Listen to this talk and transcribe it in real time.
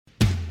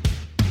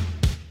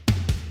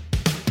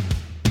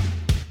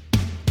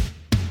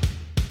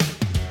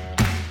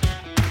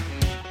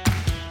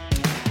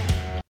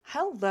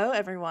Hello,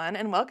 everyone,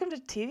 and welcome to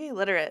TV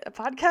Literate, a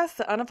podcast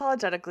that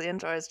unapologetically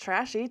enjoys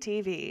trashy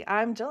TV.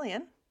 I'm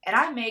Jillian. And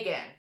I'm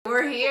Megan.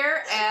 We're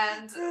here,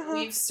 and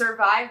we've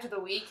survived the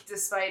week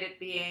despite it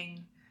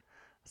being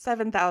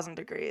 7,000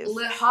 degrees.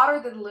 Hotter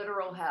than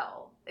literal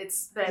hell.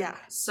 It's been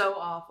so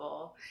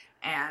awful.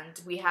 And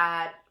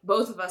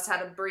both of us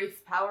had a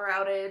brief power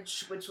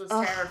outage, which was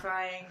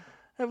terrifying.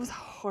 It was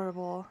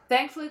horrible.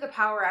 Thankfully, the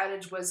power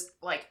outage was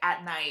like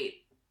at night,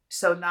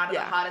 so not at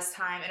the hottest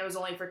time, and it was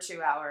only for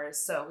 2 hours,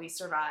 so we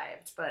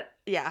survived. But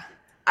yeah,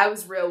 I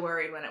was real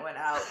worried when it went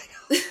out.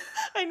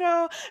 I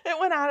know. It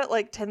went out at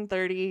like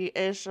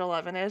 10:30-ish,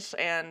 11-ish,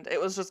 and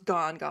it was just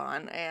gone.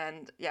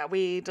 And yeah,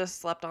 we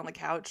just slept on the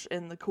couch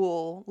in the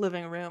cool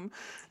living room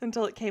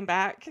until it came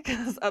back,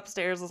 because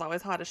upstairs was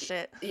always hot as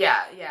shit.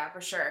 Yeah, for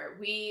sure.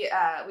 We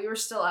were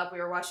still up. We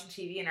were watching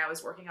TV, and I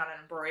was working on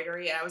an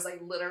embroidery, and I was like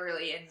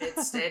literally in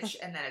mid-stitch,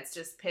 and then it's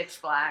just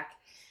pitch black.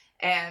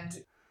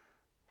 And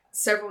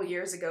several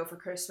years ago for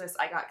Christmas,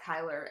 I got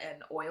Kyler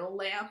an oil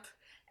lamp,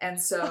 and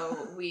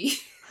so we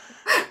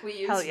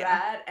used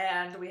that,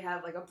 and we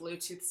have like a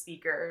Bluetooth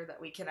speaker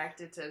that we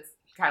connected to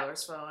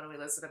Kyler's phone, and we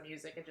listened to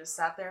music and just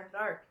sat there in the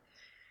dark.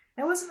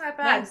 It wasn't that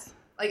bad. Nice.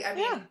 Like, I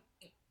mean,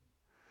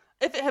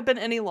 if it had been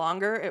any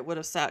longer, it would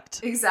have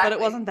sucked. Exactly. But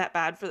it wasn't that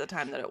bad for the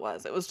time that it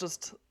was. It was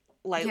just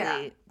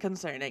lightly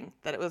concerning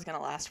that it was going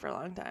to last for a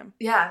long time.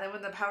 Yeah, and then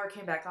when the power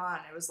came back on,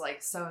 it was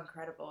like so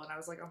incredible, and I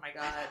was like, oh my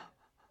god.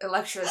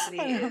 Electricity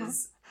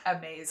is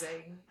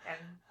amazing, and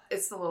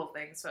it's the little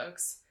things,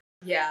 folks.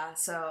 Yeah,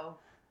 so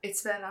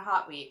it's been a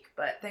hot week,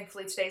 but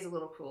thankfully today's a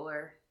little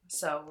cooler,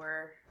 so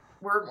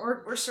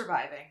we're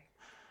surviving.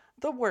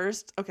 The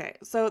worst, okay,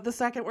 so the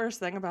second worst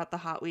thing about the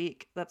hot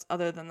week that's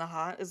other than the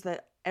hot is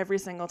that every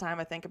single time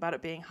I think about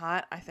it being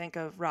hot, I think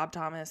of Rob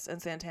Thomas and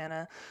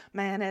Santana.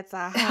 Man, it's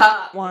a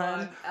hot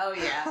one. Oh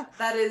yeah,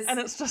 that is. And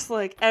it's just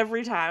like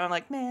every time I'm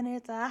like, man,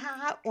 it's a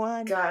hot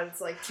one. God, it's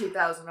like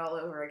 2000 all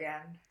over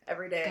again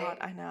every day. God,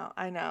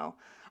 I know.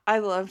 I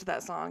loved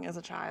that song as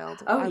a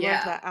child. Oh, I loved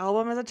that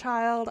album as a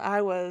child.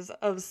 I was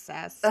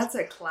obsessed. That's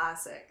a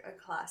classic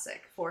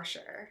for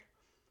sure.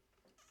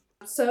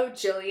 So,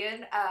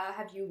 Jillian,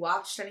 have you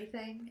watched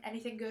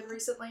anything good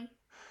recently?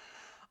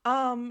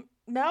 No,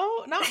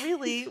 not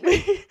really.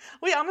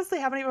 We honestly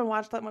haven't even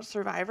watched that much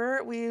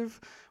Survivor. We've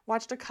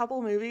watched a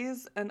couple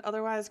movies, and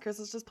otherwise Chris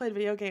has just played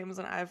video games,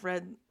 and I've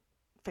read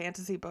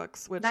fantasy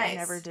books, which I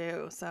never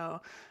do. So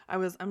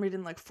I'm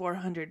reading like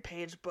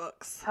 400-page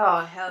books. Oh,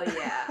 hell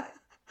yeah.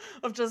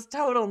 Of just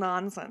total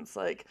nonsense.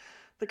 Like,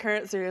 the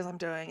current series I'm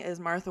doing is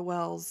Martha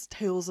Wells'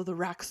 Tales of the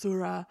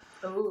Raksura.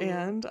 Ooh.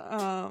 And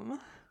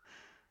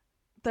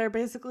they're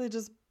basically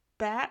just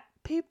bat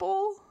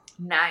people.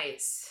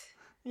 Nice.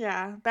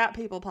 Yeah, bat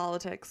people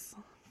politics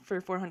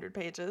for 400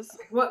 pages.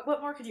 What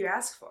more could you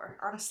ask for,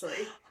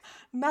 honestly?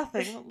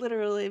 Nothing,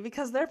 literally,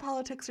 because their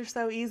politics are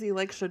so easy.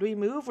 Like, should we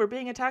move? We're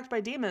being attacked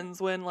by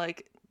demons, when,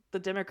 like, the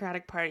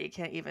Democratic Party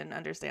can't even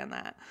understand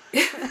that.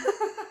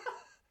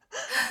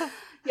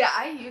 Yeah,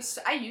 I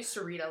used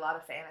to read a lot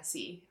of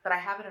fantasy, but I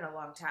haven't in a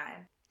long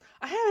time.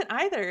 I haven't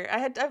either.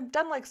 I've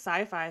done like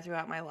sci-fi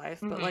throughout my life,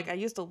 but like I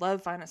used to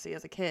love fantasy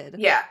as a kid.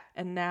 Yeah.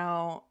 And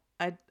now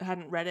I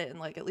hadn't read it in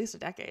like at least a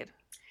decade.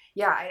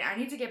 Yeah, I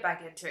need to get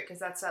back into it, because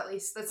that's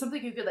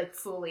something you could like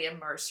fully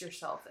immerse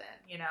yourself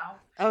in, you know?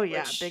 Oh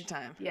yeah, big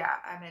time. Yeah,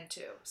 I'm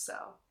into, so.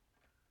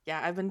 Yeah,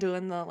 I've been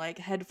doing the like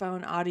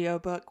headphone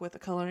audiobook with a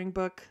coloring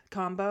book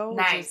combo,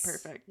 nice. Which is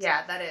perfect.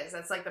 Yeah,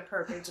 that's like the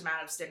perfect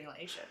amount of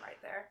stimulation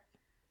right there.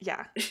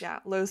 Yeah,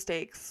 low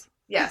stakes.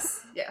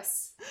 Yes.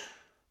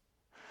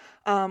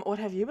 What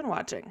have you been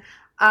watching?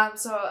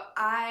 So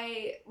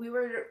I'll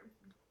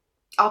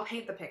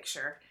paint the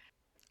picture.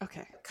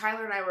 Okay.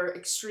 Kyler and I were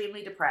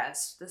extremely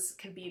depressed. This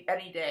could be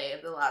any day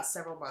of the last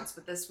several months,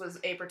 but this was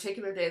a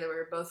particular day that we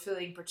were both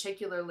feeling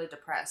particularly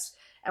depressed.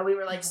 And we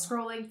were like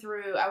scrolling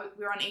through,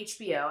 we were on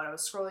HBO, and I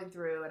was scrolling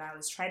through, and I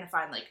was trying to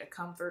find like a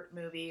comfort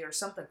movie or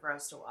something for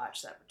us to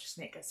watch that would just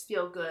make us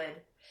feel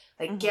good,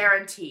 like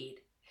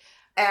guaranteed.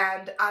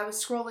 And I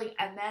was scrolling,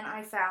 and then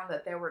I found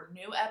that there were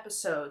new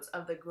episodes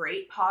of The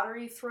Great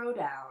Pottery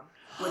Throwdown,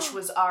 which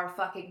was our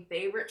fucking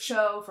favorite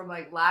show from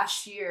like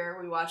last year.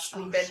 We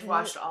binge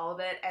watched all of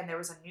it, and there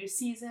was a new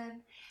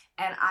season.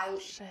 And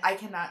I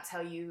cannot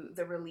tell you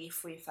the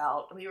relief we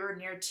felt. We were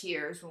near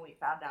tears when we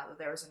found out that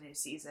there was a new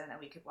season and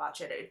we could watch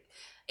it.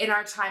 In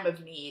our time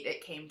of need,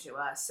 it came to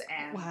us,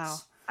 and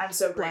I'm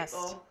so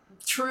grateful.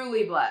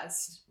 Truly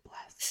blessed.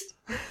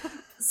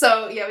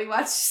 So, yeah, we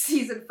watched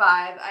season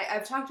 5.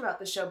 I've talked about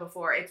the show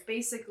before. It's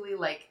basically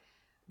like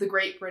the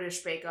Great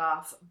British Bake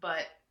Off,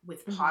 but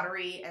with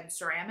pottery and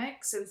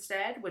ceramics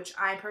instead, which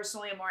I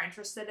personally am more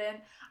interested in.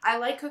 I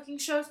like cooking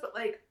shows, but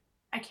like,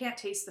 I can't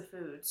taste the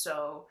food,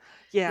 so,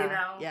 you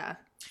know. Yeah.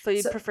 So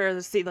you prefer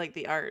to see like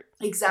the art.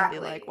 Exactly.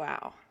 And be like,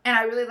 wow. And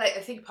I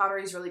think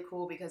pottery is really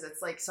cool, because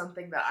it's like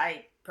something that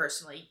I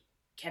personally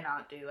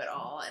cannot do at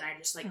all, and I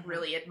just like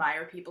really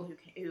admire people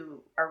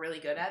who are really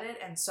good at it.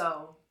 And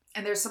so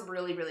And there's some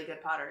really, really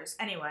good Potters.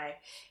 Anyway,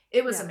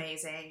 it was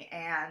amazing.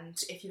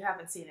 And if you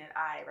haven't seen it,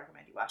 I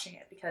recommend you watching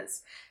it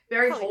because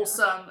very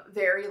wholesome,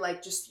 very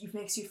like just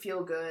makes you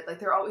feel good. Like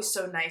they're always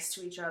so nice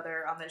to each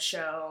other on the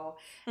show.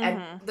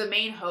 And the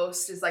main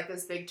host is like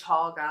this big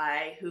tall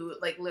guy who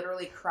like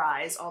literally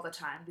cries all the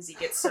time because he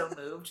gets so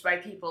moved by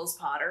people's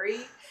pottery.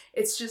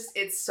 It's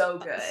so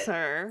good.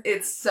 Sir.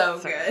 It's so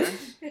good.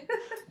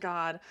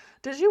 God.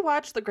 Did you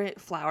watch The Great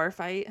Flower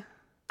Fight?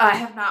 I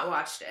have not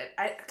watched it.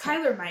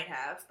 Kyler might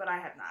have, but I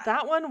have not.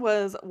 That one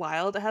was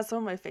wild. It has some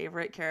of my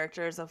favorite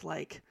characters of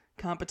like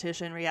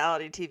competition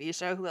reality TV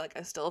show who like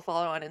I still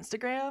follow on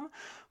Instagram,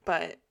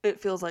 but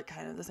it feels like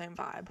kind of the same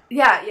vibe.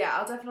 Yeah,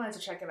 I'll definitely have to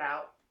check it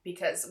out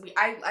because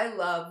I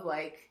love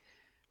like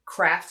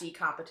crafty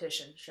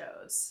competition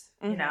shows.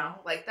 You know,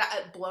 like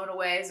that. Blown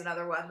Away is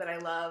another one that I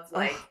love.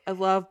 Like I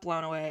love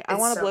Blown Away. I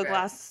want to blow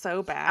glass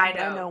so bad.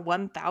 I know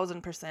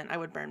 1000% I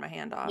would burn my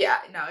hand off. Yeah,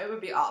 no, it would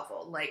be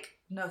awful. Like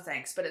no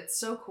thanks, but it's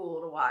so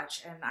cool to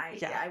watch, and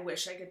I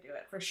wish I could do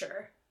it for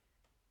sure.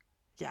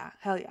 Yeah,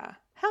 hell yeah,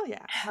 hell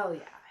yeah, hell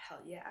yeah, hell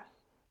yeah.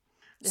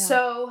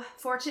 So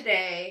for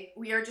today,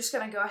 we are just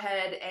gonna go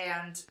ahead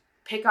and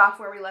pick off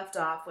where we left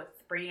off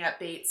with Bringing Up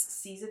Bates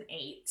season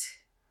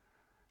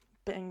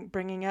 8.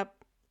 Bringing up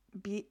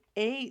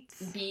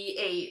B8s.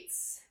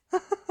 B8s.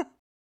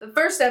 The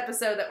first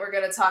episode that we're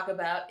going to talk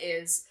about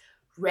is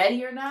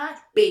Ready or Not,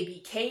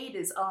 Baby Cade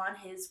is on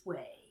his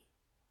way.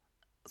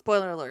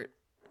 Spoiler alert,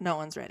 no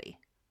one's ready.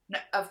 No,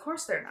 of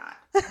course they're not.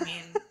 I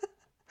mean,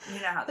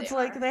 you know how they are. It's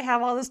like they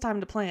have all this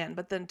time to plan,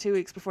 but then 2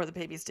 weeks before the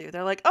baby's due,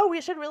 they're like, oh,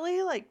 we should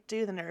really like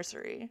do the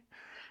nursery.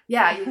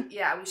 Yeah,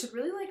 we should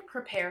really like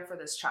prepare for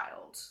this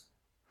child.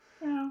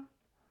 You know,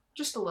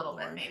 just a little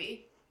bit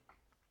maybe.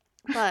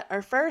 But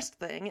our first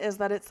thing is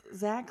that it's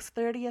Zach's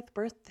 30th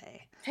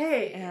birthday.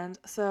 Hey. And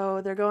so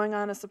they're going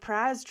on a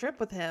surprise trip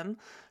with him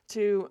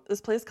to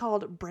this place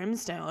called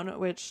Brimstone,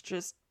 which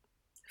just...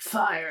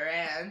 Fire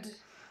and...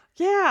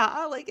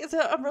 Yeah, like, is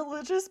it a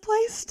religious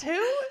place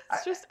too?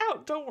 It's just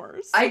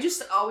outdoors. I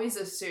just always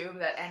assume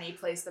that any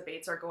place the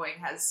Bates are going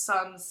has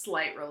some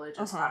slight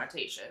religious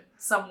connotation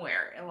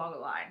somewhere along the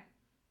line.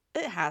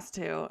 It has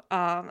to.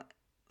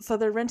 So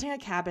they're renting a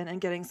cabin and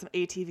getting some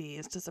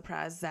ATVs to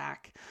surprise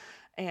Zach.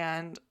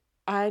 And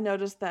I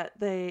noticed that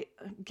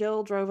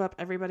Gil drove up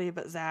everybody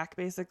but Zach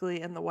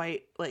basically in the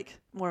white, like,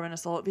 Mormon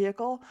assault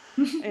vehicle.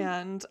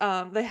 And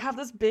they have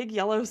this big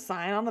yellow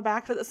sign on the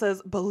back of it that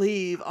says,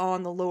 "Believe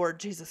on the Lord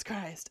Jesus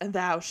Christ and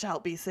thou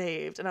shalt be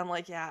saved." And I'm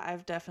like, yeah,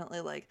 I've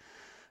definitely, like,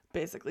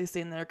 basically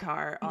seen their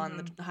car on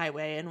the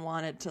highway and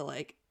wanted to,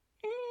 like,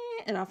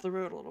 and off the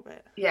road a little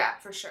bit. Yeah,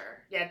 for sure.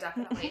 Yeah,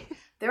 definitely.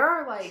 There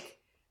are, like...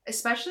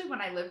 Especially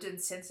when I lived in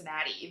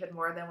Cincinnati, even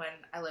more than when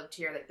I lived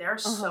here, like there are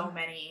so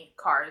many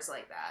cars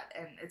like that,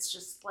 and it's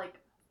just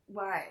like,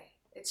 why?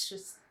 It's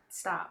just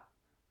stop.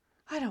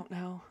 I don't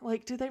know.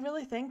 Like, do they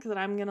really think that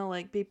I'm gonna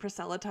like be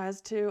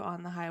proselytized to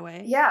on the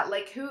highway? Yeah,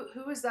 like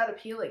who is that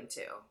appealing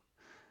to?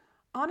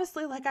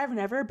 Honestly, like I've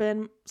never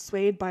been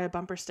swayed by a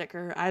bumper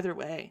sticker either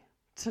way.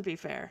 To be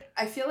fair,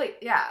 I feel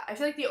like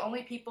the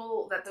only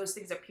people that those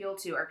things appeal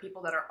to are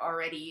people that are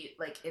already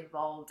like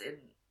involved in.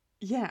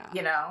 Yeah.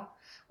 You know?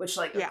 Which,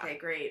 like, okay,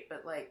 great.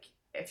 But, like,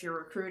 if you're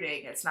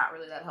recruiting, it's not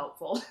really that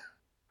helpful.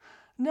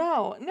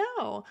 No.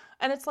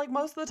 And it's like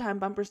most of the time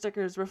bumper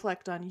stickers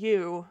reflect on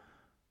you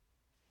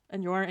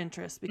and your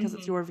interests because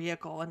it's your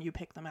vehicle and you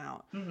pick them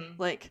out.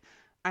 Like,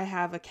 I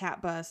have a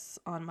cat bus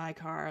on my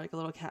car, like a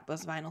little cat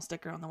bus vinyl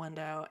sticker on the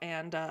window.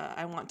 And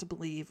I want to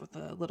believe with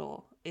a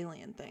little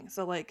alien thing.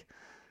 So, like...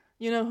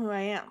 You know who I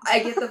am.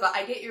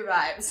 I get your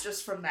vibes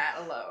just from that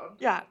alone.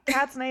 Yeah,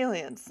 cats and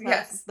aliens.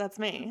 Yes. That's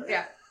me.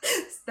 Yeah,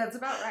 that's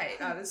about right,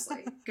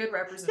 honestly. Good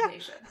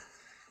representation.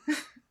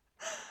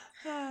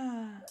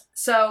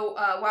 So,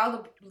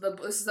 while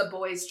this is a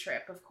boys'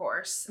 trip, of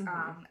course,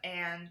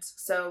 and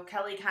so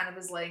Kelly kind of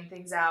is laying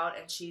things out,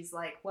 and she's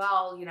like,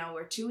 well, you know,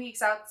 we're 2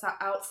 weeks out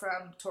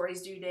from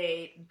Tori's due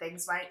date, and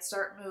things might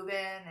start moving,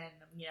 and,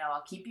 you know,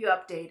 I'll keep you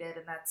updated,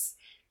 and that's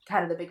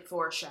kind of the big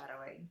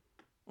foreshadowing.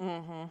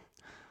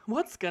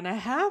 What's gonna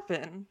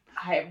happen?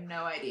 I have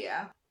no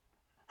idea.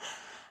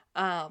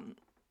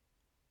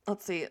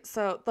 Let's see.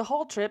 So the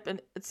whole trip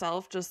in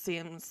itself just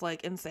seems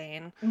like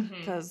insane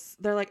because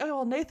they're like, oh,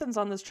 well, Nathan's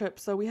on this trip,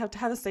 so we have to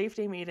have a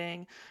safety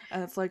meeting.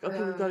 And it's like,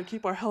 okay, we've got to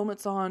keep our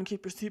helmets on,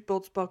 keep your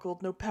seatbelts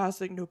buckled, no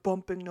passing, no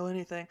bumping, no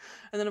anything.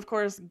 And then, of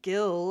course,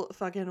 Gil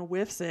fucking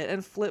whiffs it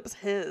and flips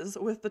his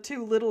with the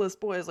 2 littlest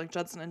boys like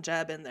Judson and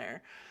Jeb in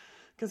there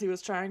because he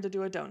was trying to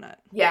do a donut.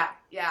 Yeah,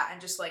 and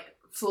just like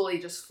fully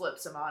just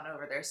flips them on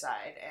over their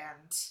side.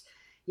 And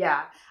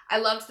yeah, I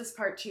loved this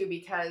part too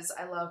because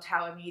I loved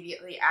how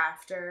immediately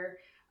after,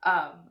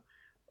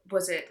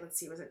 was it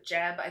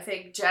Jeb? I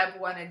think Jeb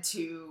wanted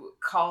to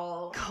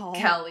call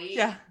Kelly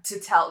to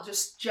tell,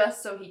 just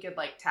so he could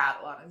like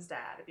tattle on his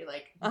dad and be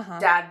like,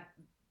 Dad,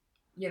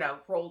 you know,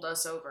 rolled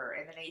us over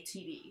in an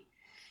ATV.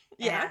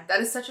 Yeah. And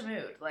that is such a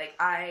mood. Like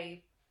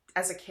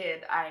as a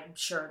kid, I'm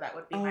sure that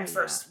would be my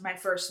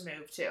first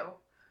move too.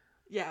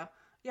 Yeah.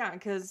 Yeah,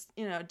 because,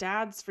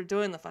 dad's for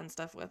doing the fun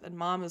stuff with, and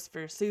mom is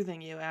for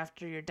soothing you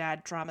after your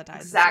dad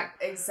traumatizes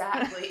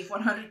Exactly,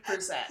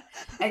 100%.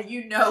 And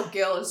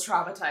Gil is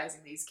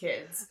traumatizing these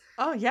kids.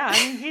 Oh, yeah. I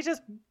mean, he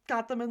just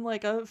got them in,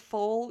 like, a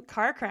full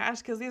car crash,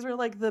 because these were,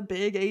 like, the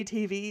big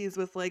ATVs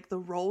with, like, the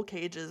roll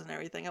cages and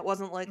everything. It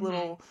wasn't, like,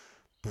 little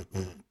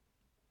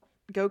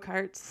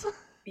go-karts.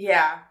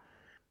 Yeah.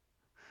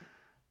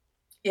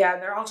 Yeah,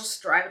 and they're all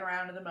just driving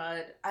around in the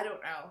mud. I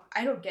don't know.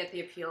 I don't get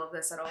the appeal of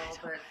this at all,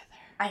 but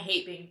I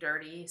hate being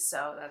dirty,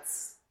 so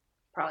that's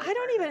probably I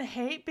don't even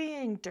hate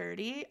being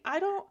dirty. I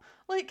don't,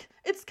 like,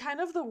 it's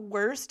kind of the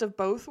worst of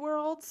both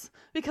worlds,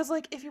 because,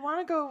 like, if you want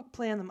to go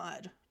play in the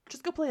mud,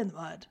 just go play in the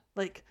mud.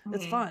 Like,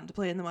 it's fun to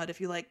play in the mud if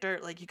you like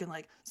dirt. Like, you can,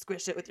 like,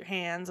 squish it with your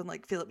hands and,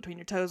 like, feel it between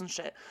your toes and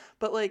shit.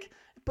 But, like,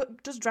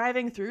 just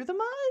driving through the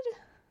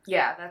mud?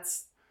 Yeah,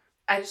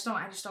 I just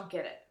don't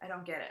get it. I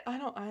don't get it. I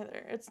don't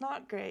either. It's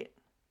not great.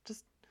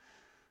 Just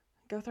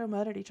go throw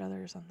mud at each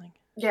other or something.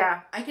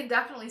 Yeah, I can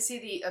definitely see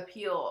the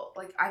appeal.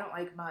 Like, I don't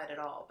like mud at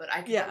all, but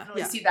I can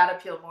definitely see that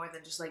appeal more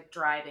than just, like,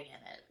 driving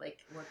in it. Like,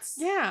 it's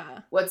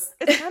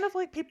kind of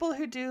like people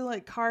who do,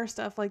 like, car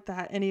stuff like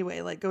that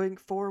anyway, like going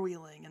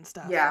four-wheeling and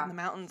stuff in the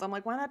mountains. I'm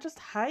like, why not just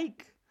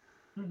hike?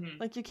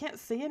 Mm-hmm. Like, you can't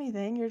see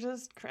anything. You're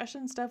just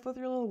crushing stuff with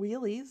your little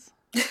wheelies.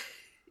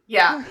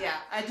 Yeah.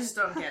 I just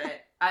don't get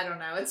it. I don't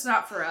know. It's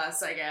not for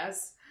us, I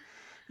guess.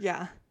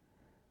 Yeah.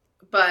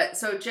 But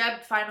so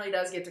Jeb finally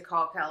does get to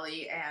call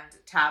Kelly and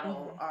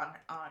tattle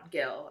on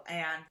Gil,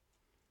 and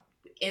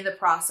in the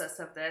process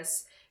of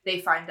this,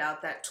 they find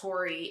out that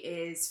Tori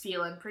is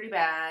feeling pretty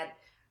bad,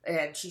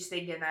 and she's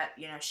thinking that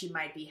she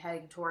might be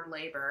heading toward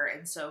labor,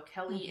 and so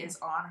Kelly is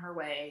on her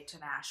way to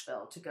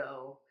Nashville to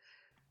go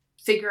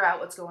figure out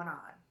what's going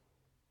on.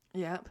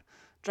 Yep,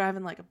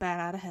 driving like a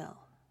bat out of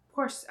hell.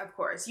 Of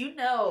course, you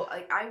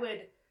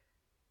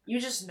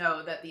just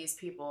know that these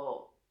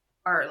people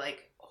are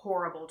like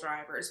horrible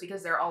drivers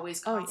because they're always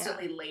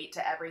constantly late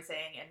to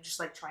everything and just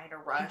like trying to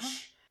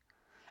rush.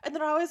 And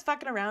they're always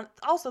fucking around.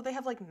 Also, they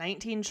have like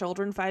 19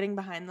 children fighting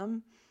behind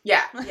them.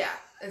 Yeah.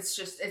 It's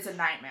a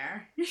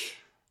nightmare.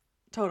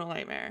 Total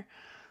nightmare.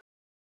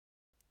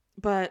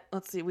 But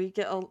let's see, we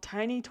get a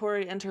tiny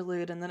Tori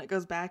interlude and then it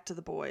goes back to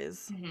the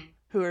boys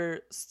who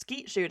are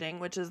skeet shooting,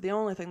 which is the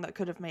only thing that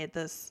could have made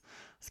this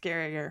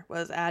scarier,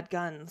 was add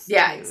guns to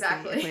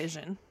the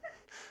equation.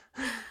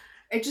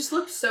 It just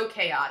looked so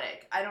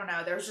chaotic. I don't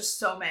know. There was just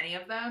so many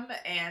of them,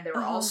 and they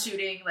were all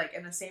shooting like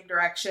in the same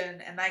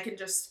direction. And I can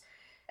just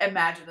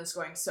imagine this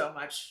going so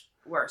much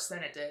worse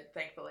than it did,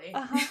 thankfully.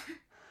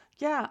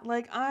 Yeah,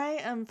 like, I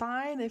am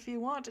fine if you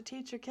want to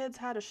teach your kids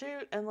how to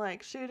shoot and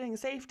like shooting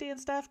safety and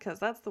stuff, because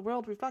that's the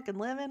world we fucking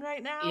live in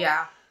right now.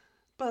 Yeah.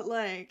 But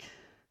like,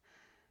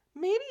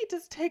 maybe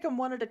just take them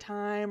one at a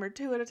time or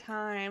two at a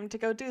time to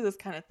go do this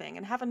kind of thing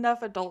and have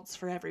enough adults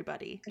for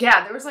everybody.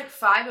 Yeah, there was like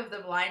 5 of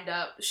them lined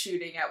up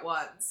shooting at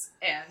once,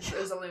 and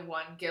there's only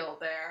one Gil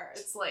there.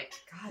 It's like,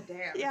 god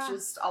damn, it's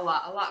just a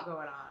lot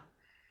going on.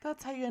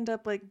 That's how you end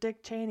up like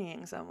Dick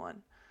Cheneying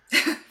someone.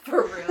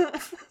 For real.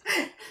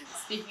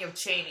 Speaking of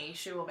Cheney,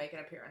 she will make an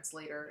appearance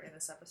later in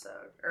this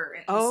episode. Or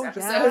in this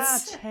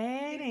episode.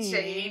 Yeah,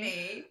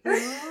 Cheney.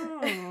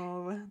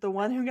 Oh, the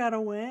one who got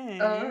away.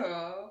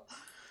 Oh.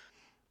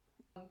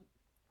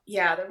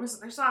 Yeah,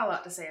 there's not a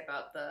lot to say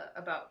about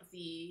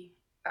the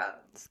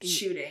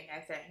shooting, I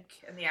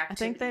think, and the activities. I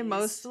think they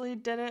mostly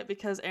did it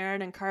because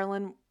Aaron and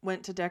Carlin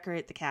went to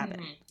decorate the cabin.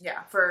 Mm-hmm.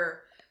 Yeah,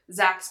 for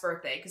Zach's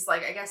birthday, because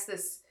like I guess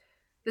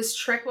this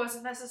trick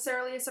wasn't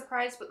necessarily a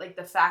surprise, but like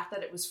the fact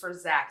that it was for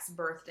Zach's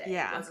birthday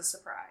was a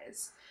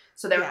surprise.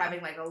 So they were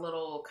having like a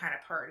little kind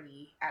of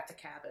party at the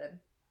cabin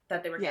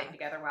that they were getting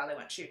together while they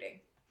went shooting.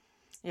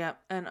 Yeah,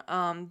 and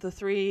the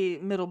 3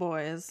 middle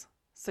boys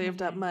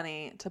saved up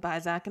money to buy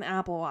Zach an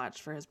Apple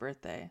Watch for his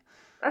birthday.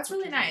 That's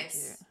really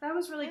nice. That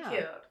was really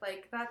cute.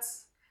 Like,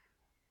 that's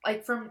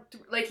like from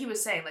like he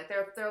was saying, like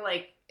they're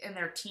like in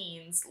their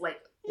teens, like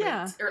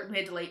or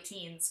mid to late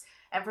teens,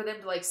 and for them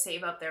to like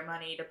save up their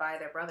money to buy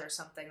their brother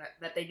something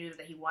that they knew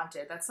that he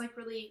wanted, that's like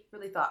really,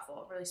 really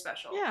thoughtful, really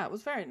special. Yeah, it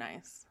was very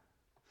nice.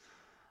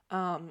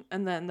 And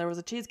then there was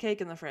a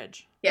cheesecake in the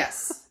fridge.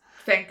 Yes.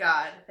 Thank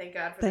God for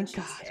the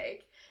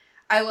cheesecake.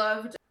 I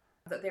loved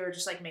that they were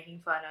just like making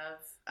fun of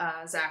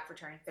Zach for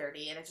turning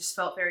 30, and it just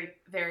felt very,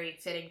 very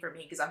fitting for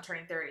me because I'm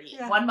turning 30.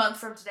 Yeah. 1 month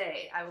from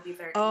today, I will be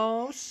 30.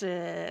 Oh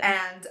shit!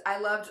 And I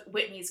loved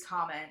Whitney's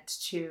comment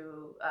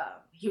to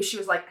she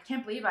was like, "I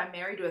can't believe I'm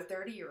married to a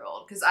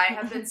 30-year-old," because I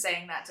have been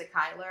saying that to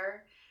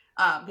Kyler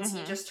because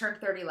he just turned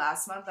 30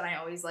 last month, and I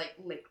always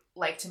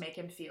like to make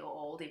him feel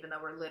old, even though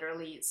we're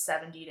literally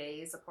 70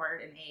 days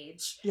apart in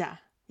age. Yeah.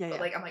 But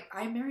like, I'm like,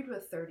 I'm married to a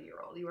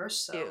 30-year-old. You are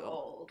so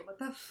old. What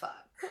the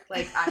fuck?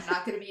 Like, I'm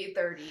not going to be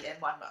 30 in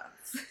 1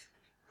 month.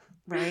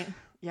 Right?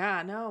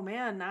 Yeah, no,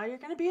 man. Now you're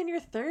going to be in your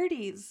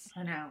 30s.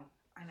 I know.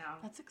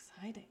 That's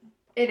exciting.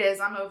 It is.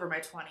 I'm over my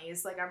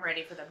 20s. Like, I'm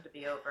ready for them to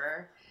be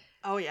over.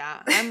 Oh,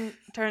 yeah. I'm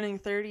turning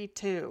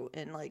 32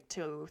 in like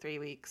 2-3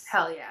 weeks.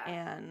 Hell yeah.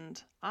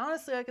 And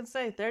honestly, I can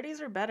say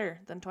 30s are better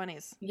than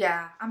 20s.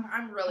 Yeah,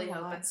 I'm really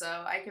hoping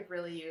so. I could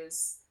really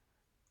use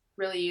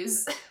really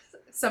use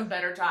some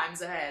better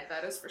times ahead.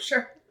 That is for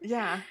sure.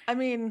 Yeah. I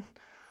mean,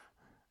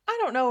 I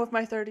don't know if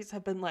my 30s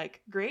have been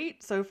like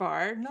great so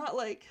far. Not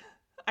like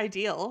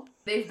ideal.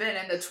 They've been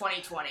in the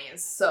 2020s,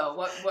 so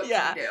what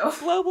Yeah, can you do?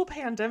 global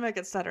pandemic,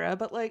 etc.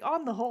 But like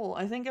on the whole,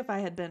 I think if I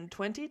had been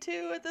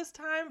 22 at this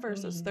time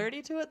versus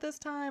 32 at this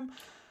time,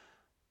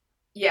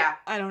 yeah,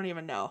 I don't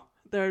even know.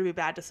 There would be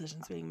bad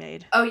decisions being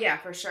made. Oh yeah,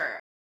 for sure.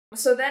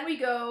 So then we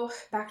go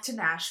back to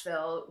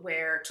Nashville,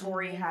 where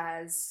Tori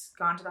has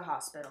gone to the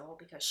hospital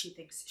because she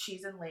thinks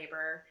she's in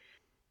labor.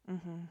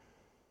 Mm-hmm.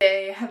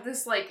 They have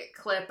this like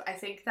clip, I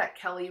think, that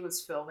Kelly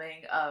was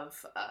filming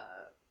of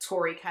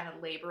Tori kind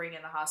of laboring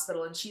in the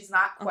hospital, and she's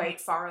not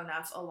quite far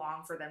enough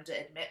along for them to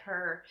admit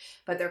her,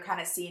 but they're kind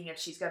of seeing if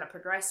she's going to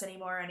progress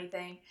anymore or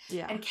anything.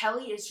 Yeah. And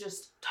Kelly is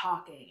just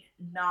talking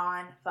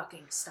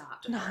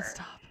non-fucking-stop to her.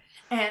 Non-stop.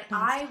 And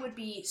I would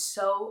be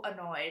so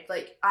annoyed.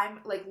 Like, I'm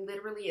like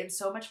literally in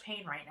so much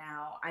pain right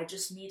now. I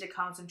just need to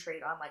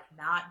concentrate on like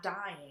not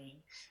dying.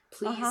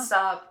 Please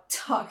stop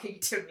talking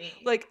to me.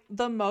 Like,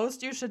 the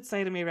most you should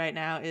say to me right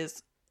now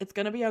is, it's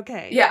gonna be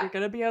okay. Yeah. You're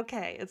gonna be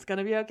okay. It's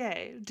gonna be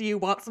okay. Do you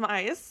want some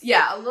ice?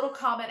 Yeah, a little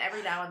comment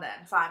every now and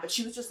then, fine. But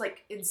she was just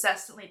like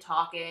incessantly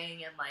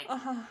talking and like,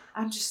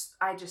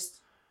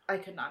 I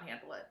could not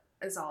handle it,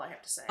 is all I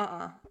have to say.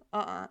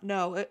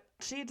 No,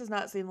 she does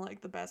not seem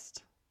like the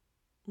best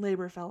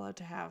labor fellow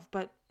to have,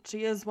 but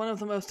she is one of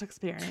the most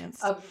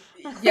experienced.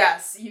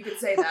 Yes, you could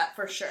say that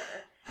for sure.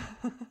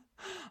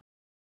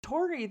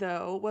 Tori,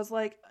 though, was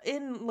like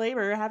in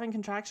labor having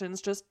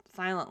contractions just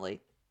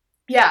silently.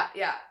 Yeah,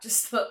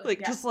 just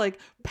like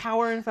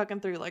powering fucking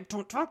through, like,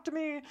 don't talk to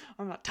me,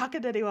 I'm not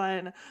talking to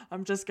anyone,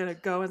 I'm just gonna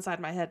go inside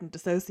my head and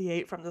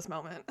dissociate from this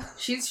moment.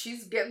 She's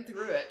getting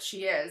through it.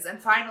 She is. And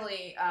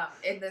finally,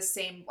 in this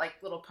same like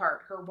little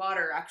part, her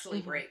water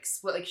actually breaks.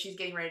 Well, like, she's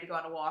getting ready to go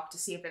on a walk to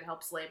see if it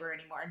helps labor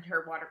anymore, and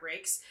her water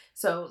breaks.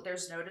 So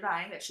there's no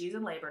denying that she's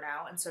in labor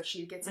now, and so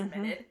she gets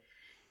admitted.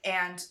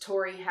 And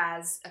Tori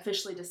has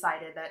officially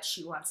decided that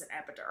she wants an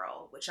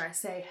epidural, which I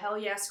say, hell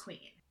yes,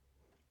 queen.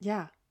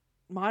 Yeah.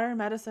 Modern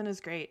medicine is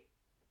great.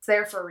 It's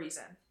there for a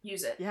reason.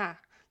 Use it. Yeah.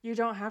 You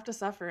don't have to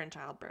suffer in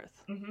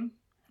childbirth.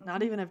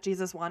 Not even if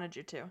Jesus wanted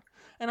you to.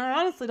 And I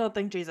honestly don't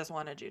think Jesus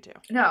wanted you to.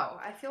 No,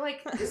 I feel like,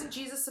 isn't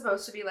Jesus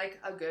supposed to be like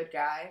a good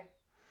guy?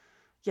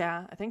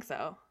 Yeah, I think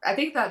so. I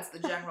think that's the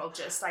general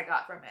gist I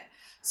got from it.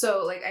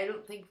 So, like, I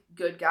don't think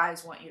good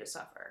guys want you to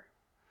suffer.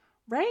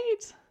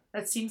 Right?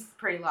 That seems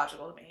pretty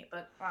logical to me,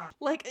 but I don't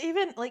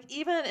know.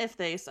 Even if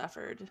they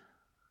suffered,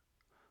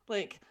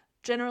 like,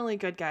 generally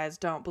good guys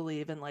don't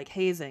believe in like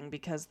hazing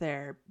because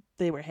they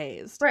were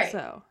hazed. Right.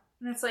 So,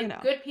 and it's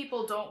like, good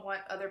people don't want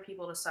other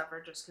people to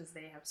suffer just because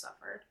they have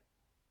suffered.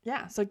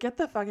 Yeah, so get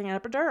the fucking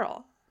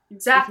epidural.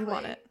 Exactly. If you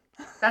want it.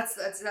 That's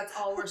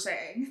all we're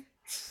saying.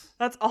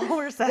 That's all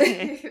we're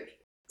saying.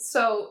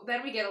 So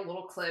then we get a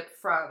little clip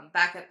from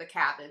back at the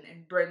cabin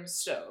in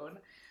Brimstone.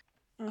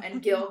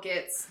 And Gil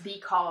gets the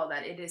call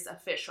that it is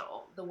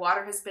official. The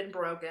water has been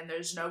broken.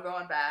 There's no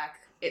going back.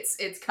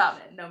 It's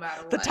coming, no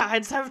matter what. The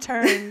tides have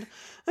turned.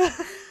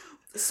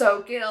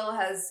 So Gil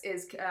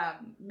is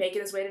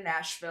making his way to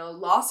Nashville.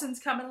 Lawson's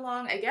coming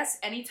along. I guess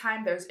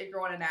anytime you're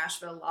going to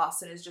Nashville,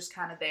 Lawson is just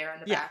kind of there in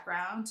the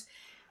background.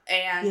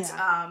 And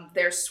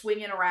they're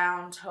swinging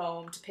around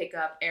home to pick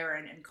up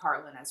Aaron and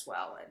Carlin as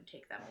well and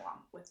take them along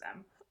with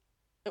them.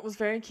 It was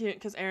very cute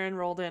because Erin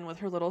rolled in with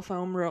her little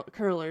foam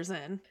curlers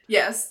in.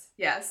 Yes,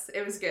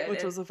 it was good.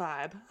 Which was a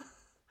vibe.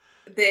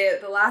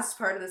 The last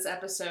part of this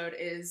episode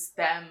is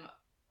them,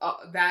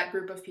 that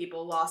group of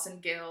people, Lawson,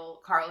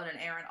 Gil, Carlin, and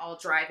Aaron, all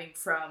driving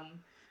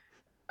from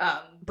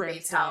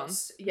Bates'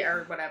 house,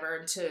 or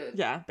whatever, to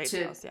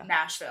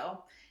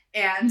Nashville.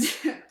 And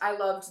I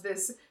loved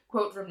this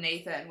quote from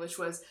Nathan, which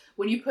was,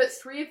 when you put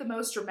 3 of the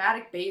most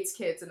dramatic Bates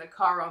kids in a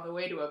car on the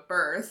way to a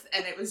birth,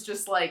 and it was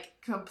just like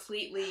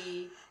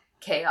completely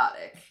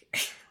chaotic.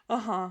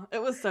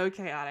 It was so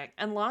chaotic.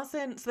 And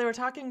Lawson, so they were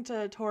talking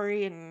to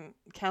Tori and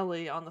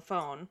Kelly on the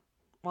phone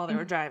while they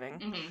were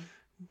driving.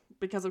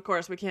 Because of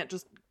course we can't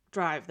just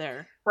drive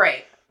there.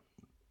 Right.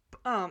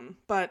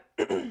 But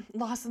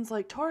Lawson's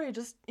like, Tori, you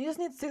just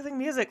need soothing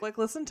music. Like,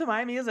 listen to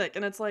my music.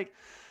 And it's like,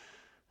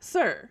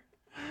 sir,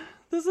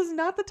 this is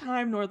not the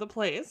time nor the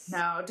place.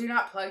 No, do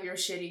not plug your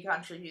shitty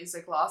country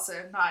music,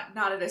 Lawson.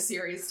 Not at a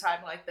serious time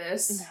like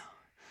this. No.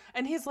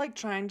 And he's like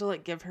trying to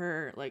like give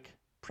her like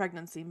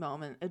pregnancy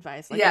moment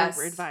advice, like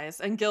labor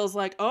advice. And Gil's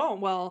like, oh,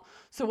 well,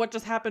 so what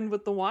just happened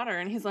with the water?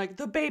 And he's like,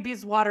 the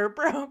baby's water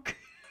broke.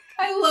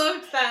 I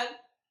loved that.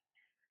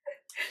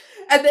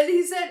 And then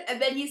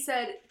he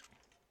said,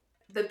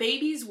 the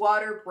baby's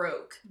water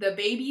broke. The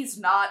baby's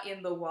not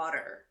in the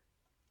water.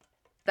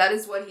 That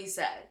is what he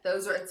said.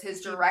 It's his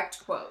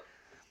direct quote.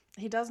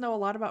 He does know a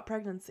lot about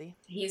pregnancy.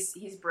 He's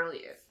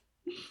brilliant.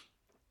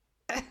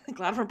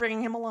 Glad we're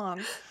bringing him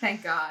along.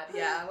 Thank God.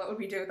 Yeah. What would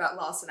we do without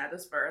Lawson at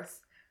his birth?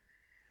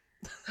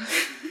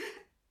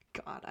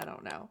 God, I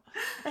don't know.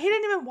 He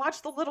didn't even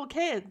watch the little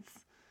kids.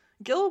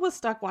 Gil was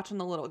stuck watching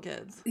the little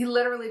kids. He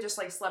literally just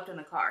like slept in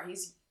the car.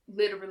 He's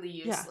literally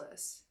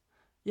useless.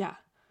 Yeah.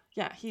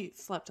 Yeah, he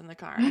slept in the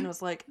car and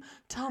was like,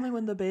 tell me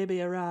when the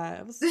baby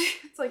arrives.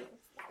 It's like,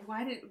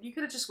 you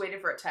could have just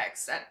waited for a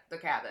text at the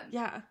cabin.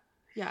 Yeah.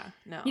 Yeah,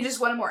 no. He just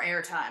wanted more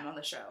airtime on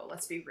the show,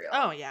 let's be real.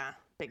 Oh, yeah.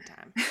 Big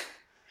time.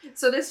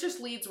 So this just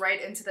leads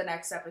right into the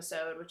next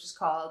episode, which is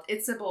called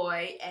It's a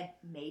Boy and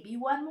Maybe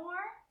One More?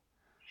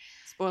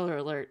 Spoiler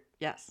alert,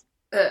 yes.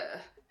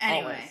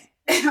 Anyway.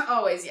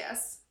 Always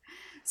yes.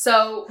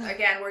 So,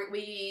 again,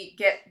 we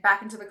get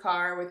back into the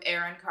car with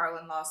Aaron,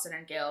 Carlin, Lawson,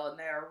 and Gil, and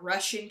they're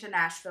rushing to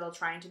Nashville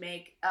trying to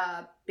make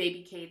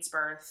baby Cade's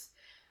birth.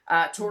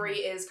 Tori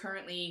is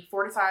currently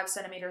 45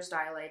 centimeters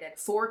dilated.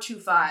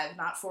 425,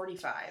 not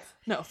 45.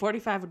 No,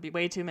 45 would be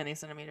way too many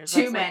centimeters.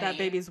 Too That's many. Like that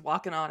baby's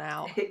walking on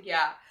out.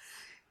 Yeah.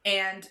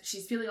 And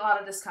she's feeling a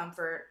lot of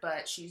discomfort,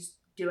 but she's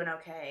doing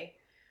okay.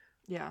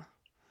 Yeah.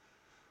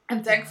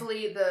 And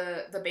thankfully,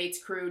 the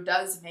Bates crew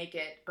does make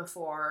it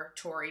before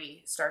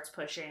Tori starts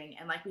pushing.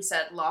 And like we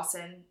said,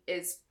 Lawson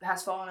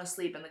has fallen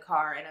asleep in the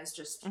car and has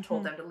just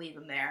told them to leave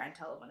him there and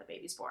tell him when the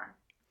baby's born.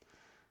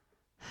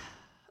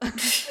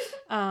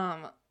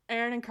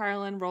 Aaron and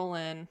Carlin roll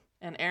in,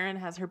 and Aaron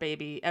has her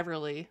baby,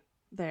 Everly,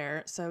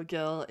 there. So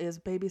Gil is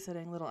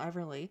babysitting little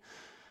Everly.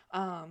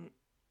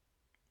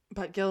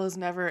 But Gil is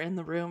never in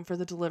the room for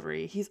the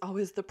delivery. He's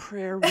always the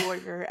prayer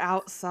warrior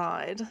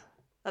outside.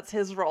 That's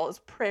his role, is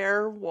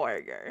prayer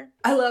warrior.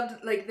 I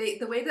loved, like,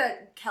 the way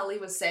that Kelly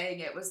was saying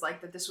it was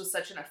like that this was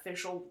such an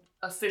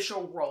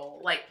official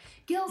role. Like,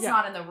 Gil's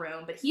not in the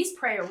room, but he's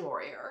prayer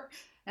warrior.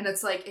 And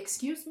it's like,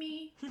 excuse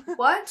me,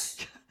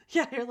 what?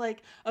 Yeah, you're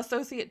like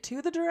associate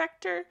to the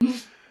director.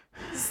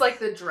 It's like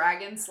the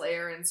Dragon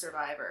Slayer in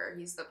Survivor.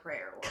 He's the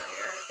prayer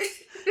warrior.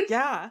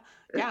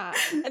 Yeah.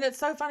 And it's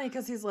so funny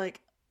because he's like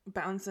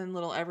bouncing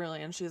little Everly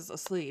and she's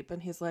asleep.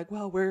 And he's like,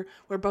 well, we're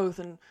both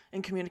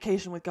in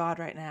communication with God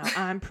right now.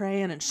 I'm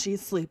praying and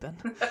she's sleeping.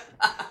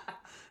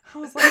 I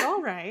was like,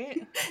 all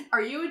right.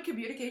 Are you in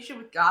communication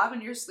with God when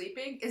you're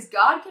sleeping? Is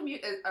God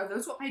are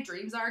those what my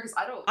dreams are? Because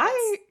I don't.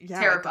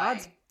 Terrifying.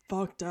 God's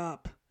fucked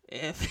up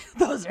if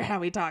those are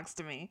how he talks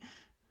to me.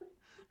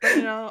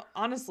 But,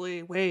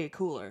 honestly, way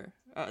cooler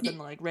than,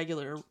 like,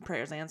 regular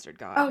prayers answered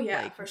God. Oh,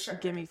 yeah, like, for sure.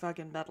 Give me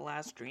fucking metal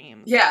ass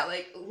dreams. Yeah,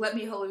 like, let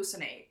me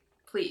hallucinate,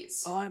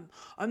 please. Oh,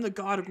 I'm the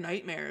god of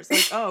nightmares.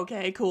 Like, oh,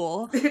 okay,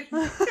 cool.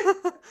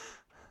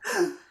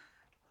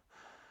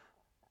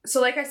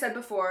 So, like I said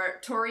before,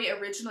 Tori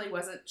originally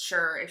wasn't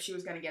sure if she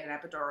was going to get an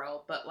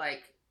epidural, but,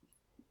 like,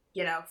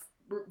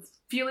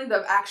 feeling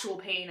the actual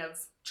pain of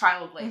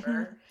child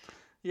labor.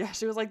 Yeah,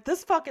 she was like,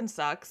 this fucking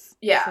sucks.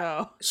 Yeah.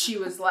 So. She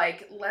was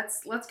like,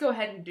 let's go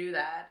ahead and do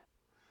that.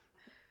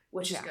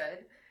 Which is good.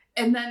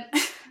 And then,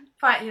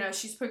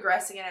 she's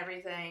progressing and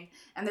everything.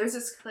 And there's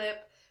this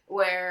clip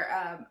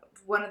where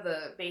one of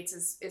the Bates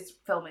is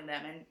filming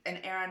them. And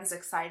Aaron is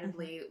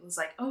excitedly was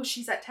like, oh,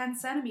 she's at 10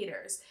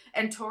 centimeters.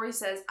 And Tori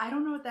says, I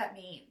don't know what that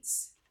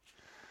means.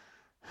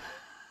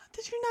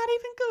 Did you not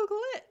even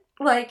Google it?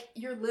 Like,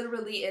 you're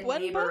literally in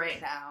labor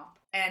right now.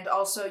 And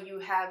also you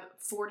have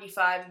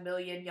 45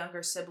 million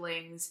younger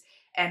siblings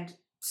and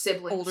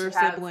older who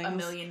have siblings. 1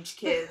 million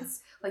kids.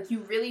 Like,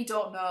 you really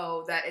don't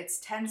know that it's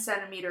 10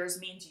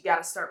 centimeters means you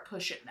gotta start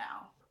pushing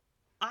now.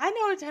 I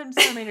know 10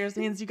 centimeters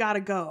means you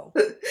gotta go.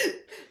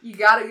 You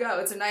gotta go.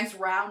 It's a nice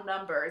round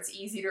number. It's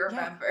easy to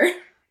remember. Yeah.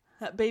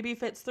 That baby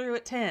fits through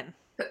at 10.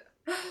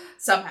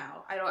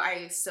 Somehow.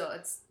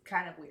 It's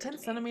kind of weird. 10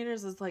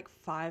 centimeters is like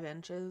 5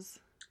 inches.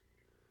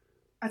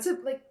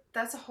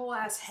 That's a whole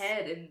ass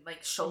head and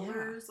like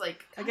shoulders. Yeah.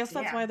 Like, I guess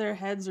that's why their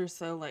heads are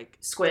so like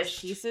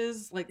squished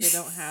pieces. Like they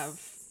don't have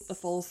the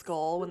full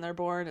skull when they're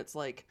born. It's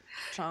like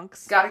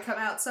chunks. Gotta come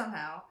out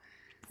somehow.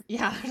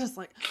 Yeah, they're just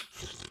like.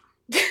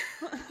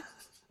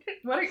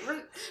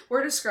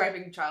 We're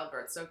describing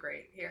childbirth so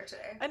great here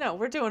today. I know,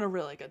 we're doing a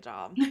really good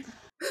job.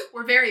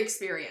 We're very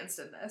experienced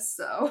in this,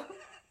 so.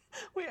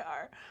 We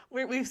are.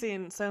 We've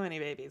seen so many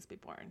babies be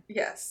born.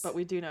 Yes. But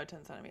we do know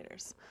 10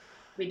 centimeters.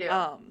 We do.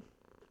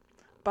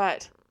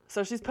 But,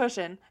 so she's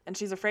pushing, and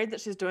she's afraid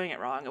that she's doing it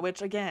wrong,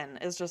 which, again,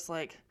 is just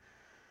like,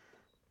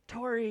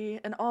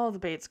 Tori and all the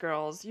Bates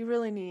girls, you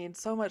really need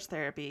so much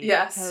therapy.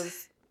 Yes.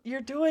 Because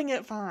you're doing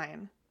it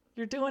fine.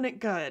 You're doing it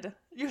good.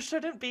 You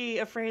shouldn't be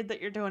afraid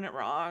that you're doing it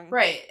wrong.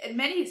 Right. In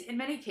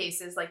many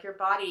cases, like, your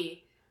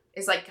body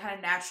is, like, kind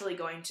of naturally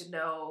going to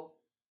know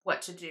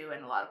what to do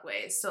in a lot of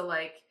ways. So,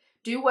 like,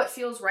 do what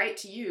feels right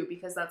to you,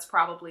 because that's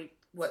probably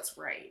what's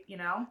right, you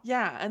know?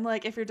 Yeah, and,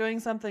 like, if you're doing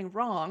something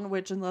wrong,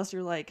 which unless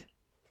you're, like,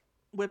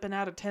 whipping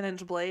out a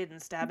 10-inch blade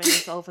and stabbing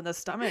yourself in the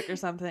stomach or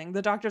something,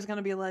 the doctor's going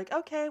to be like,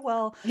 okay,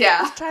 well,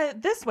 let's try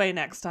it this way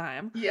next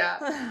time.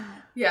 Yeah.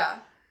 Yeah.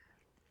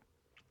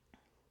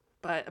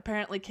 But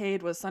apparently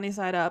Cade was sunny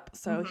side up,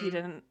 so he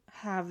didn't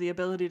have the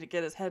ability to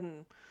get his head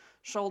and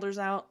shoulders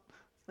out,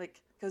 like,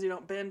 because you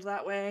don't bend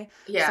that way.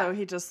 Yeah. So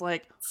he just,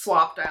 like...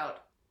 flopped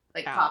out.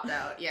 Like, popped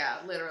out. Yeah,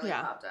 literally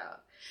popped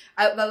out.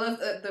 I love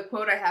the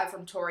quote I have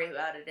from Tori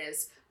about it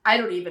is, I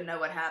don't even know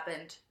what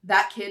happened.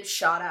 That kid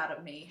shot out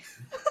of me.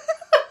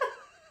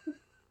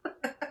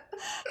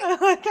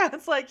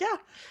 It's like, yeah.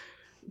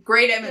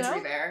 Great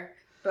imagery there.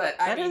 But,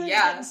 I mean,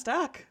 getting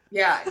stuck.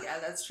 Yeah,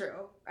 that's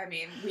true. I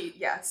mean,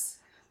 yes.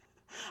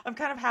 I'm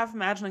kind of half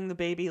imagining the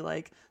baby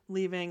like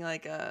leaving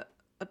like a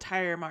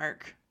tire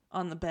mark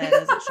on the bed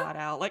as it shot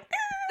out, like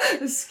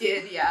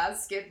skid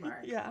mark.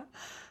 Yeah.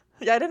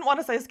 Yeah, I didn't want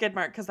to say skid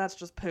mark because that's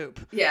just poop.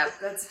 Yeah,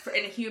 that's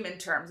in human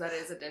terms. That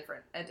is a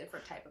different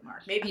type of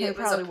mark. Maybe it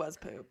was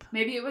poop.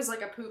 Maybe it was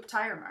like a poop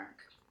tire mark.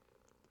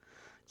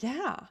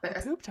 Yeah,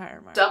 a poop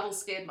tire mark. Double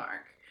skid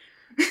mark.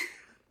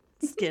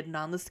 Skidding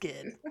on the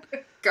skid.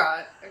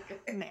 God,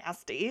 okay.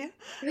 Nasty.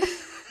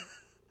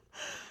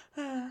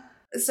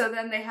 So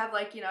then they have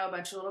like, a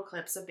bunch of little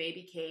clips of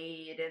baby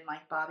Cade and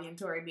like Bobby and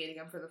Tori meeting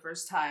him for the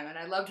first time. And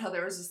I loved how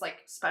there was this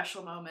like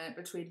special moment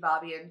between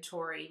Bobby and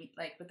Tori,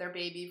 like with their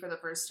baby for the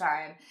first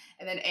time.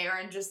 And then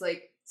Erin just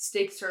like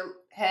sticks her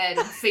head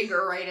and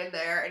finger right in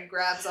there and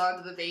grabs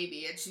onto the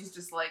baby. And she's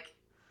just like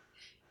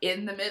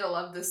in the middle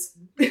of this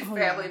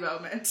family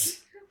moment.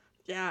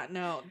 Yeah,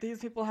 no, these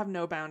people have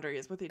no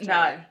boundaries with each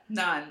other.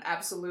 None,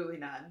 absolutely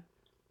none.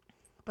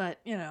 But,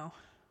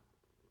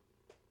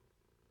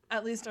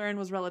 at least Erin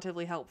was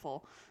relatively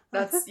helpful.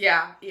 That's,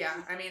 yeah.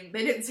 I mean,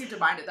 they didn't seem to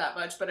mind it that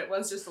much, but it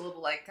was just a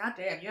little like, God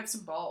damn, you have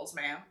some balls,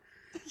 ma'am.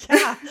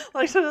 Yeah,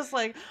 like to just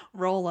like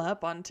roll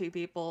up on two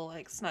people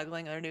like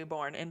snuggling their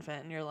newborn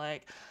infant, and you're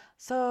like,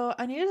 so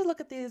I need to look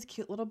at these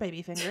cute little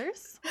baby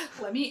fingers.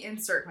 Let me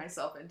insert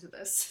myself into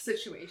this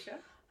situation.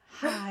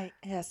 Hi,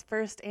 yes,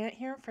 first aunt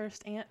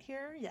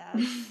here, yes,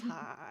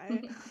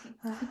 hi.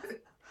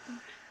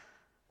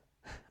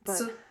 But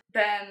so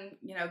then,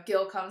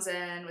 Gil comes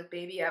in with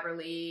baby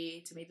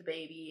Everly to meet the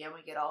baby, and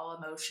we get all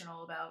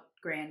emotional about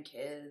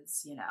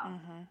grandkids,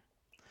 Mm-hmm.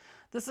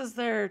 This is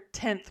their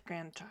 10th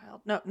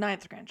grandchild. No,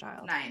 9th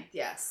grandchild. 9th,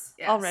 yes.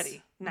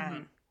 Already, 9.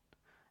 Mm-hmm.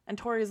 And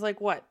Tori's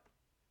like, what,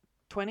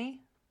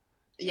 20?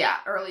 Yeah,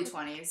 early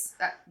 20s.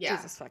 Yeah.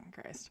 Jesus fucking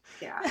Christ.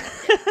 Yeah.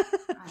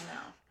 I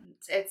know.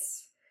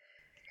 It's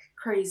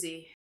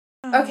crazy.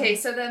 Okay,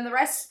 so then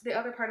the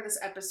other part of this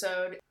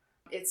episode,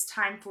 it's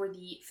time for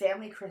the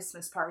family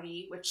Christmas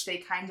party, which they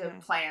kind of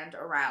planned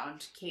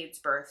around Cade's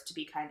birth to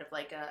be kind of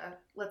like a,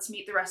 let's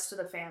meet the rest of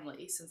the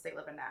family since they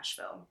live in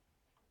Nashville.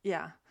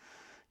 Yeah.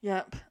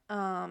 Yep.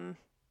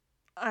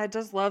 I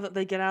just love that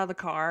they get out of the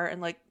car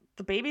and like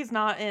the baby's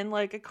not in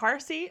like a car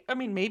seat. I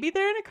mean, maybe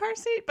they're in a car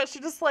seat, but she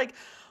just like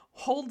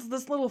holds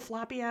this little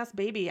floppy ass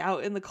baby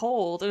out in the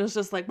cold and it's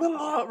just like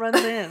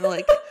runs in.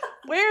 Like,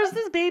 where's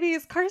this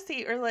baby's car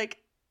seat or like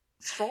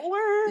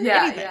stroller?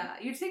 Yeah, anything. Yeah.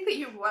 You'd think that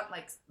you want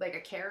like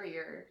a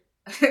carrier,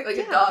 like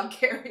a dog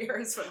carrier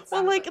is what it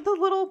sounds like the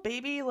little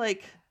baby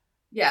like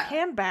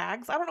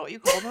handbags. I don't know what you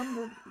call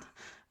them.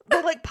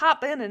 They like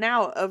pop in and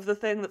out of the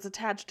thing that's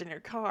attached in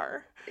your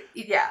car.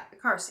 Yeah, the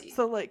car seat.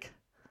 So like,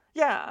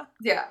 yeah.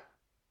 Yeah.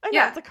 I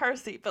know it's a car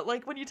seat, but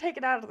like when you take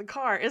it out of the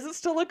car, is it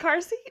still a car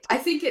seat? I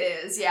think it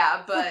is,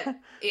 yeah, but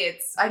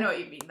I know what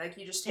you mean. Like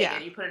you just take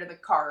it, you put it in the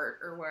cart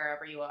or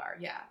wherever you are.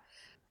 Yeah.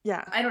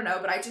 Yeah. I don't know,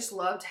 but I just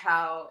loved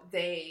how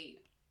they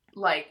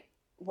like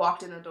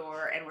walked in the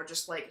door and were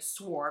just like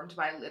swarmed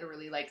by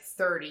literally like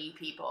 30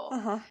 people.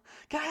 Uh-huh.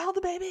 Can I hold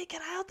the baby?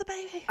 Can I hold the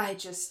baby? I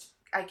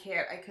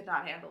could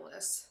not handle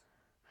this.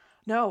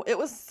 No, it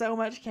was so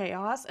much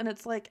chaos, and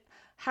it's like,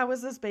 how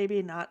is this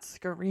baby not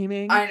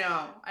screaming? I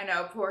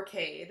know. Poor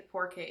Cade.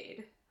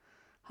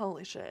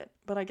 Holy shit.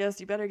 But I guess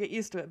you better get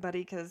used to it, buddy,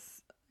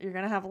 because you're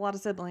going to have a lot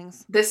of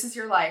siblings. This is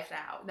your life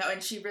now. No,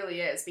 and she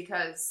really is,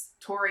 because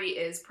Tori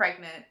is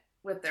pregnant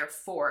with their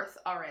 4th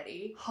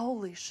already.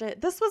 Holy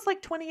shit. This was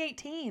like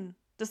 2018.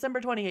 December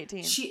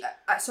 2018.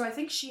 So I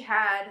think she's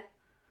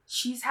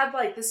had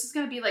like, this is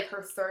going to be like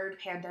her 3rd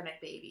pandemic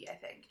baby, I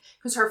think.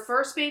 Because her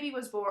first baby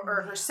was born,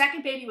 or her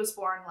second baby was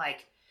born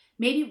like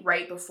maybe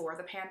right before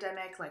the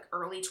pandemic, like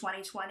early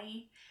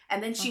 2020.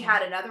 And then she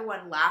had another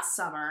one last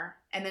summer,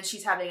 and then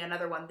she's having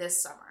another one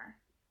this summer.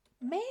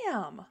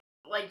 Ma'am.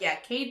 Like, yeah,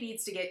 Cade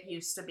needs to get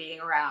used to being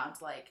around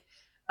like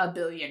a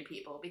billion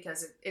people,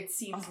 because it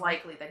seems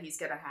likely that he's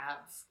going to have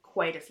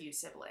quite a few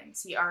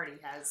siblings. He already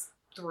has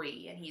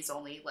 3, and he's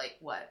only like,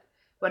 what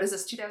is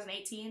this,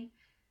 2018?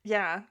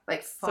 Yeah.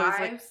 Like 5? So it's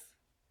like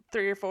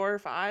 3 or 4 or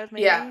 5,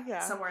 maybe? Yeah,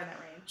 somewhere in that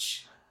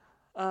range.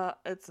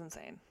 It's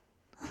insane.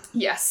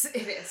 Yes,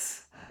 it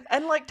is.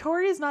 And like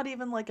Tori's not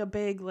even like a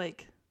big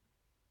like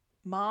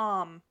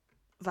mom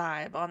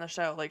vibe on the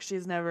show. Like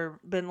she's never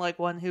been like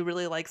one who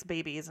really likes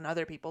babies and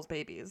other people's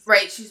babies.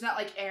 Right. She's not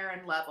like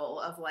Erin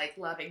level of like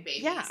loving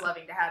babies,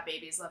 loving to have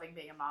babies, loving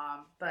being a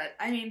mom. But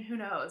I mean, who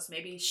knows?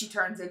 Maybe she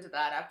turns into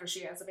that after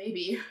she has a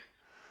baby.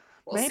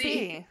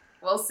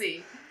 We'll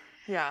see.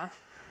 Yeah.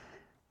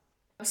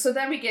 So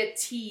then we get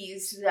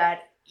teased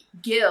that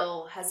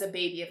Gil has a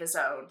baby of his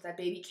own. That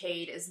baby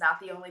Cade is not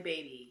the only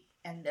baby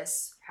in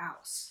this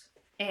house.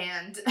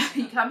 And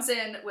he comes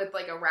in with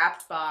like a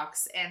wrapped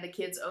box, and the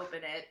kids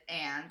open it,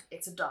 and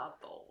it's a dog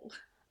bowl.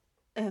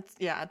 It's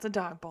a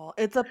dog bowl.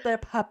 It's up their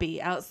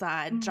puppy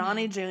outside,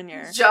 Johnny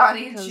Jr.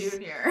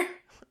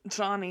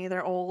 Johnny,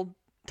 their old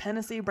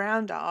Tennessee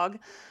brown dog,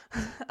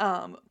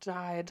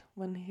 died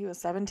when he was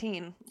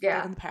 17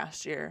 in the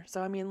past year.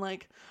 So I mean,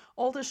 like,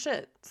 old as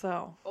shit.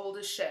 So old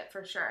as shit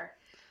for sure.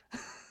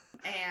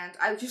 And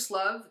I just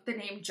love the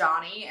name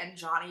Johnny and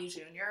Johnny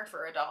Jr.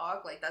 for a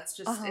dog. Like, that's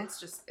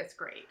just, it's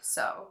great.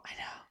 So. I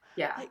know.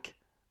 Yeah. Like,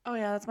 oh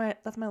yeah,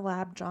 that's my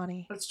lab,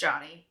 Johnny. That's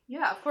Johnny.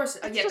 Yeah, of course.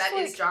 Again, that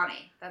is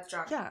Johnny. That's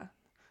Johnny. Yeah.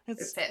 It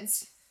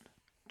fits.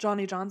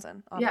 Johnny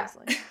Johnson,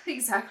 obviously. Yeah,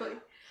 exactly.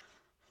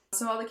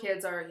 So all the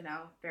kids are,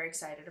 very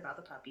excited about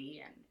the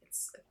puppy, and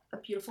it's a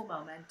beautiful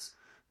moment.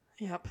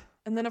 Yep.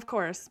 And then, of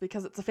course,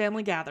 because it's a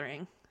family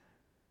gathering,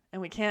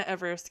 and we can't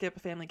ever skip a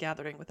family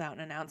gathering without an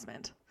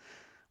announcement,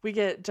 we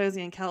get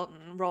Josie and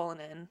Kelton rolling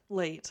in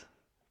late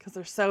because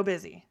they're so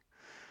busy.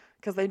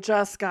 Because they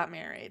just got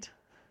married.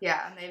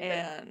 Yeah,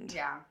 and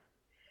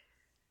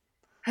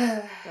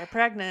they're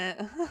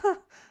pregnant.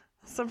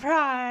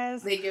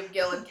 Surprise! They give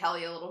Gil and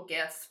Kelly a little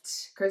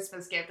gift,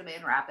 Christmas gift, and they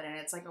unwrap it, and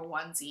it's like a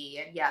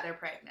onesie, and yeah, they're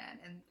pregnant,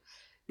 and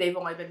they've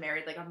only been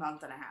married like a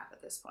month and a half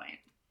at this point.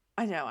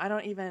 I know. I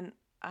don't even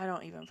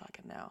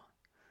fucking know.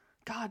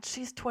 God,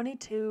 she's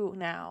 22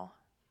 now,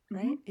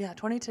 right? Mm-hmm. Yeah,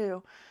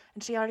 22,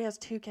 and she already has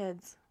 2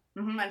 kids.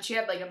 Mm-hmm. And she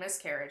had like a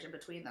miscarriage in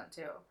between them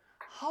too.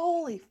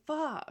 Holy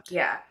fuck!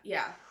 Yeah.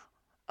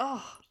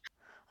 Oh.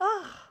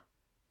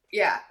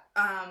 Yeah.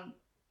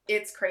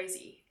 It's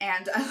crazy.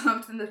 And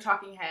in the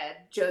talking head,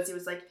 Josie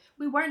was like,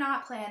 we were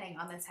not planning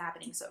on this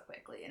happening so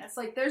quickly. And it's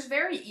like, there's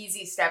very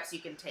easy steps you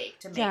can take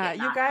to make it not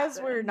you guys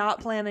happen. Were not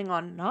planning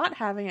on not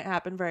having it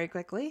happen very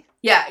quickly.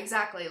 Yeah,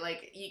 exactly.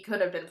 Like, you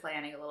could have been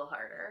planning a little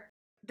harder.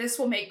 This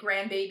will make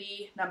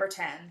grandbaby number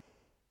 10.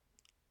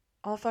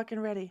 All fucking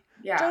ready.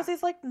 Yeah.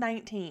 Josie's like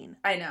 19.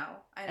 I know.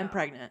 And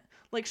pregnant.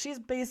 Like, she's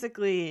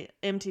basically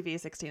MTV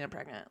 16 and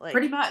pregnant. Like,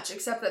 pretty much,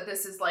 except that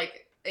this is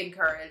like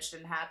encouraged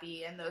and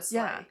happy and those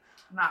like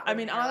not I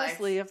mean,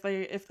 honestly, if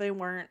they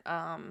weren't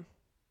on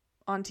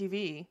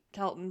TV,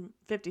 Kelton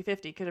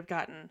 50-50 could have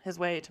gotten his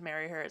way to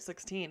marry her at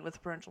 16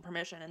 with parental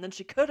permission, and then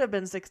she could have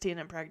been 16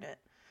 and pregnant.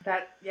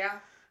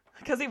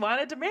 Because he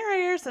wanted to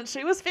marry her since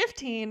she was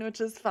 15,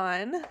 which is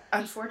fun.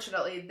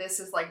 Unfortunately, this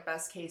is like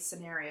best case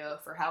scenario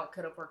for how it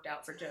could have worked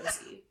out for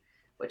Josie,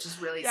 which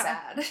is really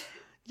sad.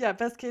 Yeah,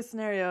 best case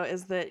scenario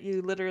is that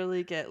you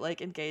literally get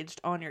like engaged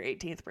on your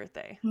 18th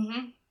birthday.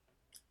 Mm-hmm.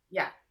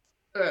 Yeah.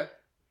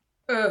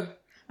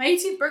 My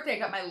 18th birthday, I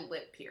got my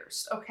lip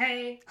pierced,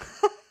 okay?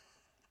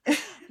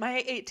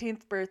 My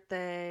 18th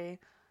birthday...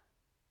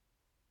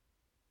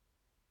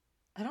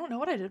 I don't know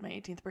what I did my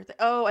 18th birthday.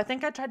 Oh, I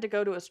think I tried to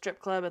go to a strip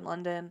club in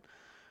London.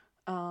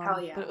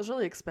 Hell yeah. But it was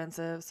really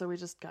expensive, so we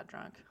just got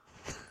drunk.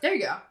 There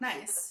you go.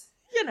 Nice.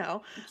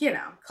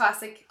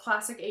 Classic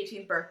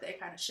 18th birthday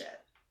kind of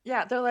shit.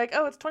 Yeah, they're like,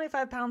 oh, it's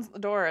 25 pounds at the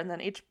door, and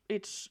then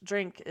each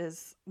drink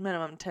is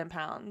minimum 10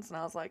 pounds. And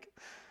I was like,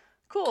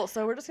 cool,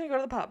 so we're just going to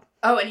go to the pub.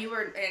 Oh, and you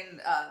were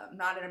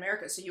not in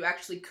America, so you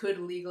actually could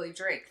legally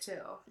drink, too.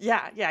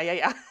 Yeah.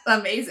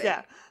 Amazing.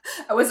 Yeah.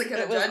 I wasn't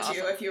going to judge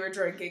you if you were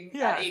drinking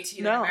at 18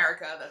 in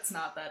America. That's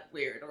not that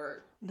weird.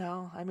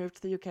 No, I moved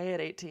to the UK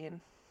at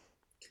 18.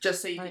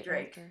 Just so you could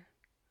drink? After.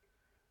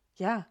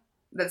 Yeah.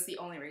 That's the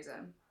only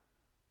reason.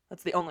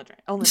 That's the only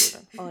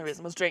reason. Only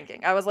reason was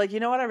drinking. I was like, you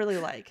know what I really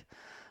like?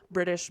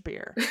 British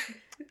beer.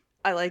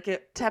 I like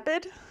it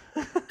tepid.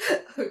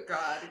 Oh,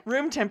 God.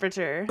 Room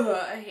temperature.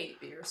 I hate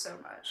beer so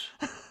much.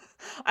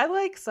 I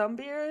like some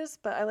beers,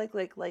 but I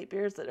like light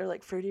beers that are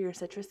like fruity or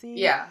citrusy.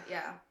 Yeah.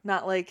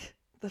 Not like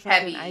the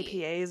fucking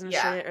IPAs and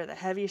shit, or the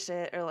heavy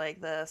shit, or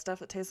like the stuff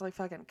that tastes like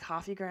fucking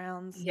coffee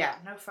grounds. Yeah,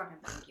 no fucking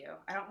thank you.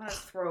 I don't want to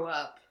throw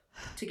up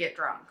to get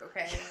drunk,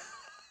 okay?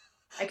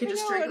 I could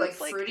just drink like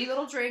fruity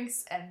little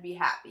drinks and be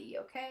happy,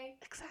 okay?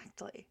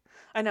 Exactly.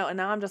 I know, and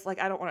now I'm just like,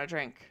 I don't want to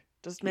drink.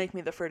 Just make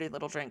me the fruity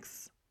little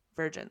drinks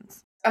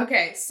virgins.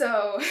 Okay,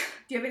 so do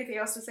you have anything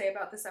else to say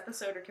about this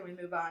episode, or can we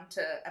move on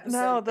to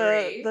episode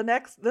 3?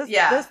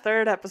 This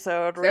third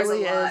episode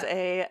really is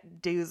a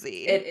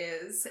doozy. It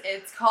is.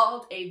 It's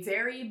called A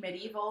Very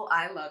Medieval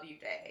I Love You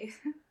Day.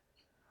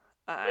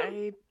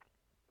 I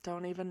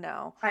don't even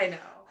know. I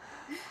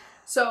know.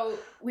 So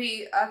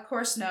we, of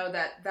course, know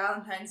that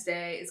Valentine's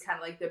Day is kind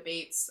of like the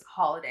Bates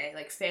holiday,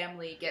 like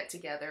family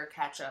get-together,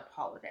 catch-up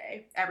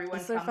holiday. Everyone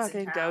comes in town. It's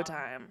their fucking go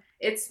time.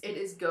 It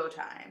is go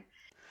time.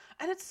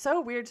 And it's so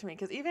weird to me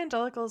because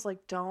evangelicals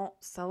like don't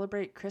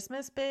celebrate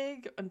Christmas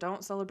big and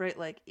don't celebrate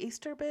like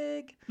Easter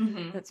big.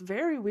 Mm-hmm. It's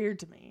very weird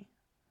to me.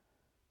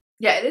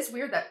 Yeah, it is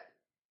weird that.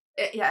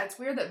 It's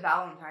weird that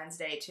Valentine's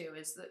Day too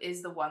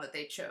is the one that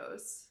they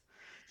chose.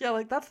 Yeah,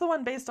 like that's the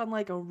one based on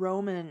like a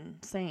Roman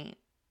saint,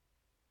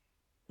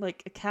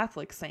 like a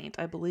Catholic saint,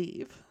 I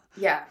believe.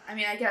 Yeah, I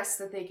mean, I guess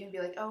that they can be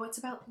like, oh, it's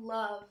about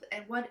love,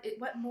 and what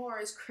more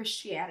is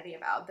Christianity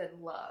about than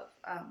love?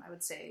 I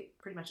would say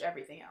pretty much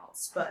everything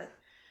else, but.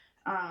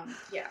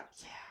 Yeah.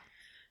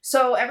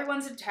 So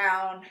everyone's in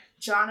town.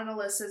 John and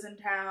Alyssa's in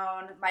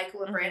town.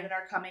 Michael and Brandon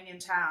are coming in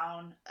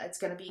town. It's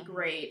going to be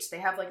great. They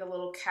have like a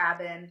little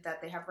cabin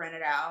that they have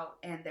rented out,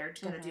 and they're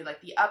going to do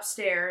like the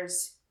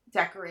upstairs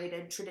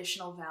decorated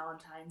traditional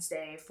Valentine's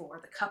Day for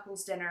the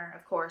couple's dinner.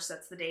 Of course,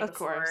 that's the day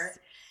before. Course.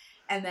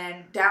 And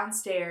then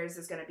downstairs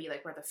is going to be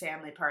like where the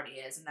family party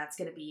is, and that's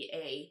going to be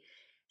a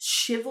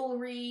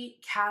chivalry,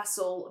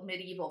 castle,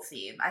 medieval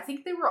theme. I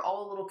think they were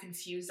all a little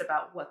confused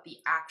about what the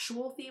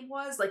actual theme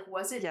was. Like,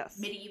 was it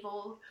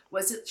medieval?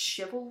 Was it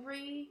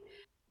chivalry?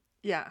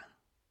 Yeah.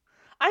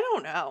 I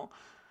don't know.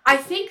 I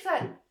think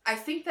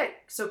that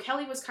so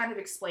Kelly was kind of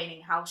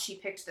explaining how she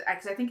picked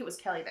because I think it was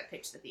Kelly that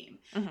picked the theme.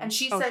 And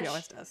she said she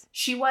always does.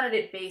 She wanted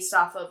it based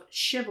off of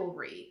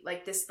chivalry,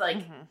 like this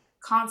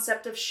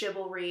concept of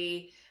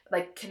chivalry,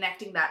 like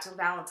connecting that to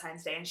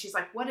Valentine's Day. And she's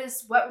like, what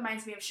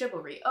reminds me of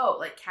chivalry? Oh,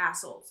 like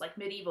castles, like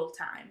medieval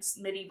times,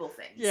 medieval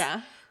things.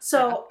 Yeah.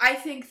 So I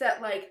think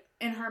that like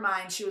in her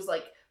mind, she was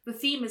like, the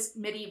theme is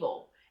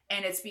medieval,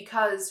 and it's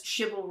because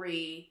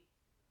chivalry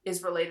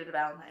is related to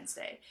Valentine's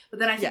Day. But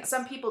then I think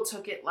some people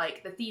took it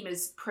like the theme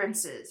is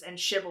princes and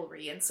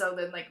chivalry, and so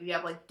then like we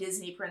have like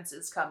Disney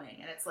princes coming,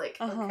 and it's like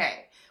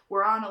okay,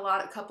 we're on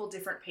a couple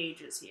different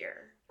pages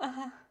here.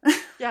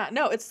 Yeah,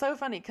 no, it's so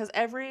funny because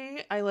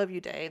every I Love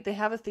You Day they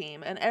have a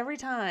theme, and every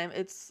time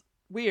it's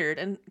weird.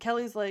 And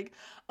Kelly's like,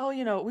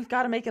 oh, we've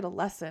got to make it a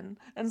lesson.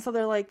 And so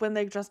they're like, when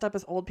they dressed up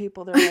as old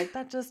people, they're like,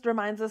 that just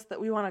reminds us that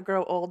we want to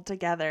grow old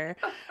together.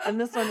 And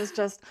this one is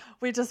just,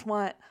 we just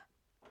want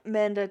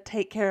men to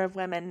take care of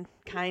women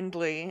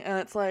kindly. And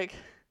it's like,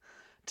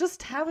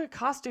 just have a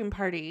costume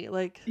party.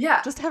 Like,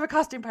 just have a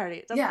costume party.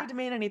 It doesn't need to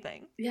mean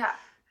anything. Yeah.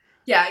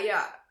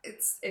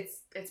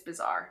 It's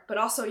bizarre. But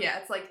also,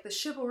 it's like the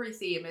chivalry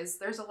theme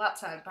there's a lot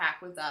to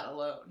unpack with that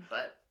alone.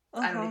 But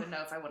I don't even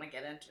know if I want to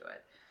get into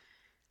it.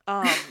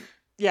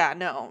 Yeah,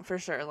 no, for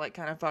sure. Like,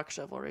 kind of fuck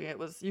chivalry. It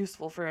was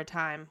useful for a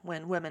time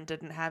when women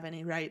didn't have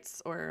any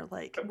rights or,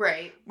 like,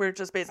 we're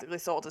just basically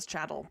sold as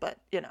chattel, but,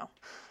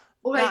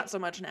 like, not so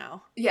much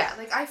now. Yeah,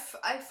 like, I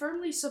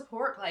firmly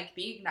support, like,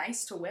 being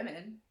nice to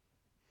women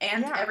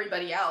and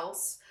everybody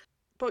else.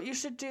 But you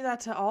should do that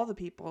to all the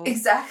people.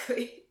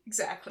 Exactly.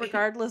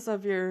 Regardless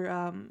of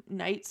your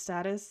knight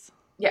status.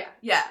 Yeah,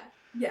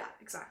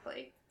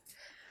 exactly.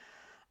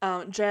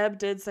 Jeb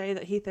did say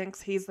that he thinks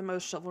he's the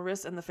most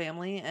chivalrous in the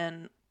family,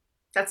 and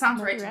that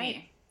sounds right to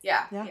me.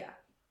 Yeah,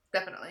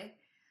 definitely.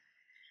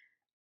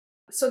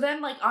 So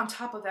then, like, on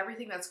top of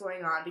everything that's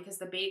going on, because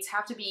the Bates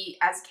have to be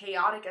as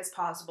chaotic as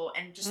possible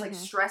and just, like,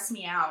 stress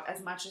me out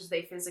as much as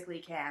they physically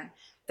can,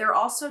 they're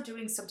also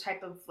doing some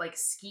type of, like,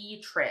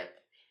 ski trip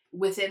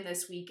within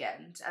this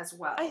weekend as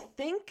well. I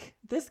think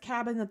this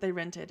cabin that they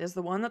rented is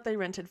the one that they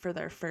rented for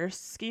their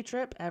first ski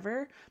trip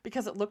ever,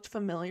 because it looked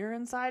familiar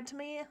inside to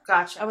me.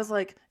 Gotcha. I was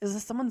like, is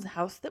this someone's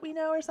house that we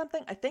know or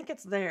something? I think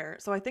it's there.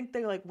 So I think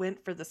they like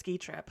went for the ski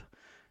trip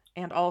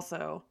and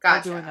also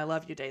are doing I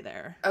Love You Day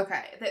there.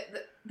 Okay.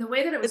 The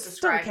way that it was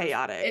described. It's still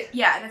chaotic.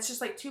 And it's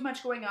just like too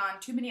much going on,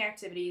 too many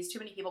activities, too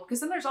many people.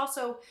 Because then there's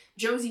also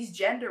Josie's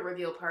gender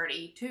reveal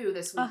party too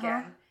this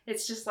weekend.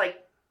 It's just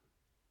like,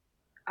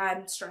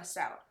 I'm stressed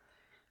out.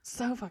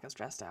 So fucking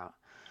stressed out.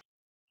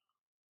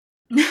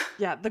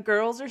 Yeah, the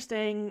girls are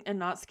staying and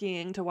not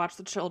skiing to watch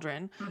the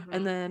children.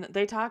 And then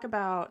they talk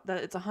about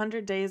that it's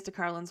 100 days to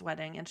Carlin's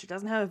wedding, and she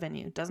doesn't have a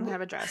venue, doesn't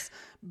have a dress,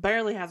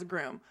 barely has a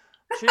groom.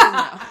 She doesn't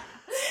know.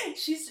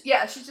 She's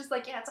just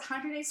like, it's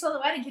 100 days till the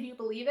wedding. Can you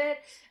believe it?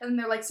 And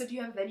they're like, so do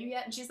you have a venue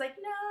yet? And she's like,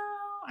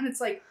 no. And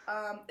it's like,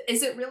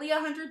 is it really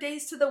 100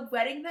 days to the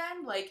wedding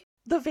then? Like,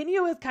 the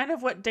venue is kind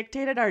of what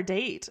dictated our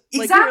date.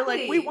 Exactly. Like, we were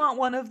like, we want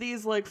one of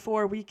these, like,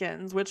 4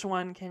 weekends. Which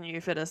one can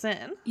you fit us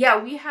in?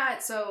 Yeah,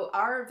 so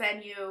our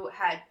venue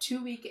had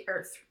 2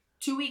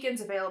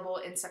 weekends available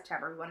in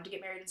September. We wanted to get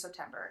married in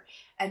September.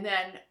 And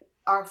then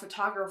our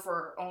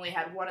photographer only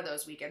had one of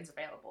those weekends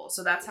available.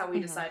 So that's how we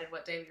decided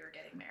what day we were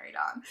getting married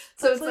on.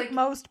 So that's it's like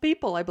most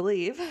people, I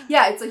believe.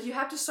 Yeah, it's like you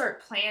have to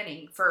start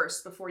planning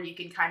first before you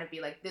can kind of be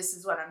like, this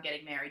is when I'm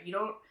getting married.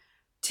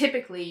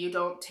 Typically, you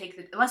don't take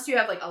unless you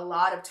have, like, a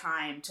lot of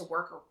time to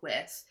work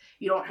with,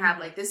 you don't have,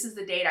 like, this is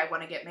the date I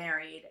want to get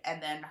married,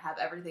 and then have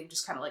everything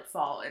just kind of, like,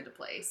 fall into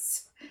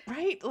place.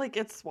 Right? Like,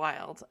 it's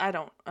wild. I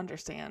don't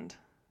understand.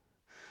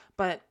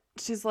 But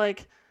she's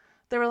like,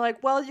 they were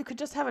like, well, you could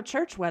just have a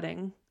church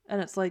wedding.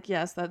 And it's like,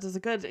 yes, that is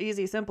a good,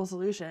 easy, simple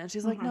solution. And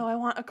she's like, no, I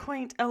want a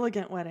quaint,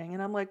 elegant wedding.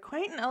 And I'm like,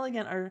 quaint and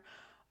elegant are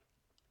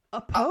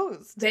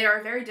opposed. They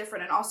are very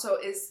different. And also,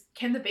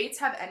 can the Bates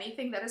have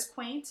anything that is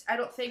quaint? I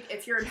don't think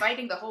if you're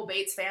inviting the whole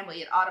Bates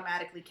family, it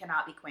automatically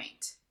cannot be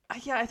quaint.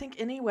 Yeah, I think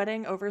any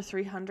wedding over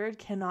 300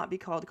 cannot be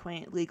called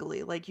quaint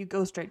legally. Like, you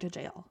go straight to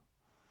jail.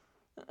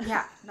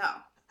 Yeah, no.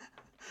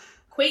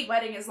 Quaint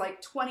wedding is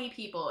like 20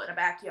 people in a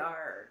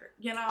backyard,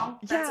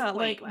 That's a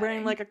like wedding.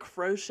 Wearing like a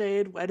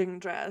crocheted wedding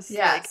dress.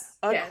 Yes,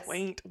 like a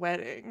quaint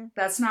wedding.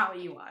 That's not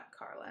what you want,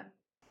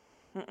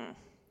 Carlin.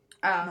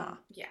 No.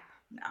 Yeah,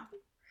 no.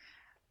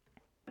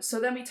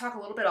 So then we talk a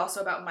little bit also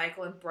about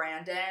Michael and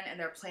Brandon, and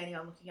they're planning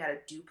on looking at a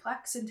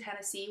duplex in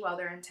Tennessee while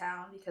they're in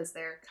town because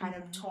they're kind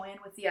of toying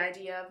with the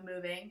idea of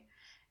moving,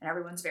 and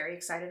everyone's very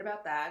excited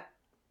about that.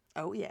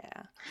 Oh,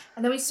 yeah.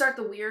 And then we start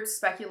the weird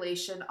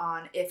speculation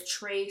on if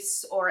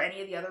Trace or any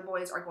of the other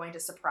boys are going to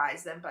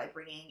surprise them by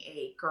bringing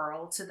a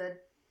girl to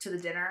the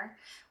dinner,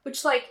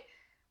 which, like,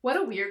 what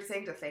a weird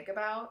thing to think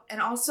about. And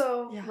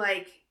also,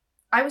 like,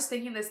 I was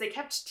thinking this, they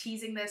kept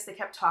teasing this, they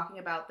kept talking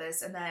about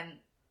this, and then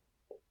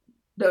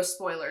no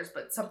spoilers,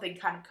 but something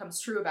kind of comes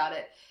true about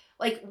it.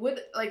 Like,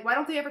 why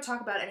don't they ever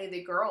talk about any of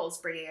the girls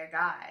bringing a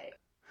guy?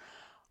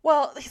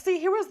 Well, see,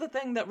 here was the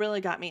thing that really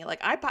got me.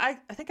 Like, I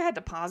think I had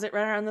to pause it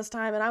right around this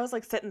time, and I was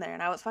like sitting there,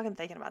 and I was fucking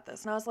thinking about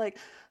this, and I was like,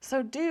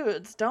 so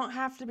dudes don't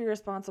have to be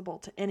responsible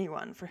to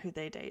anyone for who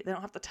they date. They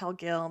don't have to tell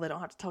Gil. They don't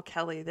have to tell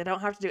Kelly. They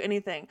don't have to do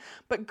anything.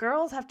 But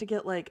girls have to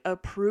get like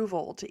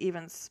approval to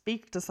even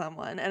speak to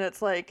someone, and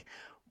it's like,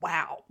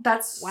 wow,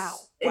 wow.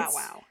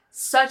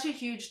 Such a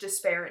huge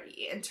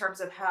disparity in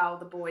terms of how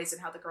the boys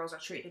and how the girls are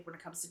treated when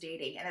it comes to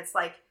dating, and it's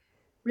like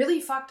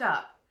really fucked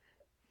up.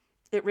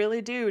 It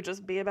really do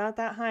just be about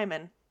that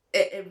hymen.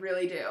 It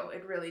really do.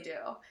 It really do.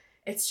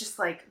 It's just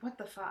like, what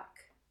the fuck?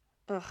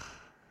 Ugh.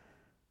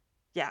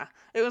 Yeah.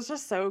 It was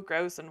just so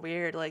gross and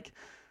weird, like,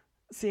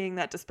 seeing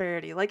that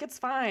disparity. Like, it's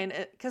fine.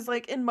 Because,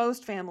 like, in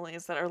most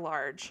families that are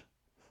large,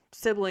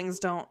 siblings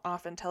don't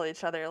often tell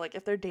each other, like,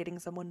 if they're dating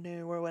someone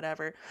new or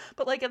whatever.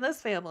 But, like, in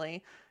this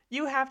family,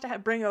 you have to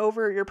bring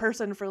over your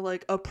person for,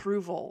 like,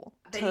 approval.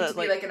 They need to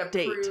be, like, an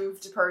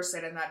approved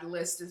person, and that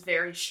list is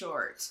very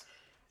short.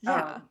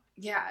 Yeah.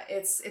 Yeah,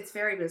 it's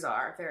very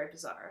bizarre,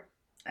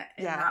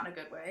 and not in a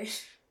good way.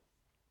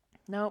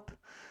 Nope.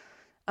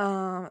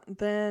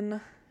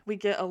 Then we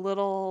get a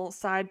little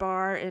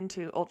sidebar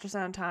into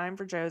ultrasound time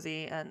for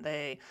Josie, and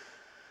they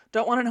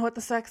don't want to know what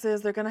the sex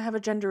is. They're going to have a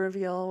gender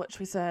reveal, which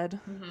we said,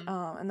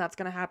 and that's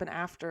going to happen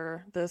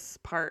after this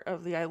part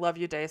of the I Love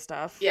You Day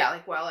stuff. Yeah,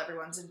 like while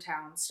everyone's in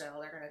town still,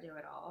 they're going to do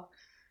it all.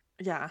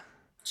 Yeah.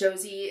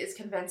 Josie is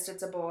convinced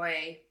it's a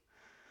boy.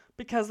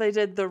 Because they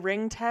did the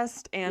ring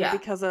test and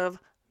because of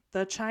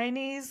the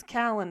Chinese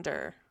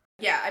calendar.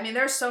 Yeah, I mean,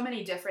 there's so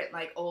many different,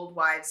 like, old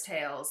wives'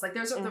 tales. Like,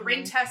 there's the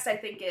ring test, I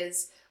think,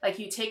 is, like,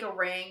 you take a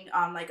ring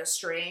on, like, a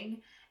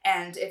string,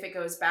 and if it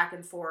goes back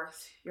and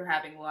forth, you're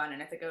having one,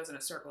 and if it goes in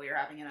a circle, you're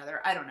having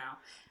another. I don't know.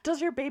 Does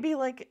your baby,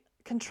 like,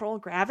 control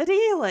gravity?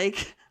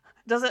 Like,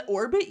 does it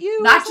orbit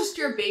you? Not just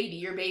your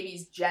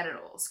baby's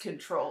genitals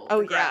control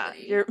the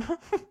gravity. Yeah.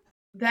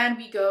 Then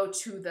we go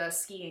to the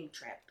skiing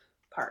trip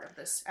part of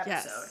this episode.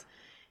 Yes.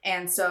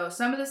 And so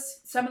some of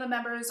the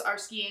members are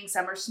skiing,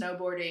 some are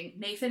snowboarding.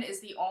 Nathan is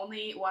the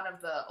only one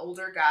of the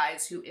older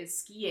guys who is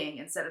skiing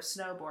instead of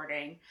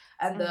snowboarding.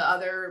 And the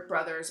other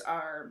brothers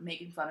are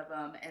making fun of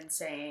him and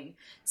saying,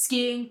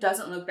 skiing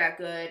doesn't look that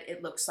good.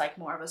 It looks like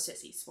more of a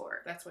sissy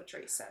sport. That's what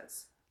Trace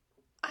says.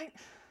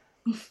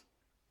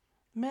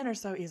 Men are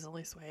so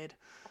easily swayed.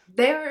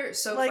 They're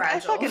so fragile. I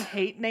fucking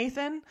hate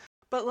Nathan,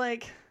 but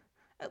like,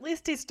 at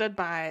least he stood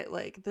by,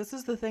 like, this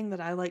is the thing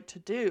that I like to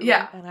do.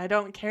 Yeah. And I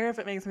don't care if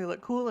it makes me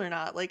look cool or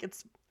not. Like,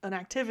 it's an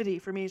activity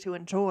for me to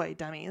enjoy,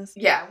 dummies.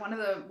 Yeah, one of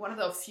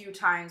the few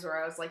times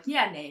where I was like,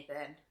 yeah,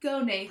 Nathan.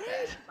 Go, Nathan.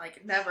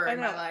 Like, never in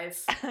my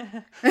life.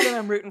 Then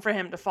I'm rooting for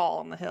him to fall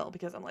on the hill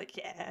because I'm like,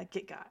 yeah,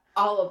 get got.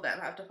 All of them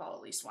have to fall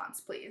at least once,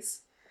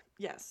 please.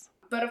 Yes.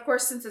 But of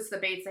course, since it's the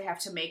Bates, they have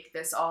to make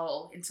this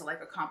all into,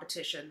 like, a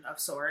competition of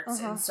sorts.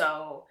 And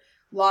so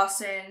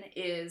Lawson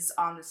is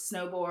on the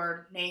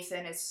snowboard,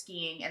 Nathan is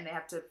skiing, and they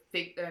have to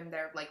and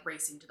they're like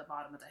racing to the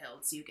bottom of the hill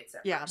to see who gets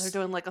there first.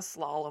 They're doing like a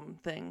slalom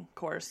thing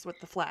course with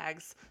the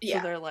flags. Yeah.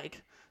 So they're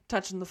like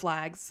touching the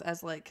flags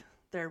as like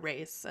their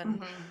race.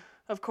 And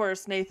of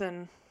course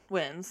Nathan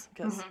wins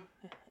because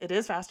it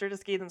is faster to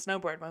ski than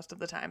snowboard most of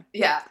the time.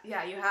 Yeah,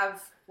 you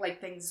have like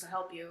things to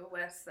help you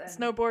with. And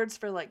snowboards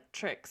for like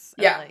tricks.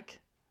 And,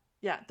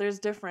 there's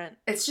different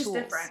It's just tools.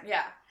 different,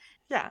 yeah.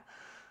 Yeah.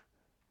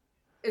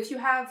 If you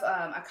have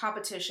a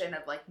competition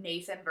of, like,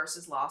 Nathan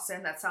versus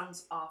Lawson, that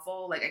sounds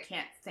awful. Like, I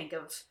can't think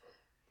of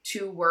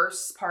two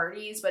worse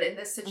parties. But in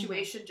this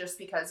situation, just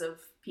because of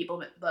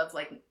people love,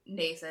 like,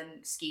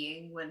 Nathan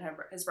skiing when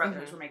his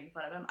brothers were making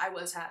fun of him, I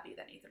was happy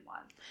that Nathan won.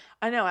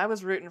 I know. I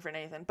was rooting for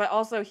Nathan. But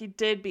also, he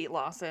did beat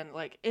Lawson.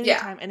 Like,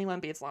 anytime anyone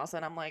beats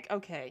Lawson, I'm like,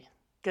 okay,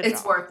 good job.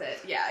 It's worth it.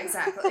 Yeah,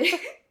 exactly.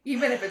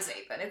 Even if it's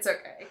Nathan, it's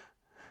okay.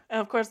 And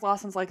of course,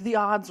 Lawson's like, the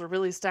odds were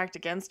really stacked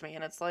against me.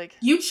 And it's like,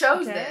 you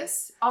chose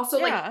this. Also,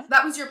 like,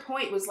 that was your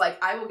point, was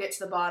like, I will get to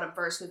the bottom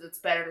first because it's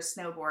better to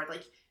snowboard.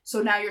 Like,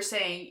 so now you're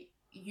saying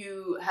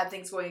you had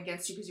things going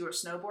against you because you were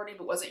snowboarding,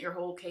 but wasn't your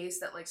whole case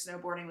that, like,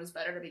 snowboarding was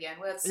better to begin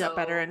with? So yeah,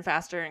 better and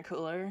faster and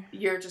cooler.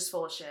 You're just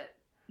full of shit.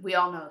 We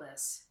all know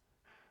this.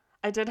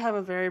 I did have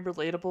a very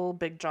relatable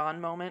Big John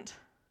moment.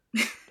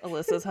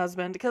 Alyssa's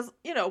husband, because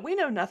we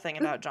know nothing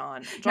about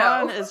John.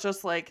 John is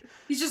just like,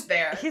 he's just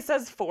there. He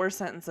says 4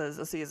 sentences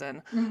a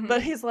season,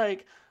 but he's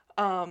like,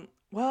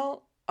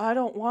 well, I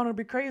don't want to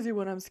be crazy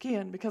when I'm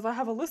skiing because I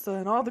have Alyssa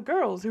and all the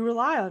girls who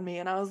rely on me.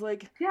 And I was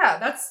like, yeah,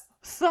 that's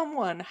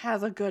someone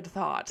has a good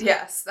thought.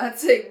 Yes,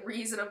 that's a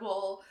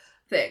reasonable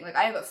thing. Like,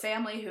 I have a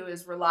family who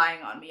is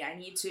relying on me. I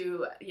need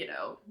to,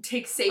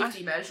 take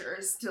safety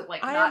measures to,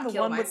 like, not kill myself. I am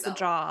the one with the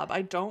job.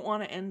 I don't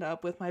want to end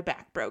up with my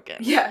back broken.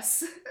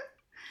 Yes.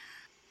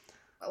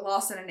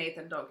 Lawson and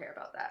Nathan don't care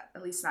about that.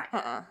 At least not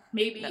yet.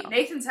 Maybe no.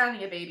 Nathan's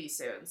having a baby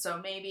soon,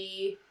 so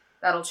maybe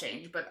that'll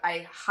change, but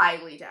I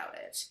highly doubt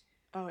it.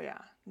 Oh yeah,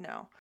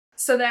 no.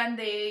 So then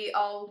they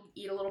all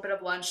eat a little bit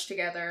of lunch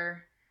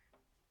together,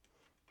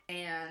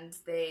 and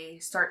they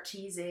start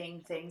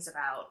teasing things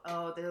about,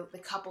 oh, the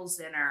couple's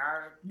dinner.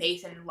 Are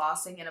Nathan and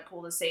Lawson gonna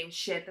pull the same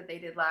shit that they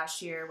did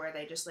last year where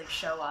they just like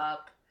show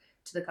up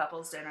to the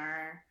couple's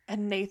dinner?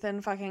 And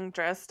Nathan fucking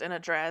dressed in a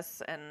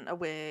dress and a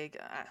wig.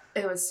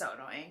 It was so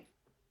annoying.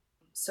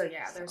 So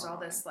yeah, So there's all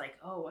this like,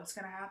 oh, what's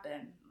gonna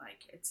happen? Like,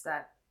 it's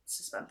that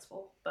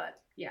suspenseful, but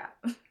yeah.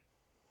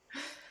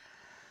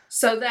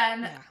 So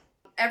then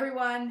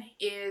everyone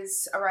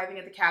is arriving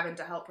at the cabin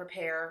to help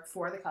prepare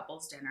for the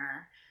couple's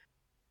dinner.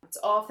 It's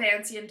all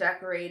fancy and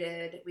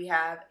decorated. We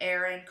have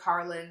Aaron,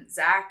 Carlin,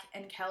 Zach,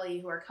 and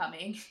Kelly who are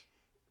coming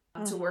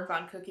to work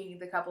on cooking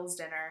the couple's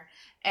dinner.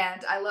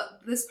 And I love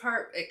this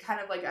part. It kind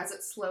of like, as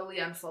it slowly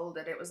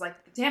unfolded, it was like,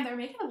 damn, they're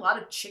making a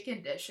lot of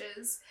chicken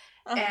dishes.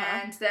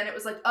 And then it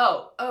was like,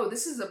 oh,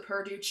 this is a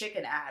Purdue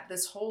chicken ad.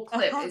 This whole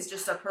clip is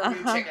just a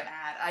Purdue chicken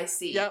ad. I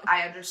see. Yep.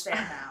 I understand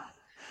now.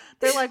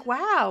 They're like,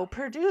 wow,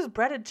 Purdue's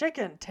breaded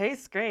chicken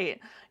tastes great.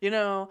 You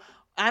know,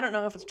 I don't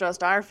know if it's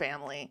just our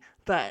family,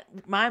 but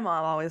my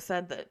mom always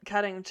said that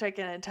cutting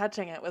chicken and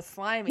touching it was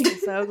slimy.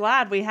 So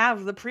glad we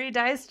have the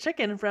pre-diced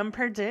chicken from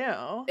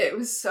Purdue. It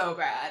was so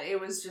bad. It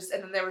was just,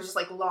 and then there was just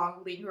like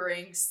long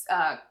lingering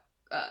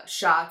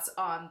shots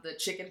on the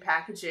chicken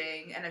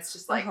packaging, and it's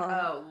just like,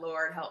 oh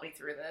Lord, help me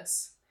through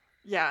this.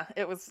 Yeah,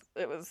 it was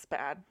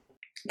bad.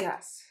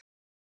 Yes.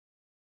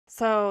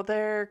 So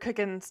they're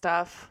cooking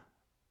stuff.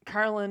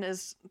 Carlin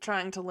is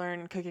trying to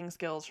learn cooking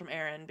skills from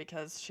Aaron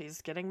because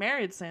she's getting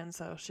married soon,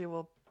 so she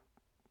will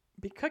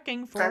be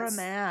cooking for a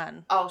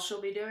man. All she'll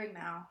be doing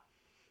now.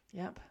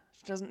 Yep.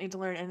 She doesn't need to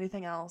learn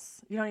anything else.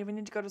 You don't even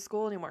need to go to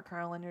school anymore,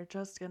 Carlin. You're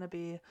just going to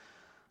be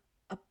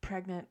a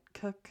pregnant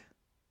cook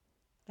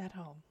at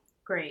home.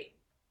 Great.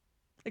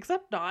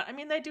 Except not. I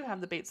mean, they do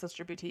have the Bates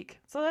Sister Boutique,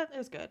 so that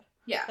is good.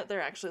 Yeah. That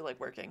they're actually, like,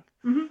 working.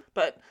 Mm-hmm.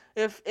 But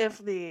if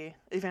the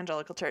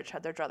evangelical church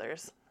had their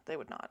druthers, they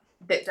would not.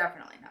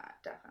 Definitely not.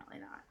 Definitely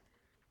not.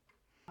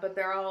 But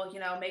they're all,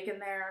 making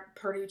their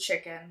Purdue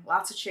chicken.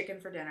 Lots of chicken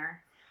for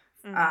dinner.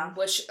 Mm-hmm.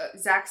 Which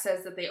Zach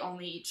says that they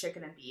only eat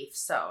chicken and beef.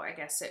 So I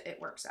guess it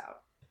works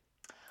out.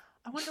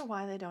 I wonder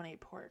why they don't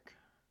eat pork.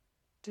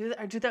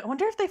 I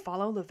wonder if they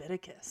follow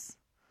Leviticus.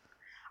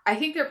 I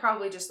think they're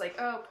probably just like,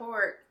 oh,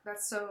 pork.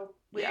 That's so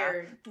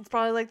weird. Yeah. It's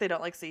probably like they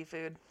don't like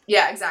seafood.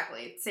 Yeah,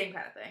 exactly. Same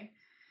kind of thing.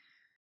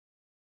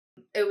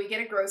 We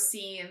get a gross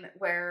scene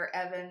where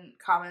Evan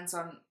comments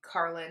on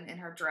Carlin in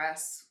her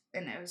dress,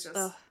 and it was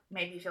just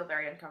made me feel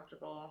very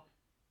uncomfortable.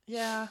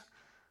 Yeah.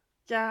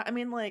 Yeah, I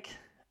mean, like,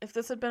 if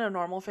this had been a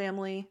normal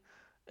family,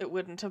 it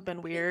wouldn't have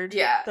been weird.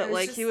 Yeah. That,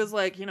 like, he was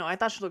like, I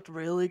thought she looked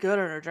really good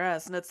in her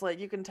dress, and it's like,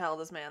 you can tell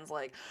this man's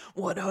like,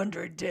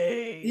 100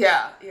 days.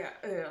 Yeah.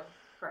 Ew.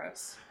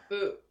 Gross.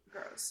 Ooh,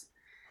 gross.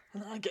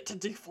 And I get to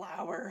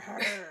deflower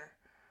her.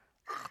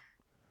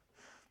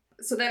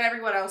 So then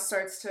everyone else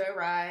starts to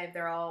arrive.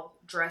 They're all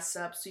dressed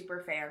up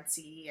super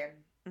fancy.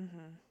 And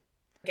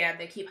again,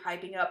 they keep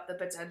hyping up the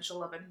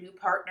potential of a new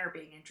partner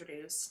being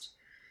introduced.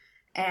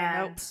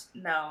 And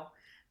no.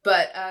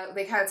 But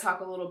they kind of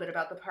talk a little bit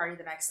about the party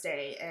the next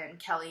day. And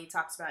Kelly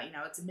talks about,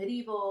 it's a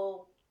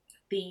medieval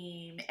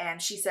theme.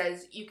 And she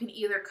says, you can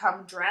either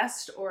come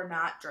dressed or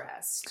not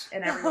dressed.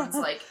 And everyone's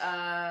like,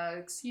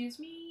 excuse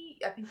me?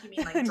 I think you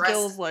mean like dressed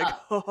Gil's like,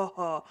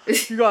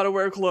 you gotta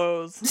wear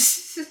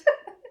clothes.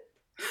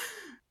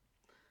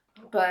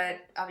 But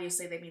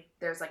obviously,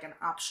 there's like an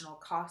optional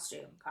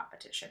costume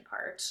competition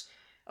part.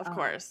 Of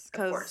course,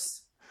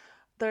 because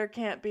there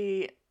can't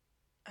be.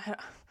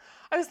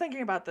 I was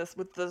thinking about this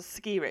with the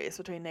ski race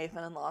between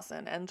Nathan and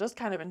Lawson, and just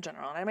kind of in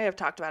general. And I may have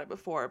talked about it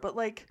before, but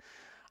like,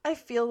 I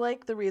feel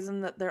like the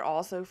reason that they're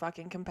all so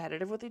fucking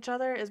competitive with each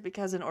other is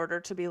because in order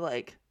to be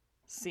like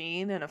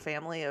seen in a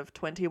family of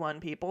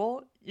 21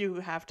 people, you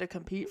have to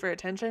compete for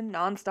attention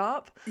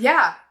nonstop.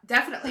 Yeah,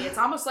 definitely. It's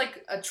almost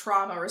like a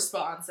trauma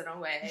response in a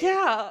way.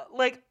 Yeah,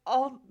 like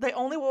the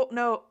only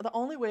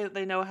way that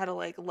they know how to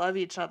like love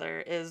each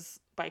other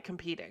is by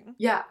competing.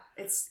 Yeah,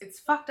 it's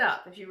fucked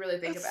up if you really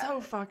think about it. It's so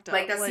fucked up.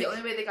 Like that's the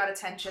only way they got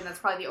attention. That's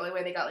probably the only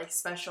way they got like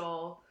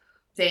special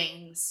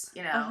things.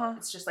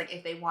 It's just like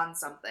if they won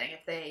something,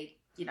 if they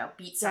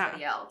beat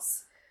somebody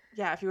else.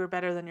 Yeah, if you were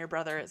better than your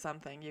brother at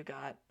something, you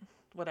got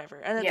whatever.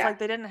 And it's like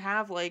they didn't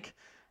have like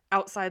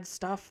outside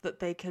stuff that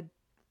they could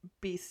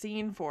be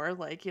seen for,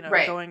 like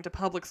going to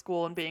public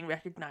school and being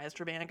recognized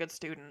for being a good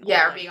student,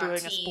 or being doing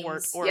a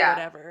sport or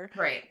whatever.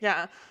 Right.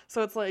 Yeah.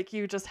 So it's like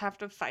you just have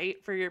to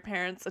fight for your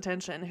parents'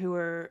 attention, who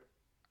are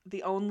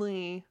the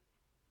only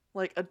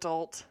like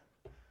adult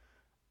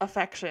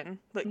affection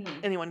that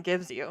anyone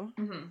gives you.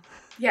 Mm-hmm.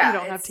 Yeah. You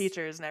don't have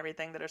teachers and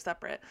everything that are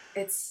separate.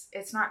 It's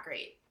not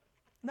great.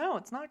 No,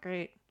 it's not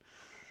great.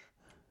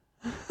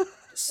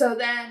 So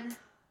then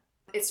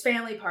it's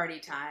family party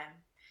time,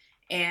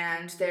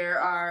 and there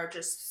are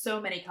just so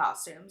many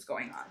costumes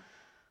going on.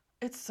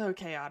 It's so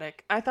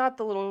chaotic. I thought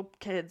the little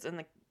kids in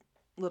the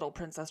little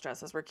princess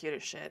dresses were cute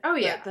as shit. Oh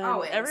yeah, but then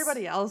always.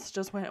 Everybody else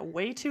just went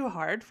way too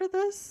hard for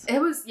this.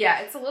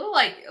 It's a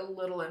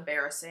little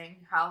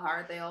embarrassing how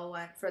hard they all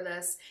went for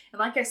this. And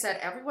like I said,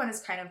 everyone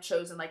has kind of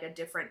chosen like a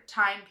different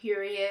time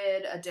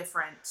period, a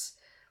different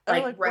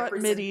like what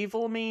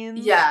medieval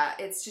means. Yeah,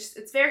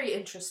 it's very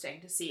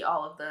interesting to see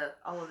all of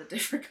the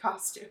different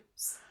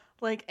costumes.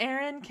 Like,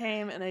 Erin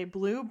came in a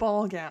blue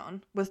ball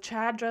gown with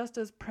Chad dressed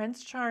as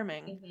Prince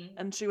Charming,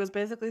 and she was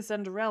basically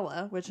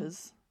Cinderella, which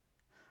is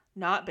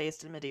not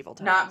based in medieval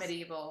times. Not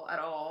medieval at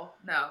all,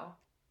 no.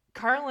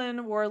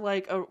 Carlin wore,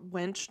 like, a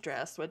wench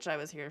dress, which I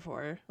was here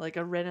for. Like,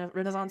 a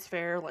Renaissance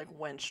fair, like,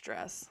 wench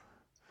dress.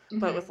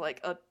 But with, like,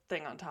 a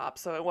thing on top,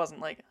 so it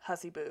wasn't, like,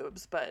 hussy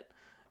boobs, but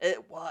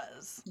it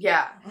was.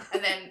 Yeah,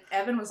 and then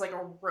Evan was, like,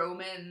 a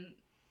Roman,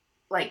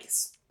 like...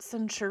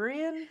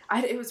 Centurion?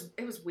 It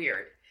was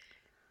weird.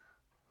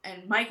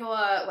 And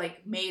Michaela,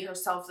 like, made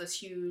herself this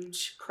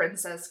huge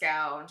princess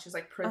gown. She's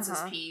like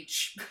Princess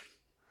Peach.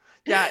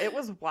 Yeah, it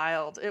was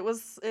wild. It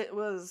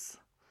was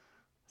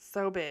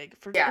so big.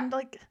 And,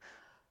 like,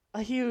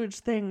 a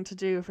huge thing to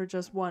do for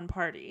just one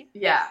party.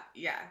 Yeah.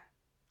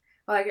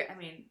 Well, I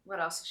mean,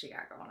 what else has she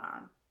got going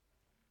on?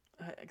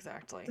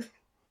 Exactly.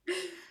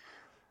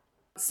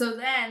 So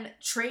then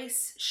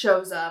Trace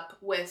shows up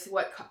with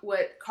what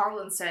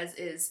Carlin says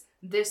is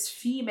this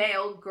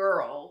female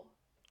girl.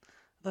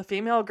 The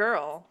female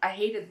girl. I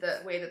hated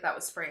the way that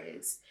was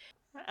phrased.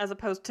 As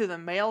opposed to the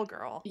male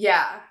girl.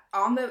 Yeah,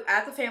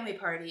 at the family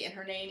party, and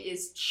her name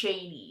is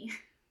Cheney.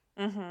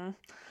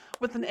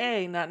 With an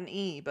A, not an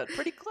E, but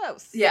pretty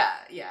close. Yeah,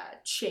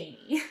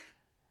 Cheney.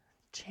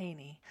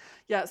 Cheney.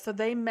 Yeah, so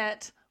they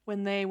met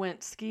when they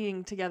went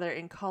skiing together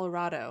in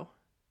Colorado.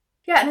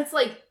 Yeah, and it's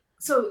like,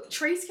 so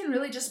Trace can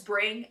really just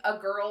bring a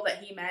girl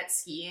that he met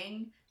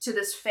skiing to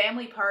this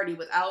family party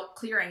without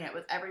clearing it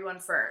with everyone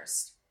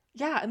first.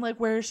 Yeah, and, like,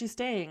 where is she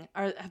staying?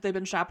 Have they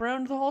been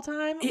chaperoned the whole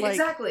time?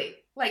 Exactly.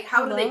 Like,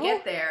 how do they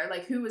get there?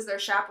 Like, who was their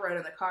chaperone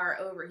in the car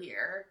over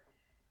here?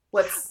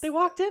 They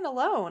walked in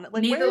alone.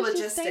 Like, need where the is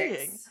logistics. She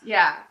staying?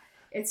 Yeah.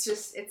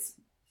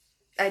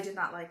 I did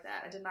not like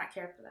that. I did not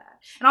care for that.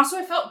 And also,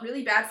 I felt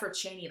really bad for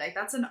Cheney. Like,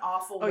 that's an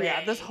awful way. Oh,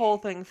 yeah, this whole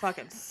thing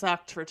fucking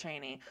sucked for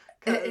Cheney.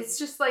 It's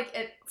just, like,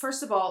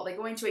 first of all, like,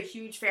 going to a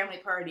huge family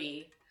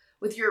party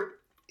with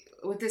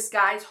this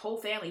guy's whole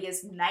family. He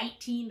has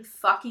 19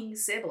 fucking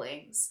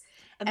siblings.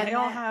 And they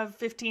all have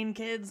 15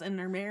 kids and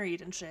they're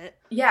married and shit.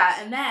 Yeah,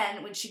 and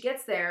then when she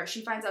gets there,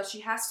 she finds out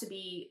she has to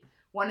be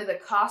one of the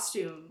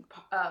costume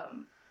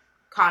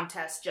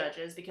contest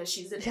judges because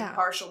she's an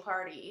impartial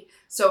party.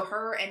 So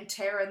her and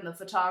Taryn, the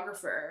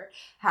photographer,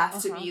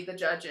 have to be the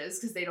judges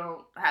because they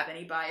don't have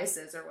any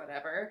biases or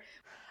whatever.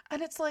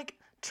 And it's like,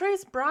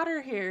 Trace brought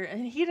her here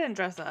and he didn't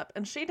dress up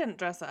and she didn't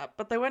dress up,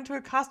 but they went to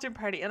a costume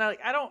party and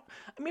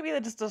maybe they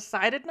just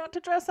decided not to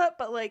dress up,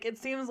 but, like, it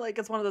seems like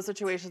it's one of those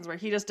situations where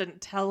he just didn't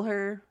tell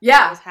her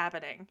what was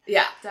happening.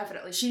 Yeah,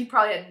 definitely. She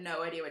probably had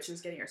no idea what she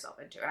was getting herself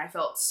into, and I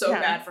felt so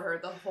bad for her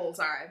the whole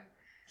time.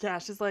 Yeah,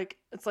 she's like,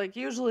 it's like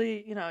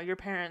usually, you know, your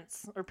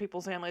parents or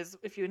people's families,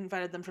 if you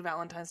invited them for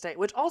Valentine's Day,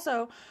 which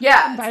also,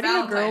 inviting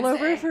a girl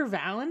over for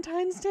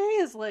Valentine's Day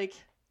is, like,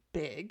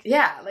 big.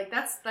 Yeah, like,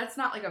 that's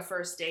not, like, a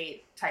first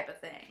date type of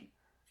thing.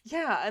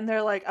 Yeah, and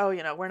they're like, oh,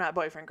 you know, we're not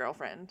boyfriend,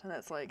 girlfriend. And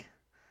it's like,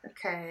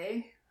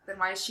 okay, then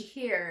why is she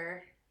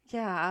here?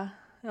 Yeah.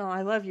 No,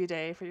 I love you,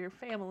 Day, for your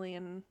family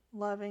and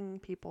loving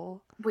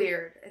people.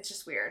 Weird. It's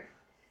just weird.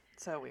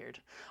 So weird.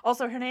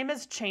 Also, her name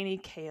is Cheney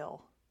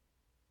Kale.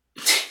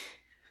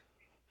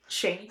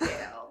 Cheney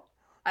Kale.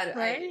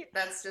 Right?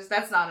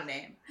 That's not a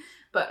name.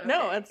 But okay.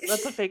 No,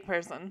 that's a fake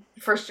person.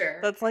 For sure.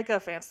 That's like a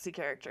fantasy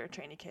character,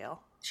 Cheney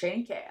Kale.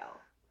 Cheney Kale.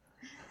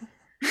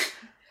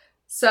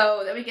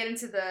 So then we get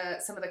into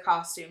some of the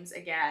costumes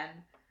again.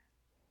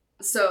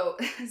 So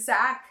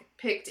Zach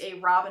picked a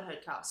Robin Hood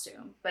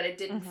costume, but it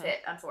didn't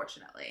fit,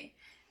 unfortunately.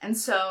 And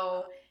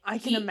so I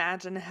can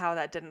imagine how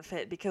that didn't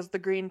fit because the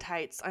green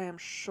tights, I am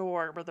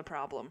sure, were the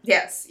problem.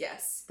 Yes,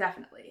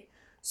 definitely.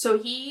 So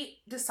he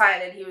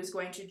decided he was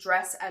going to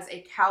dress as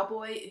a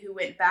cowboy who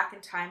went back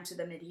in time to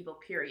the medieval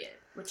period,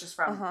 which is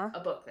from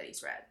a book that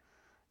he's read.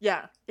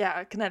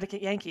 Yeah,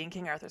 Connecticut Yankee in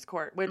King Arthur's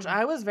Court, which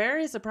I was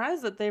very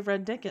surprised that they've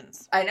read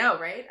Dickens. I know,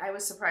 right? I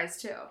was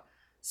surprised too.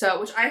 So,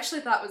 which I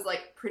actually thought was,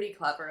 like, pretty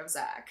clever of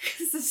Zach.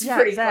 This is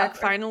pretty Zach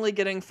clever. Finally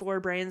getting 4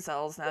 brain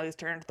cells now he's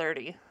turned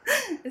 30.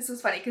 This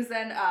was funny, because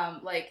then,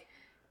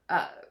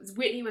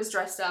 Whitney was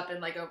dressed up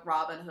in, like, a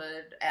Robin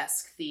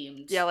Hood-esque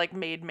themed. Yeah, like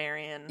Maid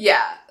Marian.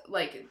 Yeah,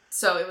 like,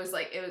 so it was,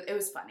 like, it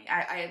was funny.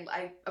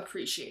 I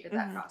appreciated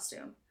that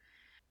costume.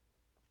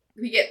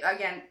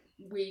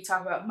 We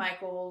talk about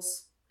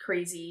Michael's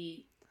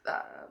crazy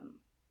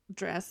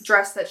dress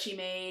that she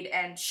made,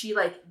 and she,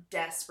 like,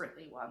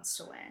 desperately wants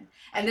to win.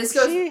 And this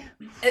goes,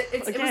 it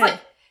was like,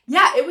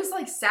 yeah, it was,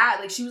 like, sad.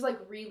 Like, she was, like,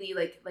 really,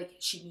 like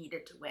she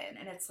needed to win.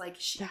 And it's like,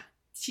 she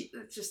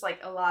it's just, like,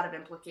 a lot of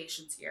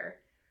implications here.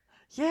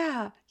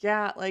 Yeah,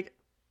 like,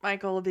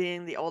 Michael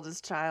being the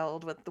oldest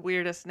child with the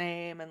weirdest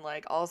name and,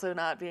 like, also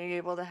not being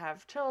able to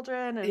have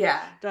children and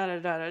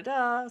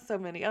da-da-da-da-da, so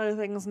many other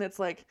things. And it's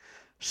like,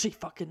 she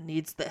fucking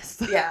needs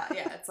this. Yeah,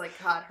 it's like,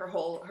 God, her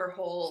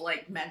whole,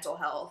 like, mental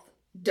health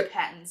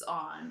depends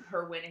on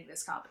her winning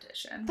this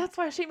competition. That's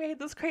why she made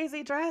this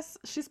crazy dress.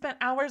 She spent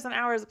hours and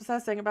hours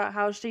obsessing about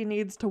how she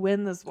needs to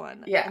win this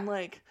one. Yeah. And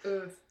like,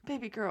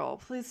 baby girl,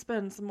 please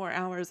spend some more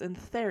hours in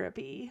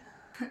therapy.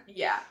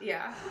 Yeah.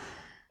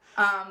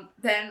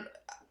 Then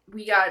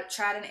we got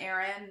Chad and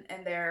Aaron,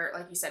 and they're,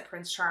 like you said,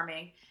 Prince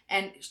Charming.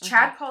 And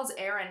Chad calls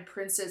Aaron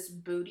Princess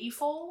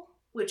Bootyful,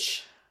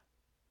 which...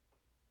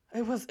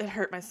 It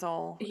hurt my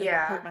soul.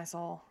 Yeah. It hurt my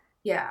soul.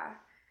 Yeah.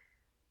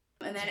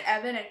 And then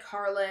Evan and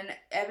Carlin,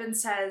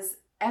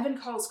 Evan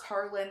calls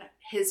Carlin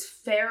his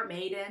fair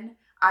maiden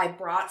I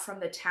brought from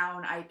the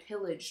town I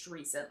pillaged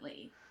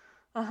recently.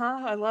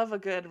 I love a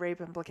good rape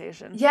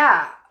implication.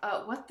 Yeah.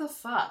 What the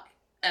fuck,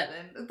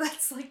 Evan?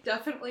 That's like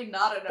definitely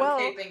not an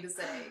okay thing to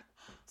say.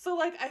 So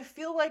like, I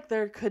feel like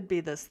there could be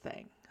this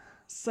thing.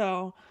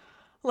 So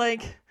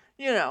like,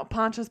 you know,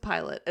 Pontius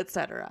Pilate,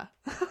 etc.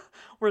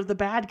 were the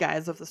bad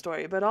guys of the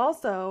story, but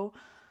also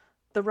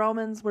the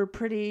Romans were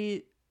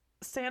pretty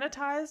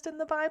sanitized in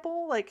the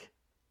Bible. Like,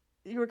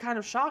 you were kind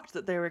of shocked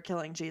that they were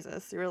killing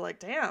Jesus. You were like,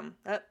 damn,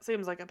 that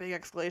seems like a big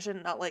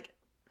escalation. Not like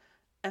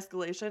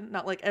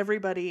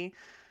everybody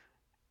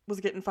was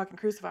getting fucking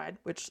crucified,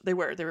 which they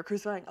were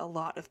crucifying a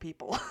lot of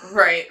people.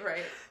 Right.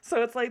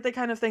 So it's like they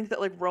kind of think that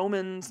like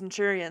Roman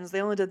centurions,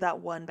 they only did that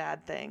one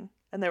bad thing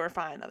and they were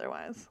fine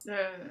otherwise.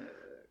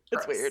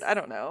 It's weird. I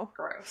don't know.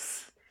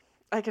 Gross.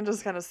 I can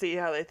just kind of see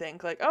how they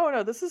think, like, oh,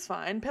 no, this is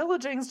fine.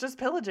 Pillaging's just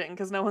pillaging,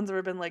 because no one's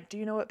ever been like, do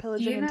you know what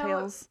pillaging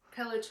entails? What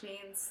pillage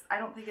means? I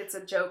don't think it's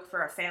a joke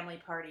for a family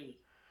party.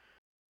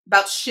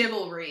 About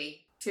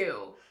chivalry,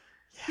 too.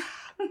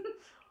 Yeah.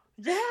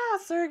 Yeah,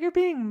 sir, you're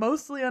being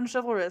mostly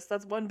unchivalrous.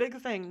 That's one big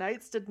thing.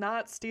 Knights did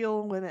not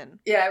steal women.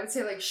 Yeah, I would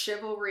say, like,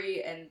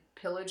 chivalry and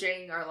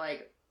pillaging are,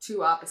 like,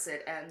 two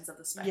opposite ends of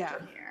the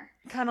spectrum here.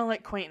 Kind of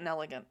like quaint and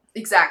elegant.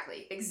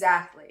 Exactly.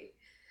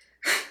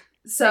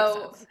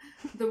 So,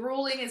 the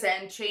ruling is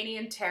in. Chaney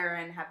and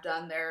Taryn have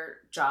done their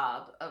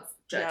job of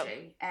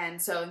judging. Yep.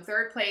 And so, in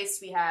third place,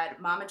 we had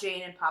Mama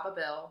Jane and Papa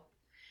Bill.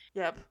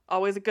 Yep.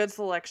 Always a good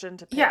selection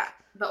to pick. Yeah,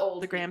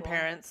 the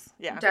grandparents.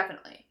 Yeah.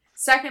 Definitely.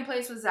 Second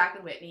place was Zach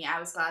and Whitney.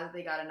 I was glad that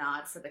they got a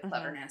nod for the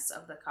cleverness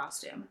of the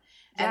costume.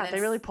 And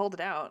they really pulled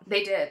it out.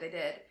 They did.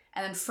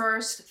 And then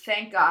first,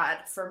 thank God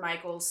for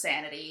Michael's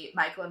sanity.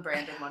 Michael and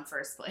Brandon won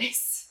first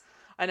place.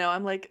 I know.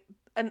 I'm like...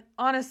 And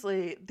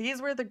honestly,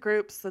 these were the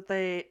groups that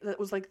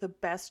was like the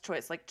best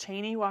choice. Like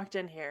Chaney walked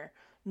in here,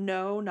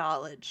 no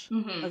knowledge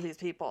of these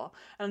people.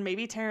 And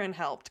maybe Taryn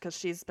helped because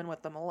she's been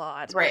with them a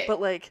lot. Right. But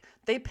like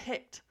they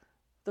picked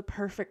the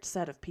perfect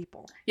set of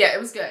people. Yeah, it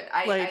was good.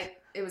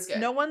 It was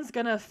good. No one's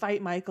going to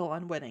fight Michael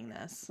on winning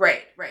this.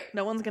 Right.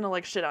 No one's going to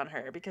like shit on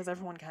her because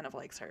everyone kind of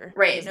likes her.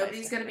 Right.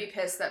 Nobody's going to be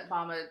pissed that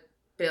Mama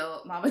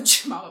Bill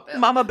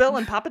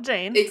and Papa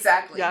Jane.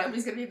 Exactly. Yeah.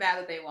 Nobody's going to be mad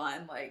that they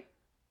won. Like,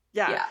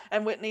 yeah,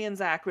 and Whitney and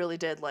Zach really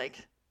did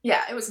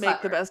it was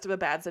make the best of a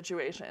bad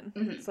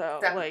situation. So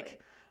definitely.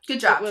 Good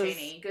job,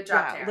 Chaney. Good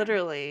job, Taryn.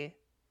 Literally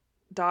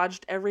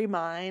dodged every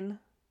mine.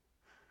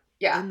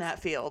 In that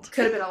field.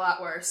 Could have been a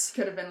lot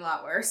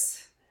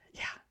worse.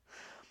 Yeah.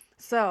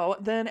 So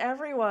then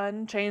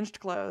everyone changed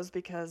clothes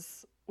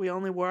because we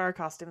only wore our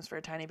costumes for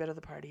a tiny bit of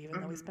the party,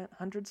 even though we spent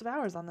hundreds of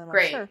hours on them.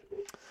 Great. I'm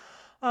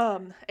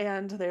sure.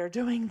 And they're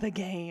doing the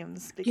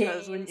games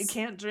because when you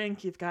can't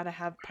drink, you've got to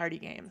have party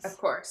games. Of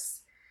course.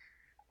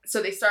 So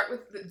they start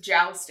with the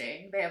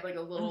jousting. They have like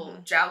a little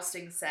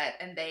jousting set,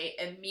 and they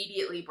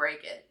immediately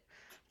break it.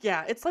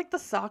 Yeah, it's like the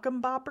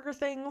sock'em bopper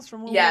things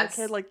from when we were a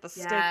kid, like the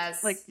stick.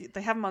 Like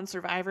they have them on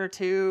Survivor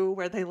too,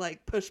 where they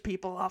like push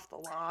people off the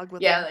log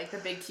with them. Like the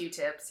big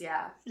Q-tips.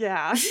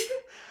 Yeah,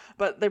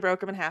 but they broke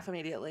them in half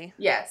immediately.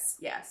 Yes.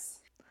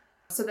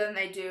 So then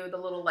they do the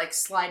little like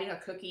sliding a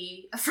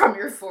cookie from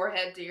your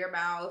forehead to your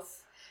mouth.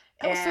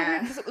 That was so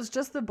weird because it was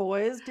just the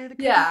boys do the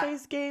cookie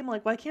face game.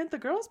 Like, why can't the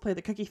girls play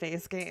the cookie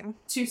face game?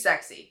 Too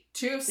sexy.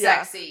 Just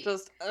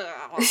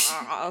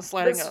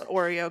sliding an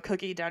Oreo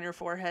cookie down your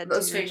forehead.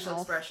 Those facial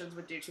expressions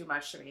would do too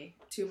much to me.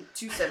 Too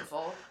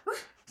sinful.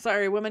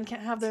 Sorry, women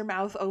can't have their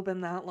mouth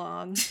open that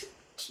long.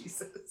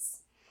 Jesus.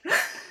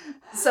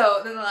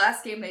 So then the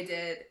last game they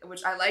did,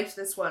 which I liked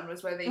this one,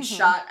 was where they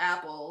shot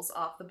apples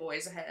off the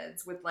boys'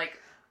 heads with like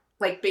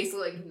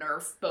basically like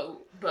Nerf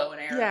bow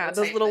and arrow. Yeah,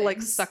 those little things.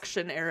 Like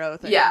suction arrow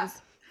things. Yeah.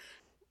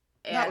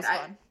 And that was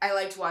fun. I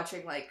liked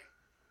watching like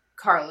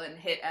Carlin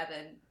hit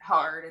Evan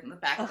hard in the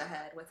back of the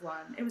head with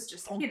one. It was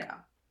just, you know.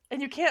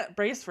 And you can't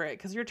brace for it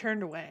because you're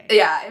turned away.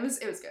 Yeah, it was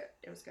good.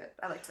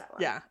 I liked that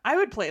one. Yeah, I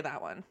would play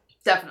that one.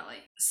 Definitely.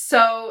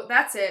 So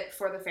that's it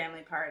for the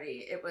family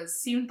party. It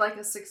seemed like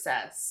a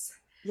success.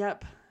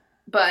 Yep.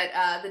 But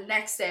the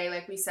next day,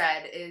 like we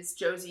said, is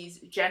Josie's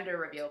gender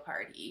reveal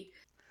party.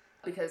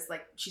 Because,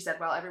 like she said,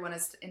 while everyone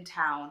is in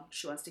town,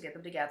 she wants to get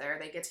them together.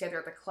 They get together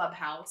at the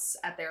clubhouse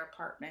at their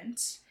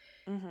apartment.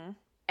 Mm-hmm.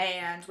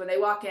 And when they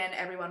walk in,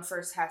 everyone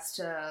first has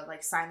to,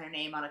 like, sign their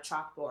name on a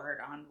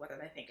chalkboard on whether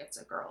they think it's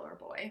a girl or a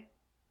boy.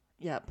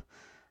 Yep.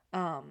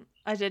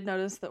 I did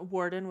notice that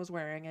Warden was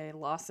wearing a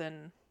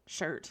Lawson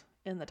shirt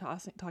in the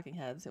Talking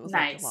Heads. It was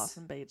nice. Like the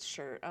Lawson Bates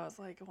shirt. I was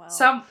like, wow.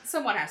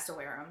 Someone has to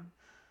wear them.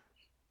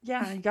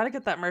 Yeah, you got to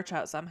get that merch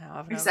out somehow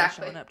if nobody's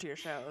Exactly. showing up to your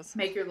shows.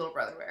 Make your little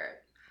brother wear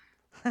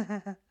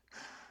it.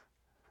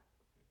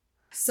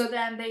 So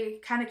then they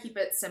kind of keep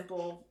it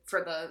simple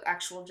for the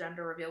actual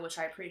gender reveal, which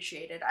I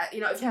appreciated.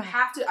 If you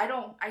have to,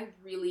 I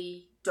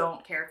really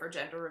don't care for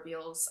gender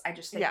reveals. I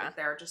just think that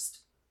they're just...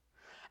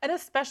 And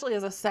especially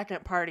as a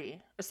separate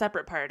party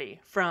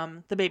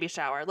from the baby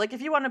shower. Like,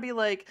 if you want to be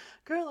like,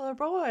 girl or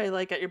boy,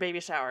 like, at your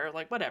baby shower,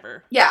 like,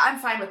 whatever. Yeah, I'm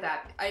fine with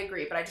that. I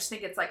agree. But I just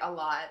think it's, like, a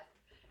lot.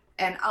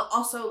 And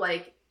also,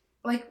 like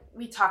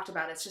we talked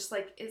about, it's just,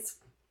 like,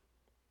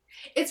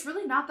 it's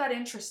really not that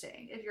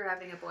interesting if you're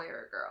having a boy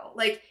or a girl.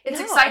 Like, it's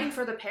exciting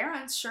for the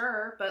parents,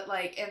 sure, but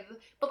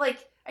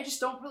I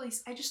just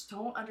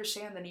don't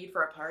understand the need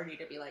for a party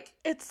to be like...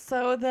 It's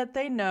so that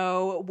they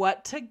know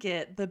what to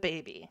get the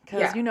baby.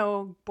 Because,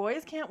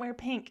 boys can't wear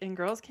pink and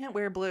girls can't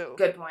wear blue.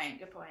 Good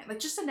point. Like,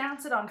 just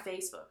announce it on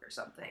Facebook or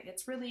something.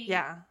 It's really...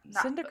 Yeah,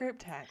 send a group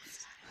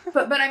text.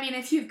 But I mean,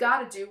 if you've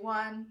got to do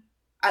one...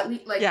 At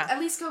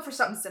least go for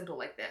something simple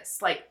like this.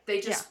 Like,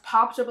 they just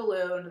popped a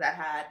balloon that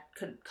had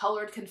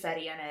colored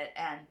confetti in it,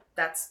 and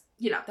that's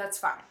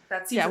fine.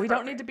 That's we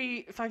don't need to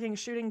be fucking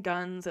shooting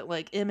guns at,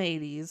 like,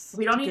 M80s.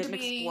 We don't need to an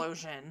be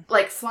explosion.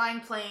 Like flying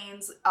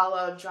planes a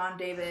la John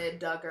David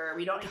Duggar.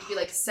 We don't need to be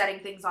like setting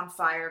things on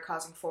fire,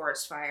 causing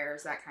forest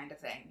fires, that kind of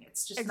thing.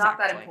 It's just not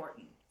that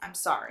important. I'm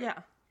sorry.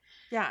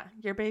 Yeah.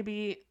 Your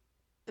baby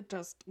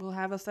will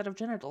have a set of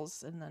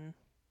genitals, and then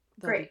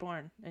they'll be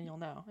born, and you'll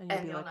know, and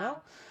you'll be like,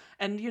 well.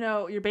 And,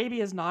 your baby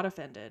is not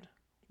offended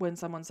when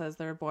someone says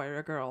they're a boy or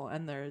a girl,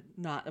 and they're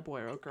not a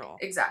boy or a girl.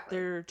 Exactly.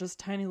 They're just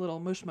tiny little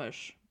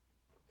mush-mush.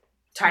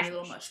 Tiny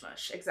little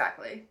mush-mush,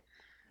 exactly.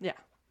 Yeah.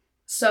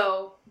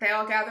 So they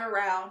all gather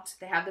around.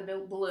 They have the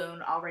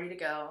balloon all ready to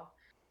go.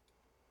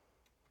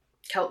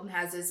 Kelton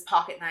has his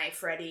pocket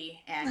knife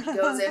ready, and he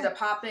goes in to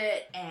pop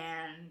it,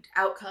 and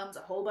out comes a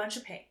whole bunch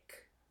of pink.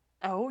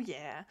 Oh,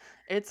 yeah.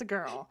 It's a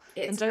girl.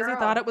 And Josie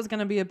thought it was going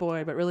to be a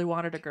boy, but really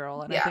wanted a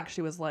girl, and I think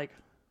she was, like,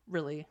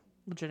 really...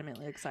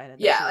 legitimately excited.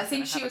 Yeah, I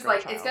think she was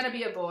like, it's gonna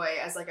be a boy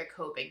as like a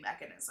coping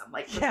mechanism,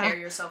 like prepare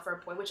yourself for a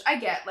boy, which I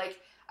get. Like,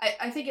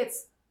 I think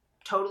it's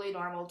totally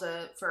normal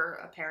for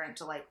a parent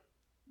to like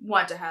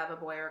want to have a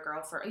boy or a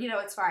girl for,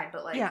 it's fine,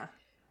 but like, yeah.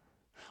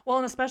 Well,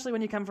 and especially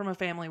when you come from a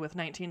family with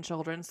 19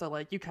 children, so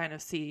like you kind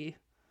of see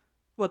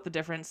what the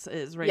difference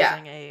is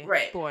raising a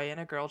boy and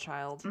a girl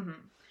child. Mm-hmm.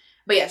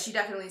 But yeah, she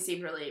definitely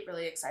seemed really,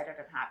 really excited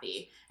and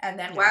happy. And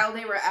then while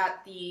they were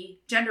at the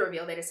gender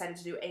reveal, they decided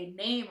to do a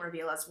name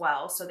reveal as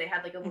well. So they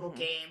had like a little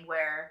game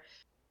where,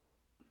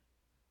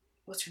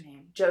 what's her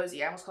name?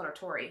 Josie. I almost called her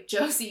Tori.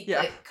 Josie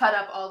like, cut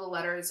up all the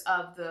letters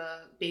of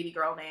the baby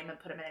girl name and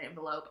put them in an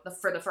envelope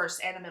for the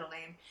first and the middle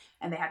name.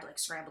 And they had to like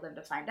scramble them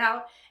to find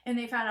out. And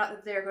they found out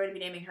that they're going to be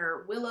naming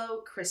her Willow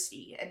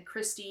Christie. And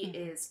Christie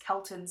is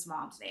Kelton's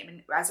mom's name.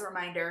 And as a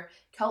reminder,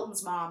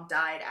 Kelton's mom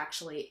died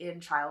actually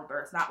in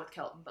childbirth. Not with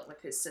Kelton, but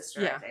with his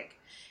sister, I think.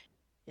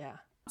 Yeah.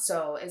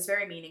 So it's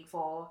very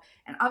meaningful.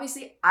 And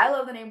obviously, I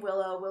love the name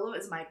Willow. Willow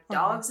is my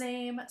dog's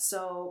name.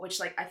 So,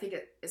 which like, I think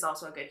it is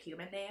also a good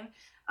human name.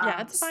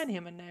 Yeah, it's a fine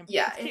human name.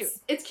 Yeah,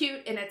 it's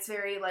cute. And it's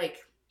very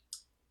like,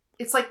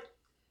 it's like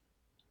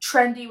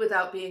trendy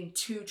without being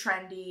too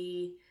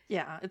trendy.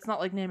 Yeah, it's not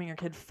like naming your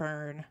kid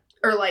Fern.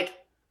 Or like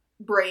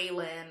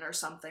Braylon or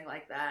something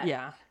like that.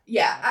 Yeah.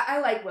 Yeah, I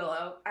like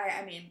Willow.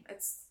 I mean,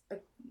 it's a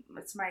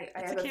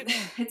cute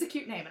name. It's a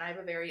cute name, and I have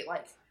a very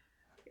like.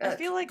 I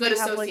feel like they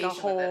have like a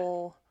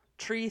whole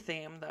tree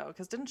theme though,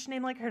 because didn't she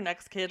name like her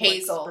next kid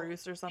Hazel. Like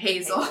Spruce or something?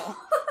 Hazel.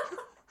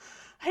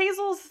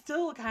 Hazel's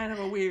still kind of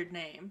a weird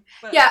name.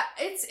 But yeah,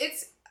 it's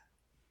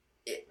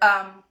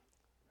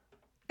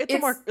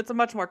a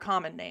much more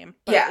common name,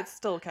 but it's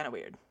still kind of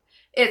weird.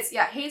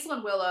 Hazel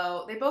and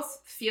Willow, they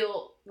both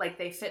feel like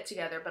they fit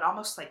together, but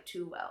almost like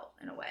too well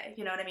in a way.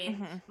 You know what I mean?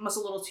 Mm-hmm. Almost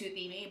a little too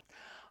themey.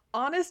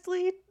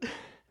 Honestly,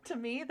 to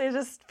me, they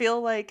just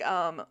feel like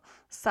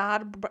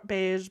sad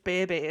beige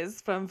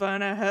babies from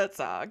Werner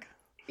Herzog.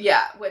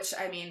 Yeah, which,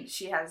 I mean,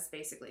 she has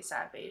basically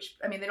sad beige.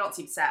 I mean, they don't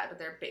seem sad, but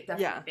they're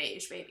definitely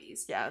beige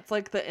babies. Yeah, it's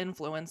like the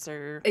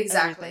influencer.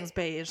 Exactly. Everything's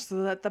beige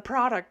so that the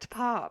product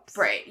pops.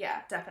 Right,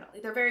 yeah,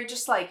 definitely. They're very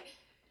just like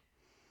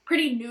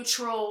pretty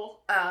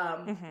neutral,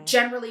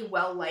 generally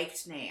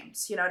well-liked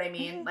names. You know what I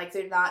mean? Mm-hmm. Like,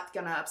 they're not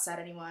gonna upset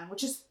anyone,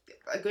 which is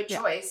a good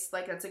choice.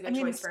 Like, that's a good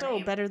choice for a name.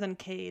 Still better than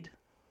Cade.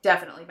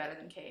 Definitely better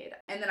than Cade.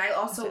 And then I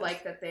also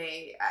like that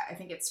I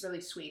think it's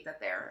really sweet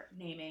that they're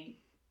naming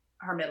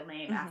her middle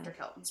name after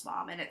Kelton's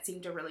mom, and it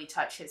seemed to really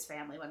touch his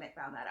family when they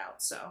found that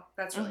out. So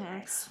that's really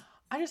nice.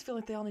 I just feel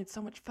like they all need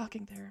so much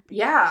fucking therapy.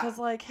 Yeah. Because,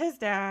 like, his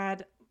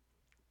dad,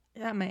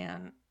 that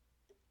man,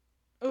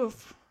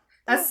 oof.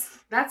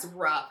 That's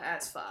rough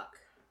as fuck.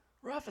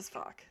 Rough as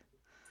fuck.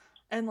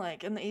 And,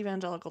 like, in the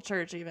evangelical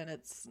church even,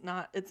 it's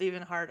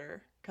even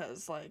harder.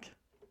 Because, like,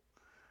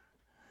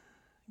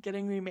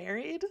 getting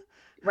remarried?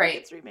 Right. Who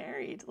gets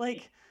remarried?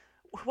 Like,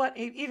 what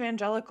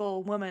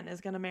evangelical woman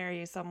is going to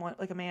marry someone,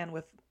 like a man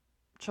with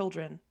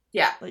children?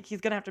 Yeah. Like, he's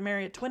going to have to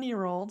marry a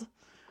 20-year-old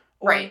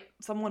or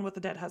someone with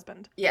a dead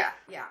husband. Yeah.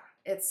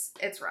 It's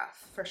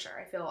rough for sure.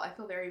 I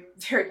feel very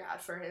very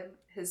bad for him.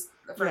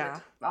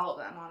 All of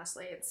them.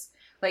 Honestly, it's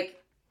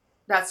like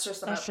that's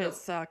just that shit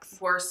sucks.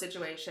 Worst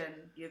situation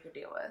you could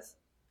deal with.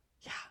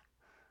 Yeah,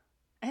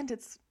 and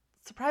it's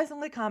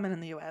surprisingly common in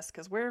the U.S.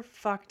 because we're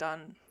fucked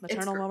on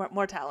maternal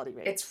mortality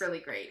rates. It's really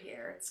great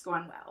here. It's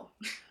going well.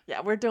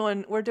 Yeah, we're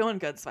doing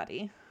good,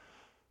 sweaty.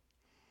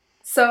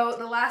 So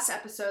the last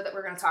episode that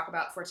we're going to talk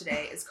about for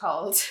today is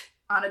called,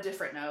 on a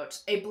different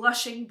note, A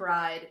Blushing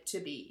Bride to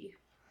Be.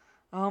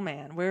 Oh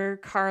man, we're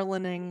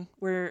Carlining.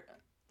 We're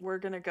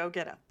gonna go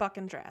get a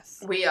fucking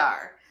dress. We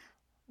are.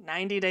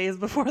 90 days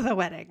before the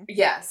wedding.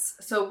 Yes.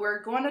 So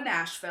we're going to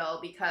Nashville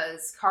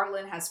because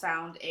Carlin has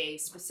found a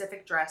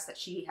specific dress that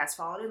she has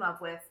fallen in love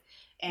with.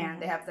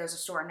 And there's a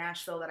store in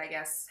Nashville that I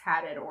guess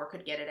had it or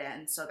could get it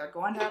in. So they're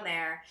going down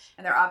there,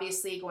 and they're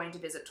obviously going to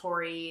visit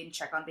Tori and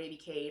check on baby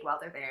Cade while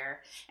they're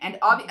there. And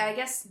I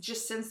guess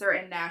just since they're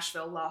in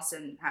Nashville,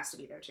 Lawson has to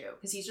be there too,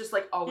 because he's just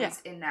like always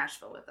in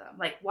Nashville with them.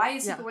 Like, why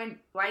is he going?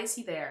 Why is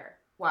he there?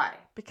 Why?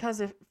 Because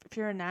if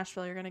you're in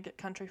Nashville, you're gonna get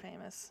country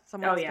famous.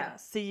 Someone's gonna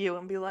see you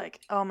and be like,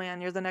 "Oh man,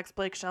 you're the next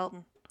Blake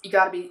Shelton." You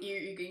gotta be.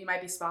 You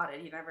might be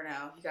spotted. You never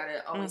know. You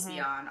gotta always be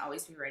on.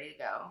 Always be ready to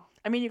go.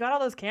 I mean, you got all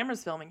those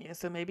cameras filming you,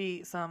 so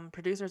maybe some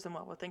producers and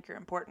what will think you're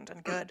important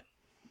and good.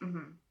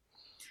 Mm-hmm.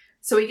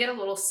 So we get a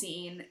little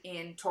scene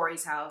in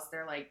Tori's house.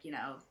 They're like,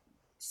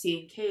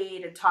 seeing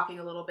Cade and talking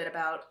a little bit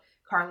about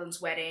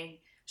Carlin's wedding.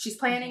 She's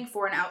planning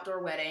for an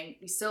outdoor wedding.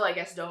 We still, I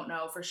guess, don't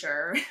know for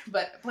sure,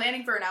 but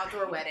planning for an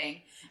outdoor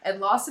wedding. And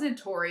Lawson and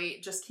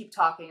Tori just keep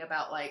talking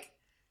about like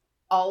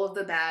all of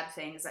the bad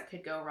things that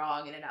could go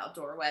wrong in an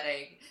outdoor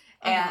wedding.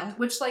 And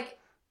which, like,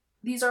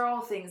 these are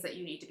all things that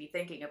you need to be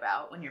thinking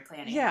about when you're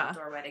planning an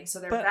outdoor wedding. So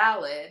they're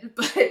valid,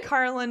 but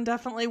Carlin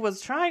definitely was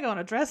trying on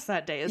a dress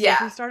that day. So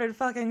she started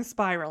fucking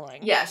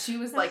spiraling. Yeah, she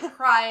was like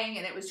crying,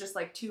 and it was just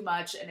like too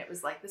much. And it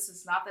was like, this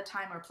is not the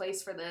time or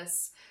place for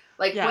this.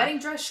 Like, wedding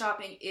dress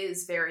shopping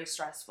is very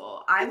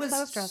stressful. I was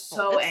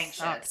so anxious.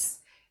 Sucked.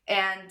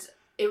 And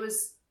it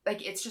was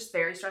like, it's just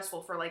very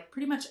stressful for like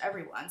pretty much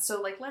everyone.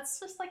 So like, let's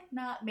just like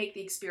not make the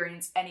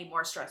experience any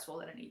more stressful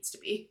than it needs to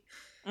be.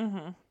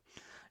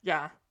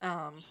 Yeah.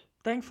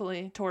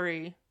 Thankfully,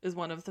 Tori is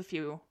one of the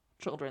few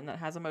children that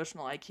has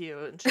emotional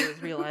IQ, and she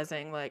was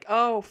realizing like,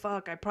 oh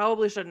fuck, I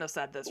probably shouldn't have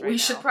said this right now. We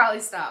should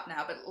probably stop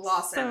now, but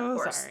Lawson, of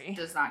course,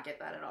 does not get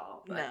that at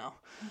all. But no.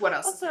 What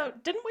else? Also,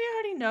 didn't we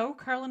already know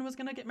Carlin was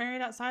gonna get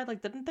married outside?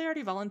 Like, didn't they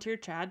already volunteer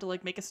Chad to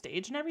like make a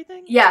stage and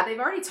everything? Yeah, they've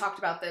already talked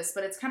about this,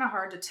 but it's kind of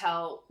hard to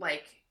tell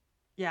like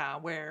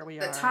where we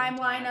are, the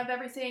timeline of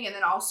everything, and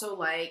then also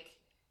like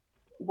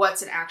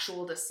what's an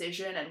actual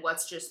decision and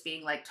what's just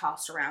being like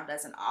tossed around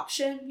as an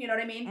option, you know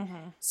what I mean?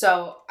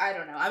 So I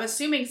don't know. I'm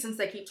assuming since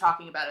they keep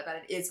talking about it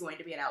that it is going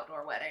to be an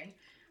outdoor wedding,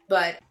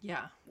 but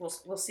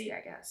we'll see, I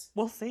guess.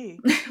 We'll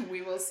see.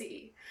 We will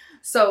see.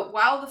 So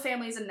while the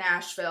family's in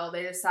Nashville,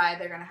 they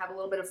decide they're going to have a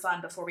little bit of fun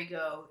before we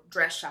go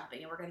dress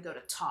shopping, and we're going to go to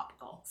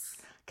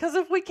Topgolf. Because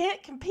if we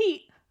can't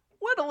compete,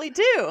 what'll we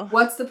do?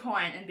 What's the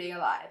point in being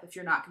alive if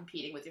you're not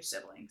competing with your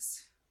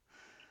siblings?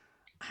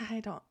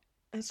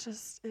 It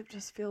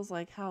just feels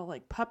like how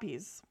like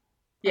puppies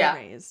are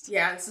raised.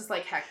 Yeah, this is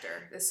like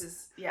Hector. This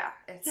is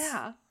it's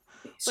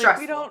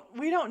stressful. Like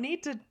we don't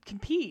need to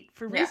compete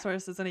for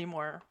resources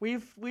anymore.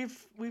 We've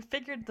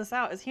figured this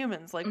out as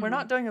humans. Like we're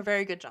not doing a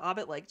very good job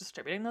at like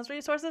distributing those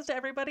resources to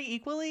everybody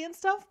equally and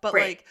stuff, but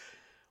like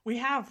we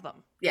have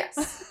them.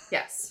 Yes.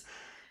 Yes.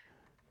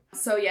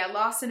 So yeah,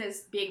 Lawson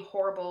is being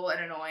horrible and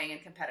annoying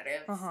and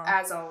competitive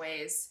as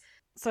always.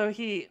 So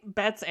he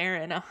bets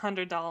Aaron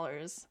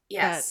 $100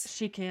 that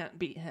she can't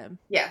beat him.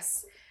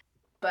 Yes.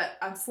 But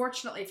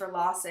unfortunately for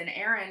Lawson,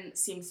 Aaron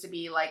seems to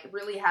be like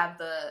really have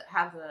the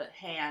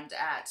hand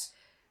at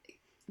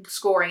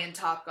scoring in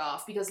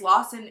Topgolf, because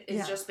Lawson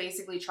is just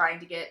basically trying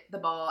to get the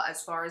ball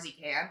as far as he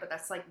can, but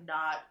that's like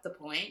not the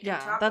point.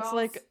 Yeah,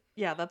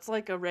 that's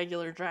like a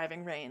regular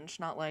driving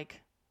range, not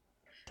like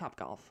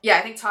Topgolf. Yeah,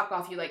 I think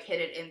Topgolf you like hit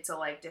it into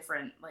like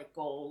different like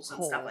goals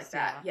and stuff like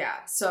that.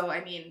 Yeah. So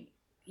I mean,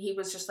 he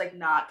was just like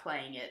not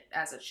playing it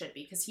as it should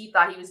be, because he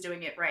thought he was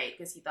doing it right,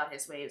 because he thought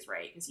his way is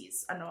right, because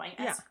he's annoying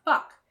as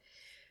fuck.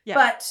 Yeah.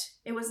 But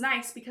it was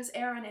nice because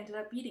Aaron ended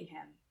up beating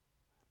him.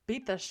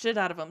 Beat the shit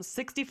out of him,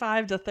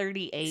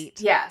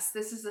 65-38. Yes,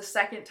 this is the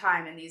second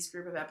time in these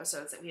group of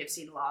episodes that we have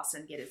seen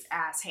Lawson get his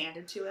ass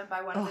handed to him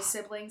by one of his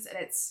siblings, and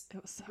it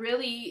was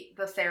really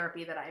the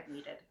therapy that I've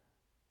needed.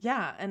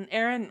 Yeah, and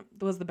Aaron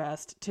was the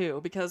best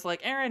too, because like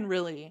Aaron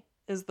really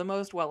is the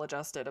most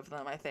well-adjusted of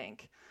them, I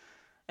think.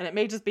 And it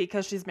may just be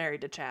because she's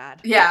married to Chad.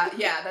 Yeah,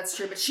 that's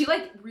true. But she,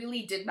 like,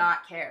 really did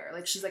not care.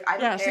 Like, she's like, I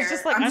don't care. Yeah, she's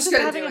just like, I'm just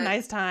having a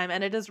nice time.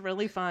 And it is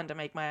really fun to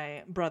make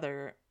my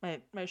brother, my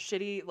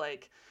shitty,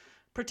 like,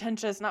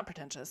 not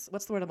pretentious.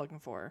 What's the word I'm looking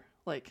for?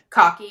 Like...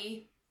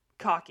 Cocky,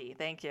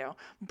 thank you.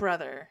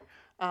 Brother.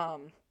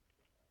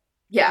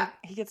 Yeah.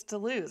 He gets to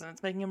lose, and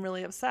it's making him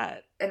really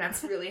upset. And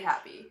that's really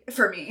happy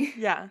for me.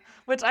 Yeah,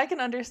 which I can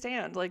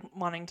understand, like,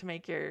 wanting to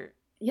make your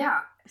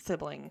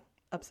sibling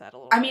upset a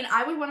little I bit. mean,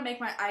 I would want to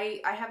make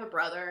I have a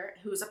brother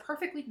who's a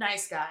perfectly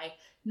nice guy,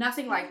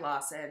 nothing like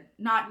Lawson,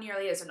 not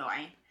nearly as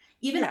annoying.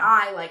 Even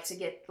I like to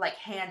get, like,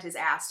 hand his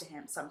ass to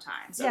him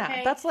sometimes, okay?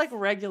 Yeah, that's like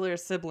regular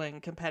sibling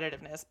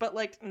competitiveness, but,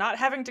 like, not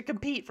having to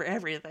compete for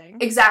everything.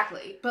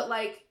 Exactly. But,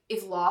 like,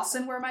 if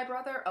Lawson were my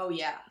brother, oh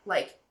yeah.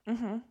 Like,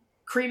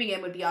 creaming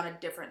him would be on a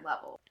different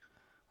level.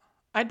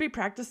 I'd be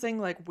practicing,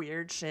 like,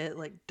 weird shit,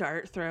 like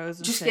dart throws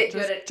and just shit. Get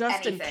good at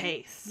just anything. In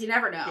case. You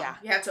never know. Yeah.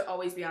 You have to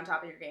always be on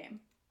top of your game.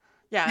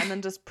 Yeah, and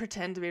then just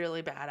pretend to be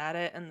really bad at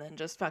it, and then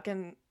just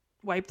fucking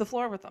wipe the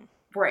floor with them.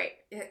 Right.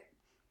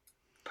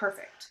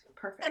 Perfect.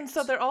 And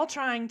so they're all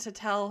trying to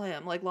tell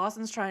him, like,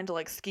 Lawson's trying to,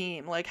 like,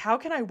 scheme, like, how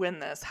can I win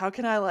this? How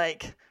can I,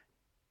 like,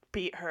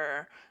 beat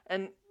her?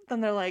 And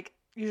then they're like,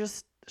 you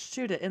just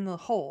shoot it in the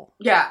hole.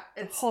 Yeah.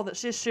 The hole that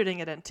she's shooting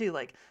it into.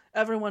 Like,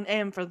 everyone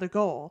aim for the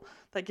goal.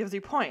 That gives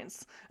you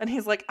points. And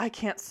he's like, I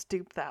can't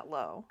stoop that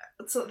low.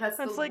 So that's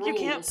it's the like, rules.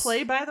 You can't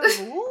play by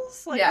the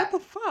rules? Like, what the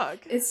fuck?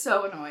 It's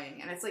so annoying.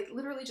 And it's like,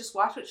 literally just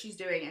watch what she's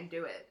doing and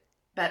do it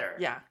better.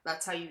 Yeah.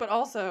 That's how you... But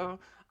also,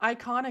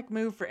 iconic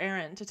move for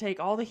Erin to take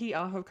all the heat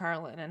off of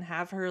Carlin and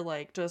have her,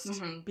 like,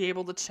 just be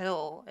able to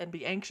chill and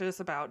be anxious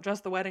about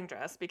just the wedding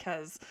dress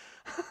because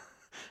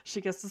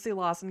she gets to see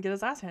Lawson get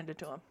his ass handed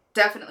to him.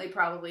 Definitely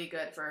probably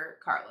good for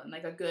Carlin.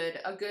 Like, a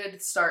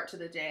good start to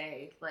the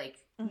day. Like,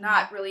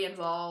 not really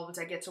involved.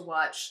 I get to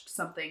watch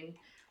something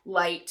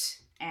light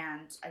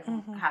and I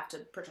don't have to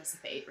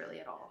participate really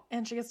at all.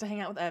 And she gets to hang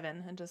out with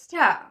Evan and just...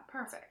 Yeah,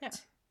 perfect. Yeah.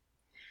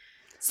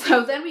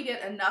 So then we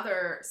get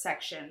another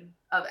section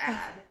of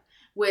ad,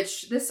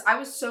 which I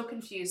was so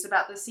confused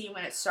about the scene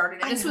when it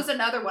started. And this was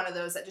another one of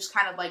those that just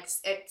kind of, like,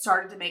 it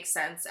started to make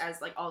sense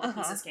as, like, all the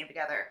pieces came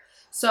together.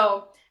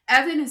 So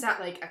Evan is at,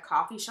 like, a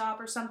coffee shop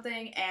or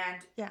something,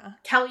 and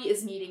Kelly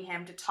is meeting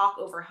him to talk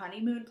over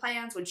honeymoon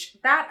plans, which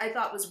that I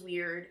thought was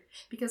weird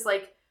because,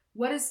 like,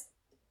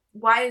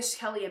 why is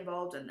Kelly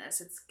involved in this?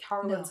 It's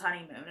Carlin's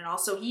honeymoon. And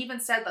also he even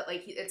said that,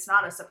 like, it's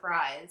not a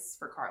surprise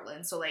for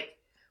Carlin. So, like,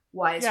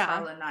 why is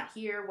Carlin not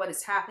here? What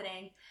is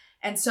happening?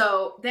 And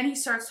so then he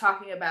starts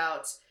talking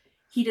about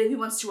he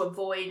wants to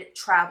avoid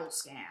travel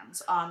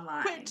scams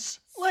online. Which,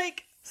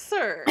 like,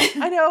 sir,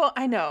 I know.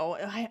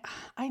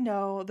 I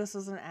know this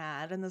is an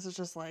ad and this is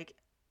just, like,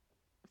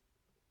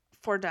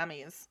 for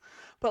dummies.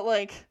 But,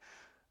 like,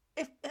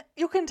 if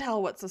you can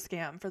tell what's a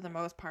scam for the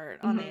most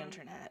part on the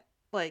internet.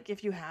 Like,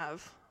 if you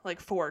have, like,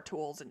 4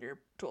 tools in your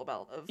tool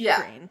belt of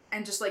brain.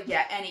 And just, like,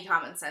 any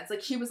common sense.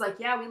 Like, he was like,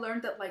 we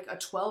learned that, like, a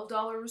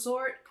 $12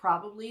 resort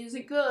probably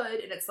isn't good.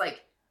 And it's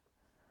like,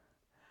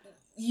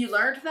 you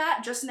learned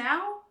that just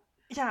now?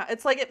 Yeah,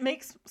 it's like, it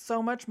makes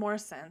so much more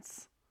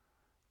sense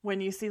when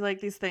you see,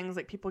 like, these things,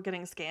 like, people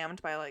getting scammed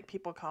by, like,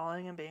 people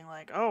calling and being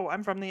like, oh,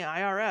 I'm from the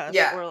IRS.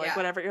 Or, like,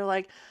 whatever. You're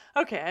like,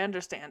 okay, I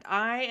understand.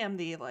 I am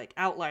the, like,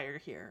 outlier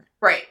here.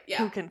 Right, yeah.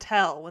 Who can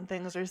tell when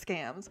things are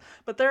scams.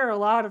 But there are a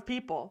lot of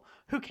people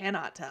who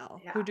cannot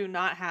tell. Who do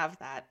not have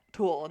that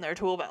tool in their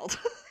tool belt.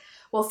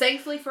 Well,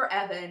 thankfully for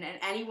Evan and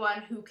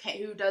anyone who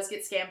does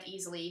get scammed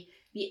easily,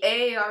 the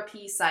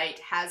AARP site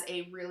has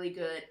a really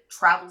good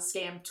travel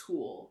scam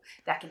tool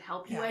that can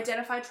help you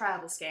identify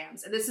travel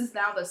scams. And this is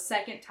now the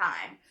second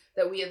time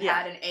that we have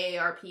had an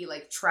AARP,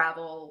 like,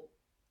 travel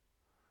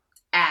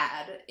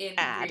ad in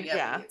Reading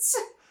Updates.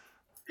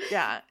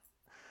 Yeah.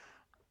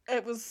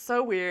 It was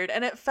so weird.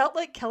 And it felt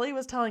like Kelly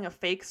was telling a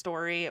fake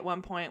story at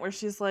one point where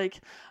she's like,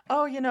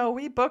 oh,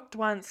 we booked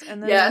once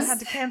and then we had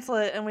to cancel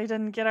it and we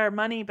didn't get our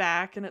money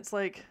back. And it's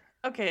like,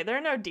 okay, there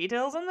are no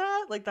details in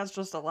that. Like, that's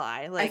just a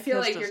lie. Like, I feel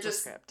like you're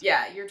just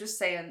you're just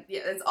saying,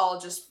 it's all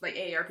just, like,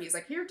 AARP is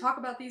like, here, talk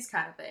about these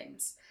kind of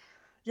things.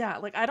 Yeah,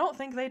 like, I don't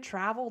think they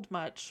traveled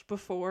much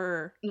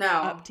before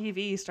Up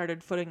TV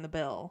started footing the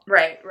bill.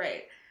 Right.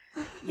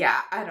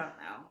 Yeah, I don't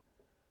know.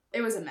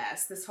 It was a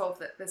mess. This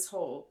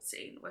whole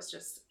scene was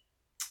just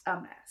a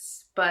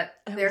mess. But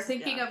they're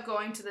thinking of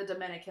going to the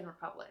Dominican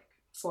Republic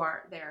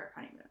for their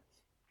honeymoon.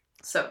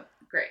 So,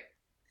 great.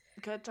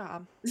 Good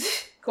job.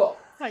 Cool.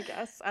 I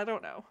guess. I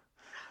don't know.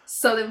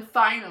 So then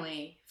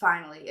finally,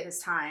 it is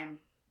time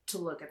to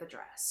look at the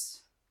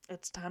dress.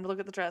 It's time to look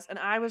at the dress. And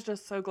I was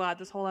just so glad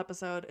this whole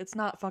episode, it's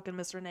not fucking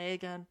Miss Renee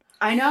again.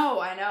 I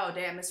know.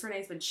 Damn, Miss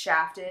Renee's been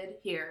shafted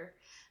here.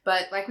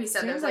 But like we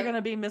said, there's going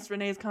to be Miss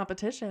Renee's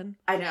competition.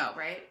 I know,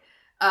 right?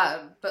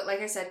 But like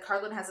I said,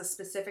 Carlin has a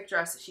specific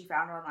dress that she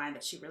found online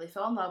that she really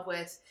fell in love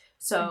with.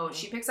 So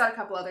she picks out a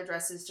couple other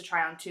dresses to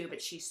try on too,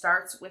 but she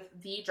starts with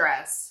the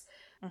dress.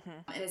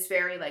 And it's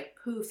very, like,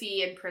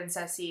 poofy and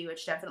princessy,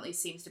 which definitely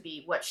seems to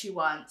be what she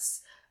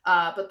wants.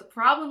 But the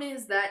problem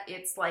is that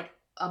it's, like,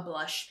 a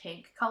blush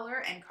pink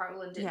color, and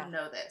Carlin didn't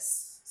know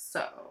this.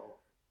 So...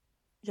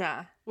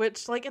 Yeah,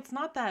 which, like, it's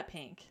not that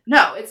pink.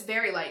 No, it's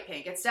very light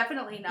pink. It's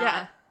definitely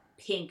not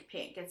pink.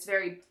 It's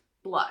very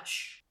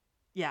blush.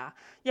 Yeah.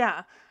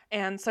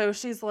 And so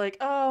she's like,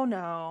 oh,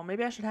 no,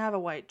 maybe I should have a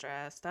white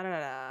dress,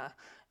 da-da-da.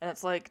 And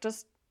it's like,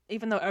 just...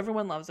 Even though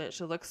everyone loves it,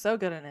 she looks so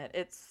good in it,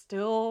 it's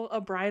still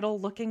a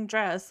bridal-looking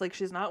dress. Like,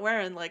 she's not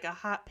wearing, like, a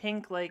hot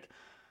pink, like,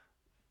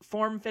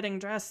 form-fitting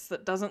dress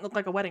that doesn't look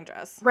like a wedding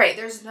dress. Right.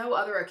 There's no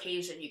other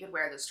occasion you could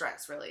wear this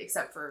dress, really,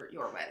 except for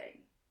your wedding.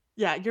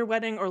 Yeah, your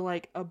wedding or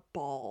like a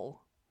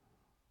ball.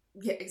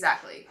 Yeah,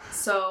 exactly.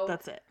 So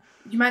that's it.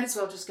 You might as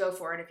well just go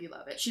for it if you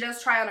love it. She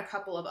does try on a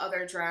couple of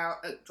other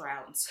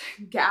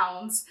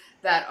gowns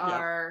that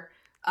are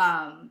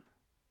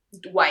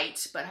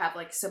white but have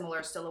like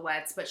similar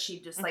silhouettes, but she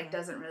just like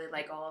doesn't really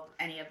like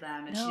any of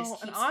them, and she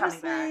just keeps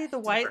honestly, coming back. The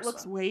white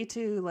looks way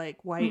too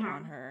like white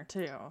on her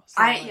too. So,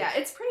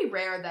 it's pretty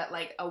rare that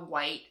like a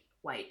white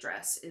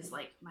dress is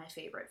like my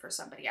favorite for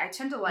somebody. I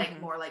tend to like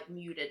more like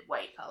muted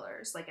white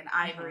colors, like an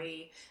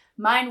ivory.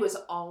 Mine was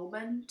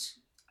almond,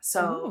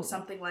 so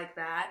something like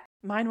that.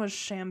 Mine was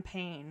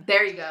champagne.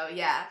 There you go.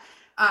 Yeah.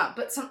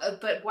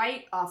 But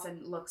white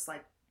often looks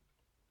like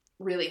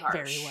really harsh.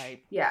 Very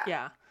white.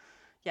 Yeah.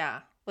 Yeah.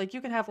 Like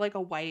you can have like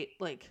a white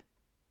like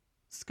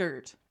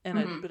skirt and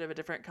a bit of a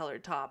different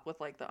colored top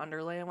with like the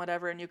underlay and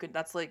whatever, and you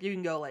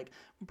can go like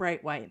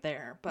bright white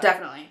there. But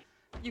definitely.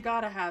 You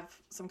gotta have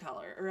some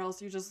color, or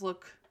else you just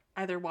look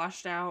either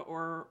washed out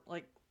or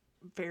like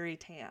very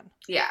tan.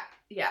 Yeah.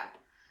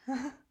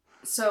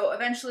 So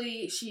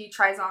eventually she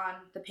tries on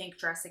the pink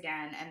dress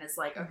again and is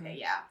like, okay,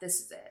 yeah, this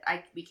is it.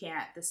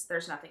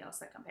 There's nothing else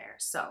that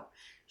compares. So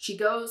she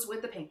goes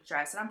with the pink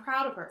dress, and I'm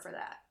proud of her for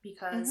that,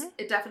 because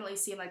it definitely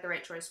seemed like the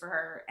right choice for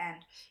her. And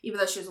even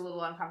though she was a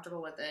little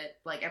uncomfortable with it,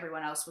 like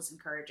everyone else was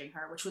encouraging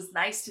her, which was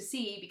nice to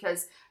see,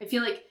 because I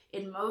feel like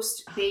in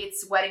most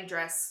Bates wedding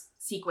dress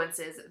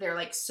sequences, they're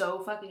like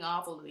so fucking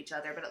awful to each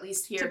other, but at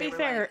least here, to be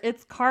fair,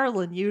 it's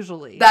Carlin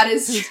usually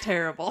who's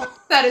terrible.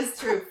 That is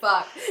true.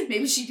 Fuck,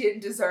 maybe she didn't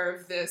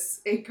deserve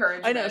this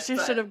encouragement. I know, she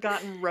should have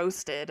gotten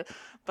roasted,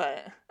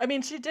 but I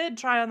mean, she did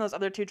try on those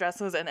other two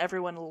dresses, and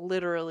everyone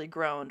literally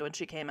groaned when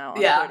she came out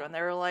on the third one.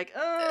 They were like,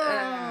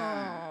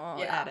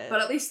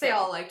 but at least they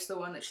all liked the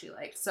one that she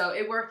liked, so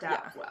it worked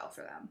out well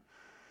for them.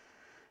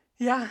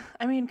 Yeah,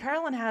 I mean,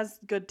 Carlin has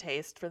good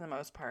taste for the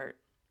most part.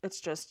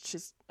 It's just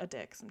she's a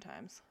dick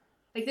sometimes.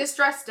 Like, this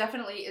dress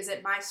definitely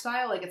isn't my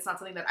style. Like, it's not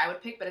something that I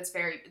would pick, but it's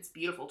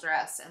beautiful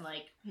dress, and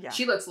like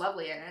she looks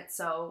lovely in it,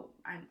 so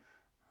I'm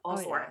all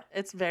for it.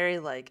 It's very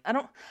like I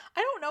don't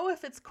know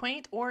if it's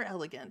quaint or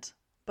elegant,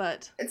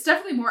 but it's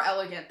definitely more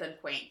elegant than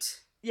quaint.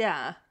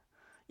 Yeah,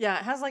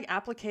 it has like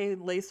applique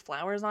lace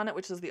flowers on it,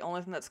 which is the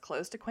only thing that's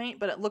close to quaint,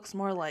 but it looks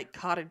more like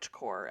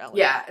cottagecore elegant.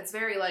 Yeah, it's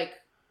very like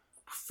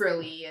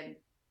frilly and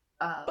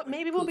but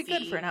maybe we'll be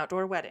good for an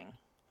outdoor wedding.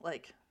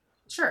 Like,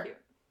 sure.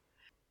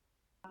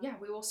 Yeah,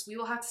 we will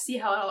have to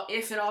see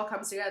if it all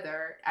comes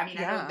together. I mean,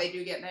 I know they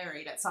do get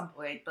married at some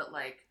point, but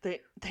like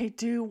they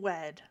do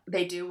wed.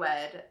 They do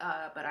wed,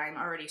 but I'm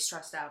already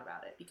stressed out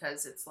about it,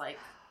 because it's like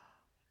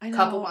I know.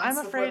 Couple months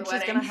I'm afraid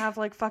she's gonna have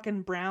like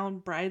fucking brown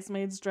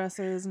bridesmaids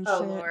dresses and shit.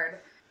 Oh Lord.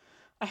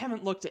 I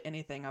haven't looked at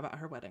anything about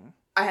her wedding.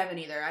 I haven't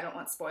either. I don't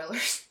want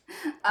spoilers.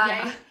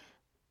 I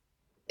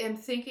am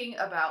thinking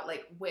about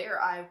like where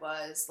I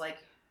was like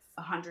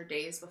 100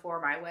 days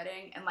before my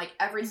wedding, and like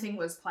everything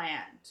was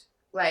planned.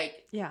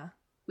 Like,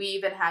 we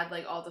even had,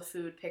 like, all the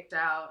food picked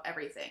out,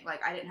 everything.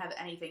 Like, I didn't have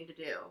anything to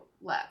do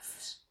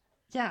left.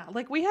 Yeah,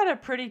 like, we had a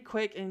pretty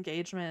quick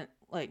engagement,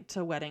 like,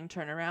 to wedding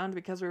turnaround,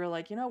 because we were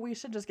like, we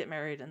should just get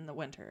married in the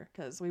winter,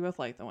 because we both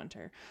like the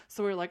winter.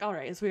 So we were like, all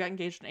right, so we got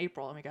engaged in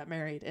April, and we got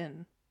married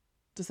in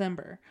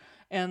December.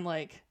 And,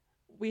 like,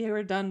 we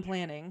were done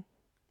planning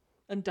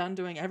and done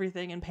doing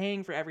everything and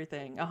paying for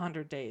everything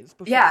 100 days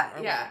before our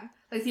wedding.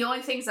 Like, the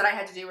only things that I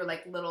had to do were,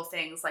 like, little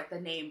things, like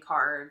the name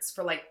cards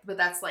for, like, but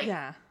that's, like,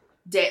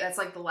 that's,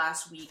 like, the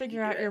last week.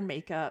 Figure out your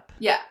makeup.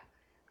 Yeah.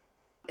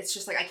 It's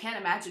just, like, I can't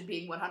imagine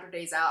being 100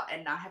 days out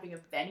and not having a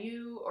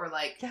venue or,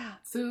 like,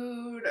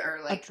 food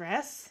or, like... a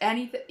dress?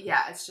 Anything.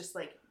 Yeah, it's just,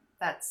 like,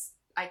 I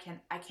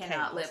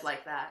cannot live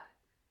like that.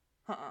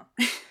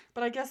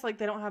 But I guess, like,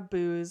 they don't have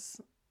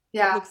booze.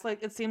 Yeah.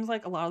 It seems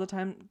like a lot of the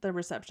time the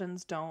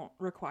receptions don't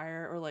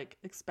require or, like,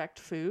 expect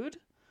food.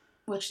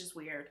 Which is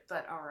weird,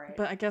 but all right.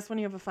 But I guess when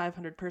you have a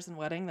 500-person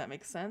wedding, that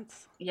makes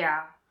sense.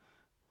 Yeah.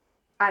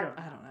 I don't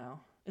know.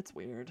 It's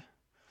weird.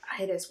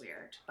 It is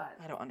weird, but...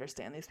 I don't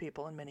understand these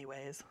people in many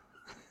ways.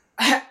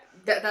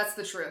 That's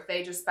the truth.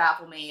 They just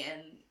baffle me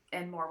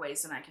in more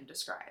ways than I can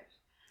describe.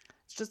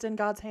 It's just in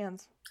God's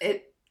hands.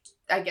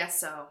 I guess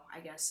so.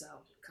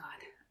 God,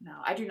 no.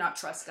 I do not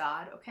trust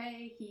God,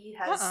 okay? He's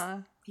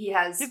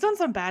done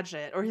some bad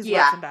shit, or he's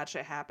let some bad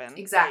shit happen.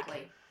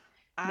 Exactly.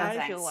 Like,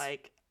 I feel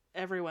like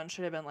everyone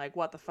should have been like,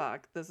 what the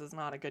fuck? This is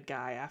not a good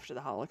guy after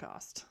the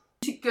Holocaust.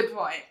 Good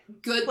point.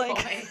 Good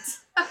point.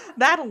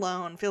 That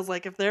alone feels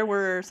like if there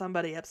were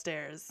somebody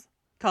upstairs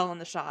calling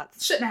the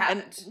shots. Shouldn't have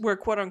happened. And we're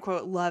quote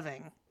unquote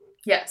loving.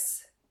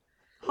 Yes.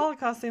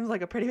 Holocaust seems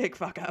like a pretty big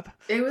fuck up.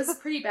 It was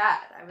pretty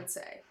bad, I would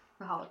say.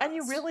 The Holocaust. And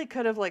you really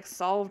could have like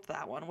solved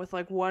that one with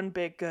like one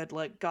big good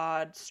like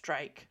God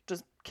strike.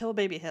 Just kill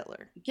baby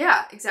Hitler.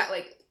 Yeah, exactly.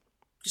 Like,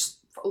 just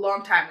a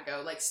long time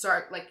ago. Like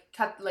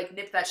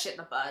nip that shit in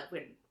the bud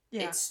when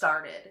it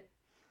started.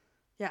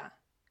 Yeah.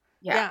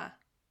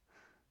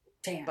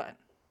 Damn.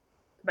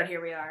 But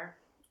here we are.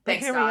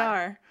 Thanks, God. We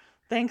are.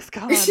 Thanks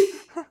God.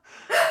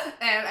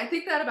 And I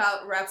think that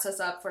about wraps us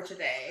up for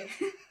today.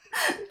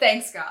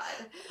 Thanks God.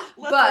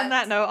 Let's end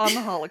that note on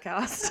the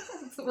Holocaust.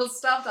 We'll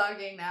stop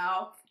talking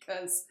now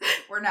because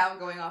we're now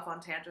going off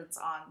on tangents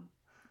on,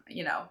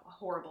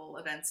 horrible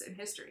events in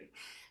history.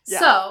 Yeah.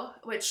 So,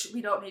 which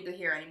we don't need to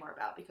hear anymore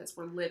about because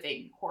we're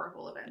living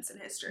horrible events in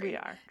history. We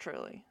are,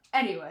 truly.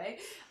 Anyway,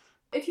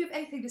 if you have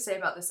anything to say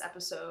about this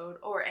episode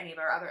or any of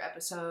our other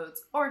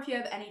episodes, or if you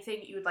have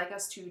anything you would like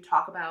us to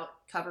talk about,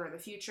 cover in the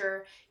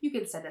future, you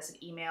can send us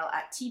an email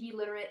at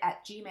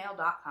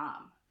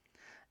tvliterate@gmail.com.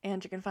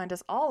 And you can find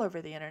us all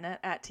over the internet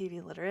at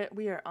TV Literate.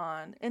 We are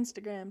on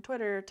Instagram,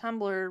 Twitter,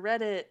 Tumblr,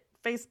 Reddit,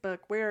 Facebook.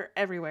 We're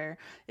everywhere.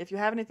 If you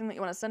have anything that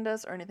you want to send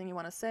us or anything you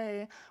want to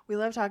say, we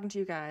love talking to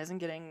you guys and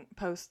getting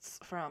posts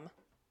from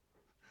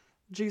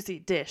Juicy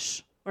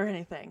Dish or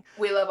anything.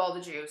 We love all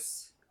the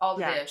juice. All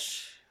the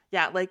dish.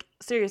 Yeah, like,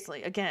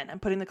 seriously, again, I'm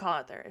putting the call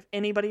out there. If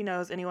anybody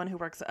knows anyone who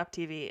works at Up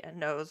TV and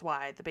knows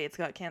why the Bates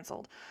got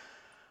canceled,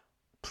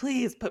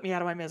 please put me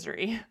out of my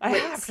misery. I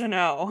have to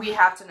know. We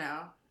have to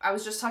know. I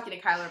was just talking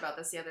to Kyler about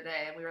this the other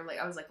day, and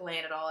I was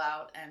laying it all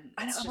out, and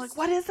I'm like,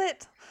 what is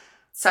it?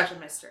 Such a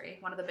mystery.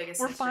 One of the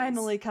biggest mysteries. We're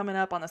finally coming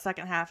up on the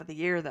second half of the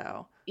year,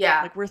 though.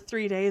 Yeah. Like, we're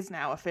 3 days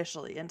now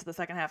officially into the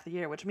second half of the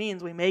year, which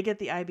means we may get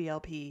the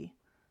IBLP.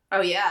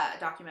 Oh, yeah,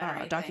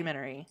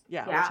 documentary.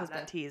 Yeah, which has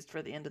been teased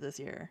for the end of this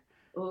year.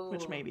 Ooh.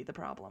 Which may be the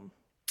problem.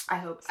 I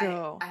hope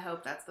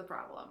that's the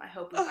problem. I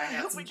hope we find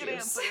out some juice. Get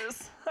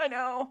answers. I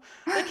know.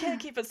 They can't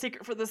keep it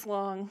secret for this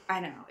long. I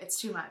know. It's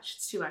too much.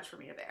 It's too much for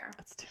me to bear.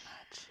 It's too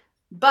much.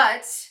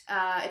 But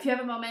if you have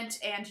a moment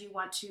and you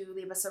want to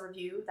leave us a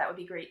review, that would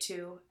be great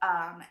too.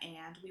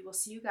 And we will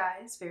see you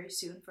guys very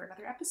soon for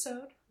another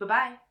episode.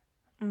 Bye-bye.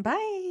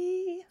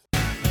 Bye.